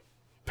issues, like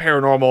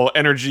paranormal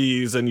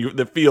energies and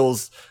that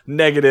feels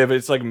negative,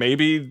 it's like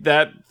maybe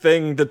that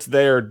thing that's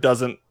there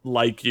doesn't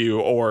like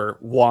you or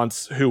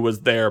wants who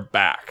was there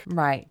back.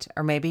 Right.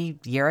 Or maybe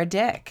you're a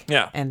dick.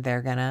 Yeah. And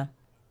they're gonna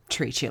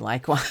treat you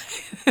like one.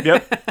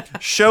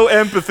 Yep. Show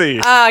empathy.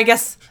 I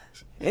guess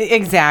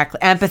exactly.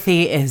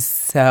 Empathy is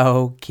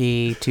so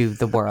key to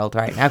the world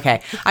right now.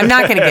 Okay. I'm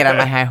not going to get on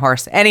my high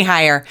horse any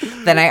higher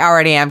than I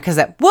already am because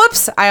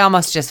whoops, I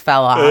almost just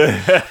fell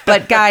off.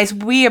 But guys,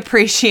 we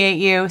appreciate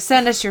you.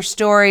 Send us your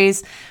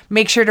stories.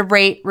 Make sure to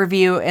rate,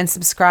 review, and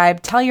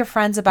subscribe. Tell your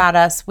friends about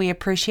us. We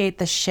appreciate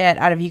the shit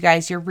out of you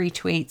guys, your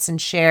retweets and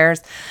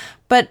shares.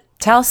 But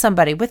tell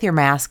somebody with your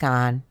mask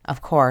on,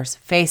 of course,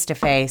 face to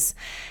face.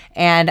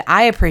 And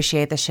I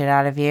appreciate the shit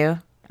out of you.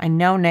 I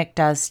know Nick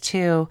does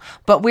too,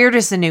 but weird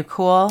is the new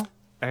cool.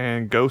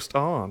 And ghost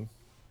on.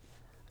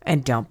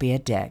 And don't be a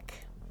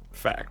dick.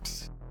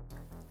 Facts.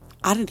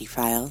 Oddity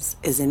Files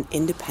is an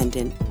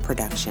independent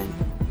production.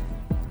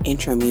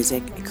 Intro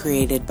music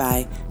created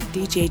by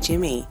DJ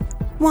Jimmy.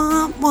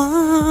 Wah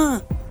wah.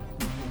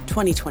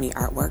 2020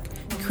 artwork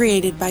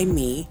created by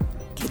me,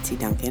 Kitsy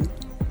Duncan.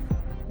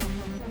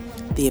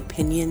 The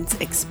opinions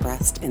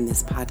expressed in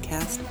this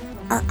podcast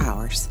are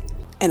ours,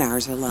 and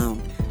ours alone.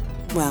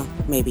 Well,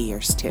 maybe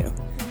yours too.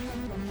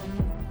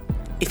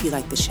 If you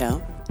like the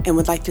show and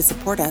would like to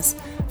support us,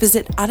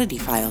 visit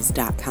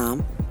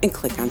oddityfiles.com and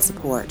click on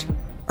support,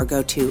 or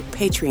go to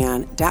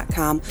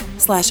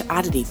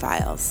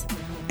patreon.com/oddityfiles.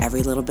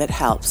 Every little bit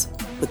helps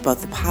with both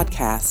the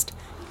podcast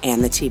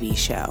and the TV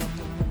show.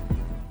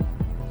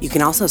 You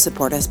can also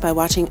support us by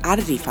watching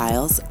Oddity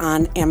Files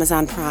on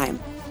Amazon Prime.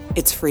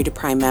 It's free to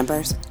Prime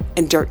members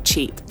and dirt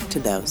cheap to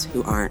those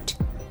who aren't.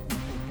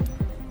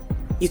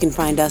 You can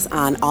find us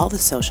on all the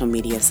social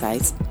media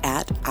sites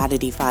at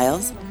Oddity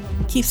Files.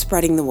 Keep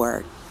spreading the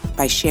word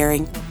by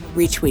sharing,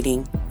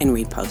 retweeting, and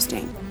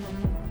reposting.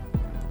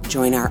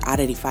 Join our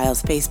Oddity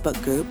Files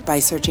Facebook group by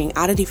searching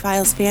Oddity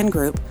Files Fan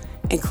Group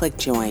and click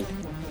Join.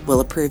 We'll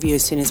approve you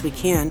as soon as we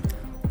can.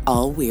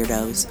 All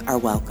weirdos are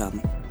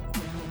welcome.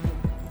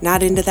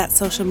 Not into that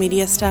social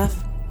media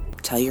stuff?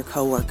 Tell your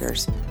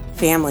coworkers,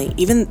 family,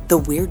 even the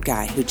weird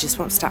guy who just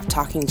won't stop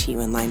talking to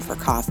you in line for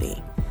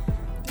coffee.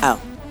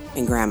 Oh,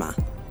 and Grandma.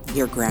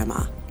 Your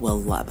grandma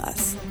will love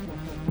us.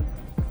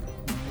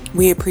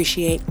 We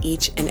appreciate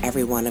each and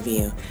every one of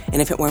you,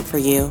 and if it weren't for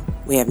you,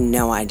 we have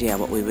no idea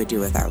what we would do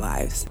with our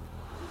lives.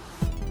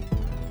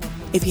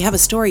 If you have a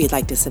story you'd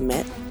like to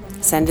submit,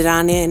 send it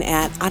on in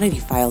at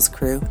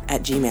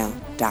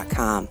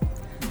oddityfilescrew@gmail.com.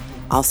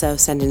 Also,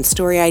 send in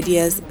story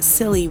ideas,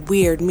 silly,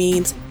 weird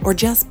memes, or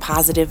just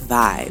positive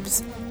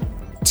vibes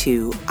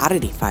to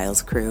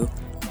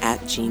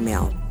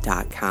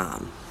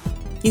oddityfilescrew@gmail.com.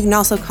 You can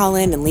also call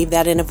in and leave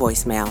that in a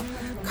voicemail.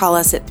 Call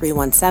us at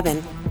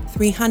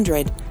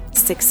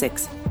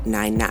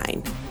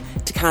 317-300-6699.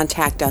 To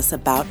contact us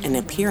about an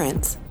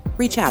appearance,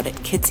 reach out at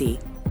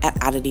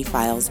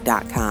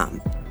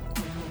kitsy@oddityfiles.com.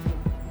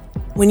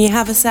 When you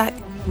have a sec,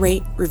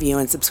 rate, review,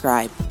 and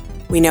subscribe.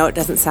 We know it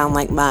doesn't sound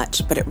like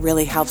much, but it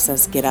really helps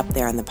us get up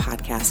there on the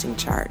podcasting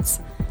charts.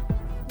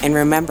 And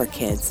remember,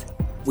 kids,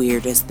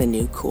 weird is the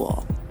new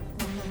cool.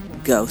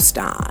 Ghost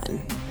on.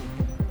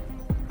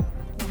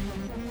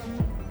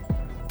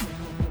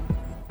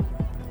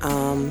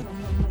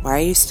 Why are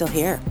you still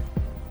here?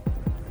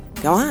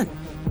 Go on.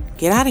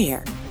 Get out of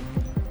here.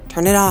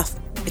 Turn it off.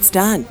 It's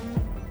done.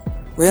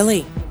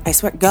 Really. I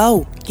swear.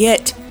 Go.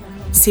 Get.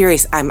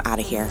 Serious, I'm out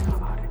of here.